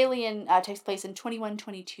 and then Alien takes place in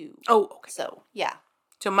 2122. Oh, okay. So, yeah.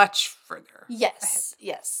 So much further. Yes, ahead.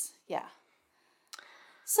 Yes, yeah.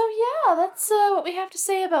 So, yeah, that's what we have to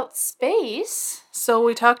say about space. So,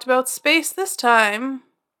 we talked about space this time.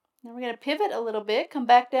 Now we're going to pivot a little bit, come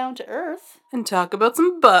back down to Earth. And talk about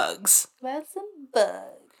some bugs.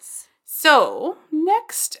 So,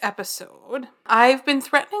 next episode, I've been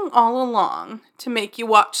threatening all along to make you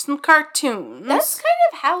watch some cartoons. That's kind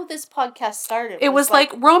of how this podcast started. It was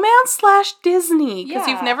like romance/Disney, because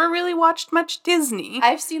you've never really watched much Disney.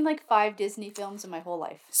 I've seen like 5 Disney films in my whole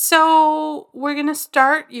life. So, we're going to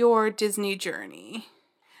start your Disney journey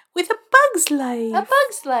with A Bug's Life. A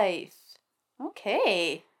Bug's Life.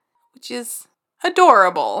 Okay. Which is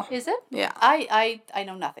adorable. Is it? Yeah. I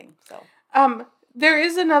know nothing, so. There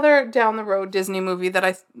is another down the road Disney movie that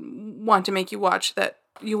I want to make you watch that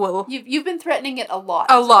you will. You've been threatening it a lot.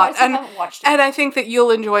 A lot, and I haven't watched it. And I think that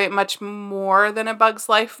you'll enjoy it much more than A Bug's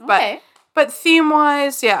Life. Okay. But theme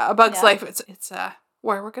wise, A Bug's Life. It's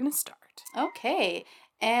where we're gonna start. Okay,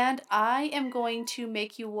 and I am going to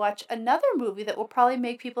make you watch another movie that will probably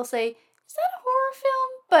make people say, "Is that a horror film?"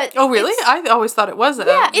 But oh really? I always thought it was.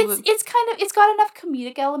 It's got enough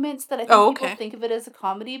comedic elements that I think people think of it as a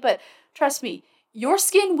comedy. But trust me. Your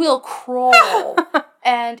skin will crawl.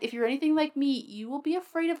 And if you're anything like me, you will be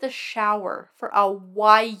afraid of the shower for a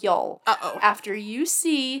while after you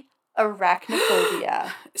see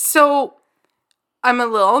Arachnophobia. So, I'm a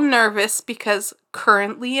little nervous because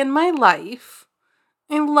currently in my life,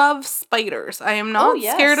 I love spiders. I am not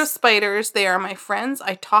scared of spiders. They are my friends.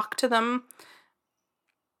 I talk to them.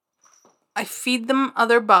 I feed them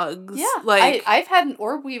other bugs. Yeah, I've had an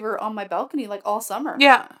orb weaver on my balcony like all summer.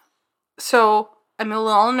 Yeah. So... I'm a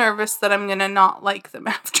little nervous that I'm gonna not like them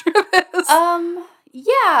after this.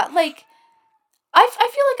 Yeah, like, I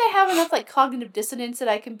feel like I have enough like cognitive dissonance that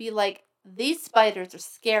I can be like, these spiders are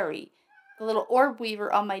scary. The little orb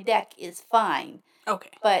weaver on my deck is fine.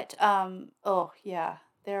 Okay. But oh yeah,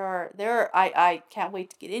 there are I can't wait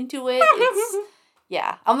to get into it. It's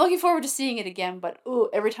yeah, I'm looking forward to seeing it again. But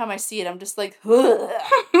every time I see it, I'm just like, well,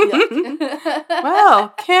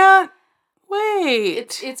 can't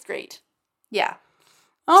wait. It's great. Yeah.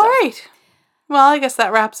 All right. Well, I guess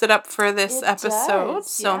that wraps it up for this episode. Does,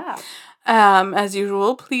 so, as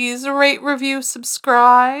usual, please rate, review,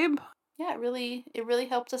 subscribe. Yeah, it really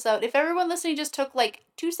helps us out. If everyone listening just took like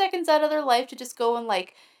 2 seconds out of their life to just go and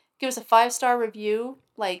like give us a 5-star review,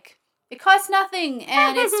 like it costs nothing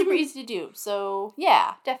and it's super easy to do. So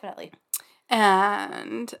yeah, definitely.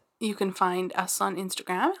 And you can find us on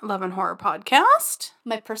Instagram, Love and Horror Podcast.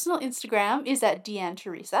 My personal Instagram is at Deanne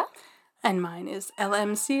Teresa. And mine is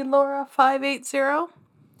LMCLaura580.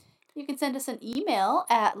 You can send us an email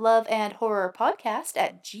at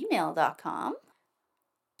loveandhorrorpodcast@gmail.com.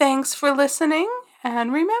 Thanks for listening,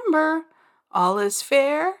 and remember, all is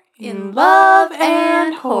fair in love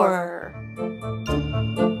and horror.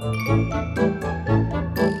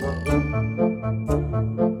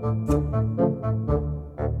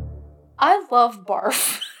 I love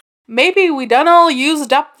barf. Maybe we done all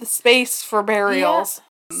used up the space for burials.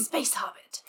 Yeah. Space Hobbit.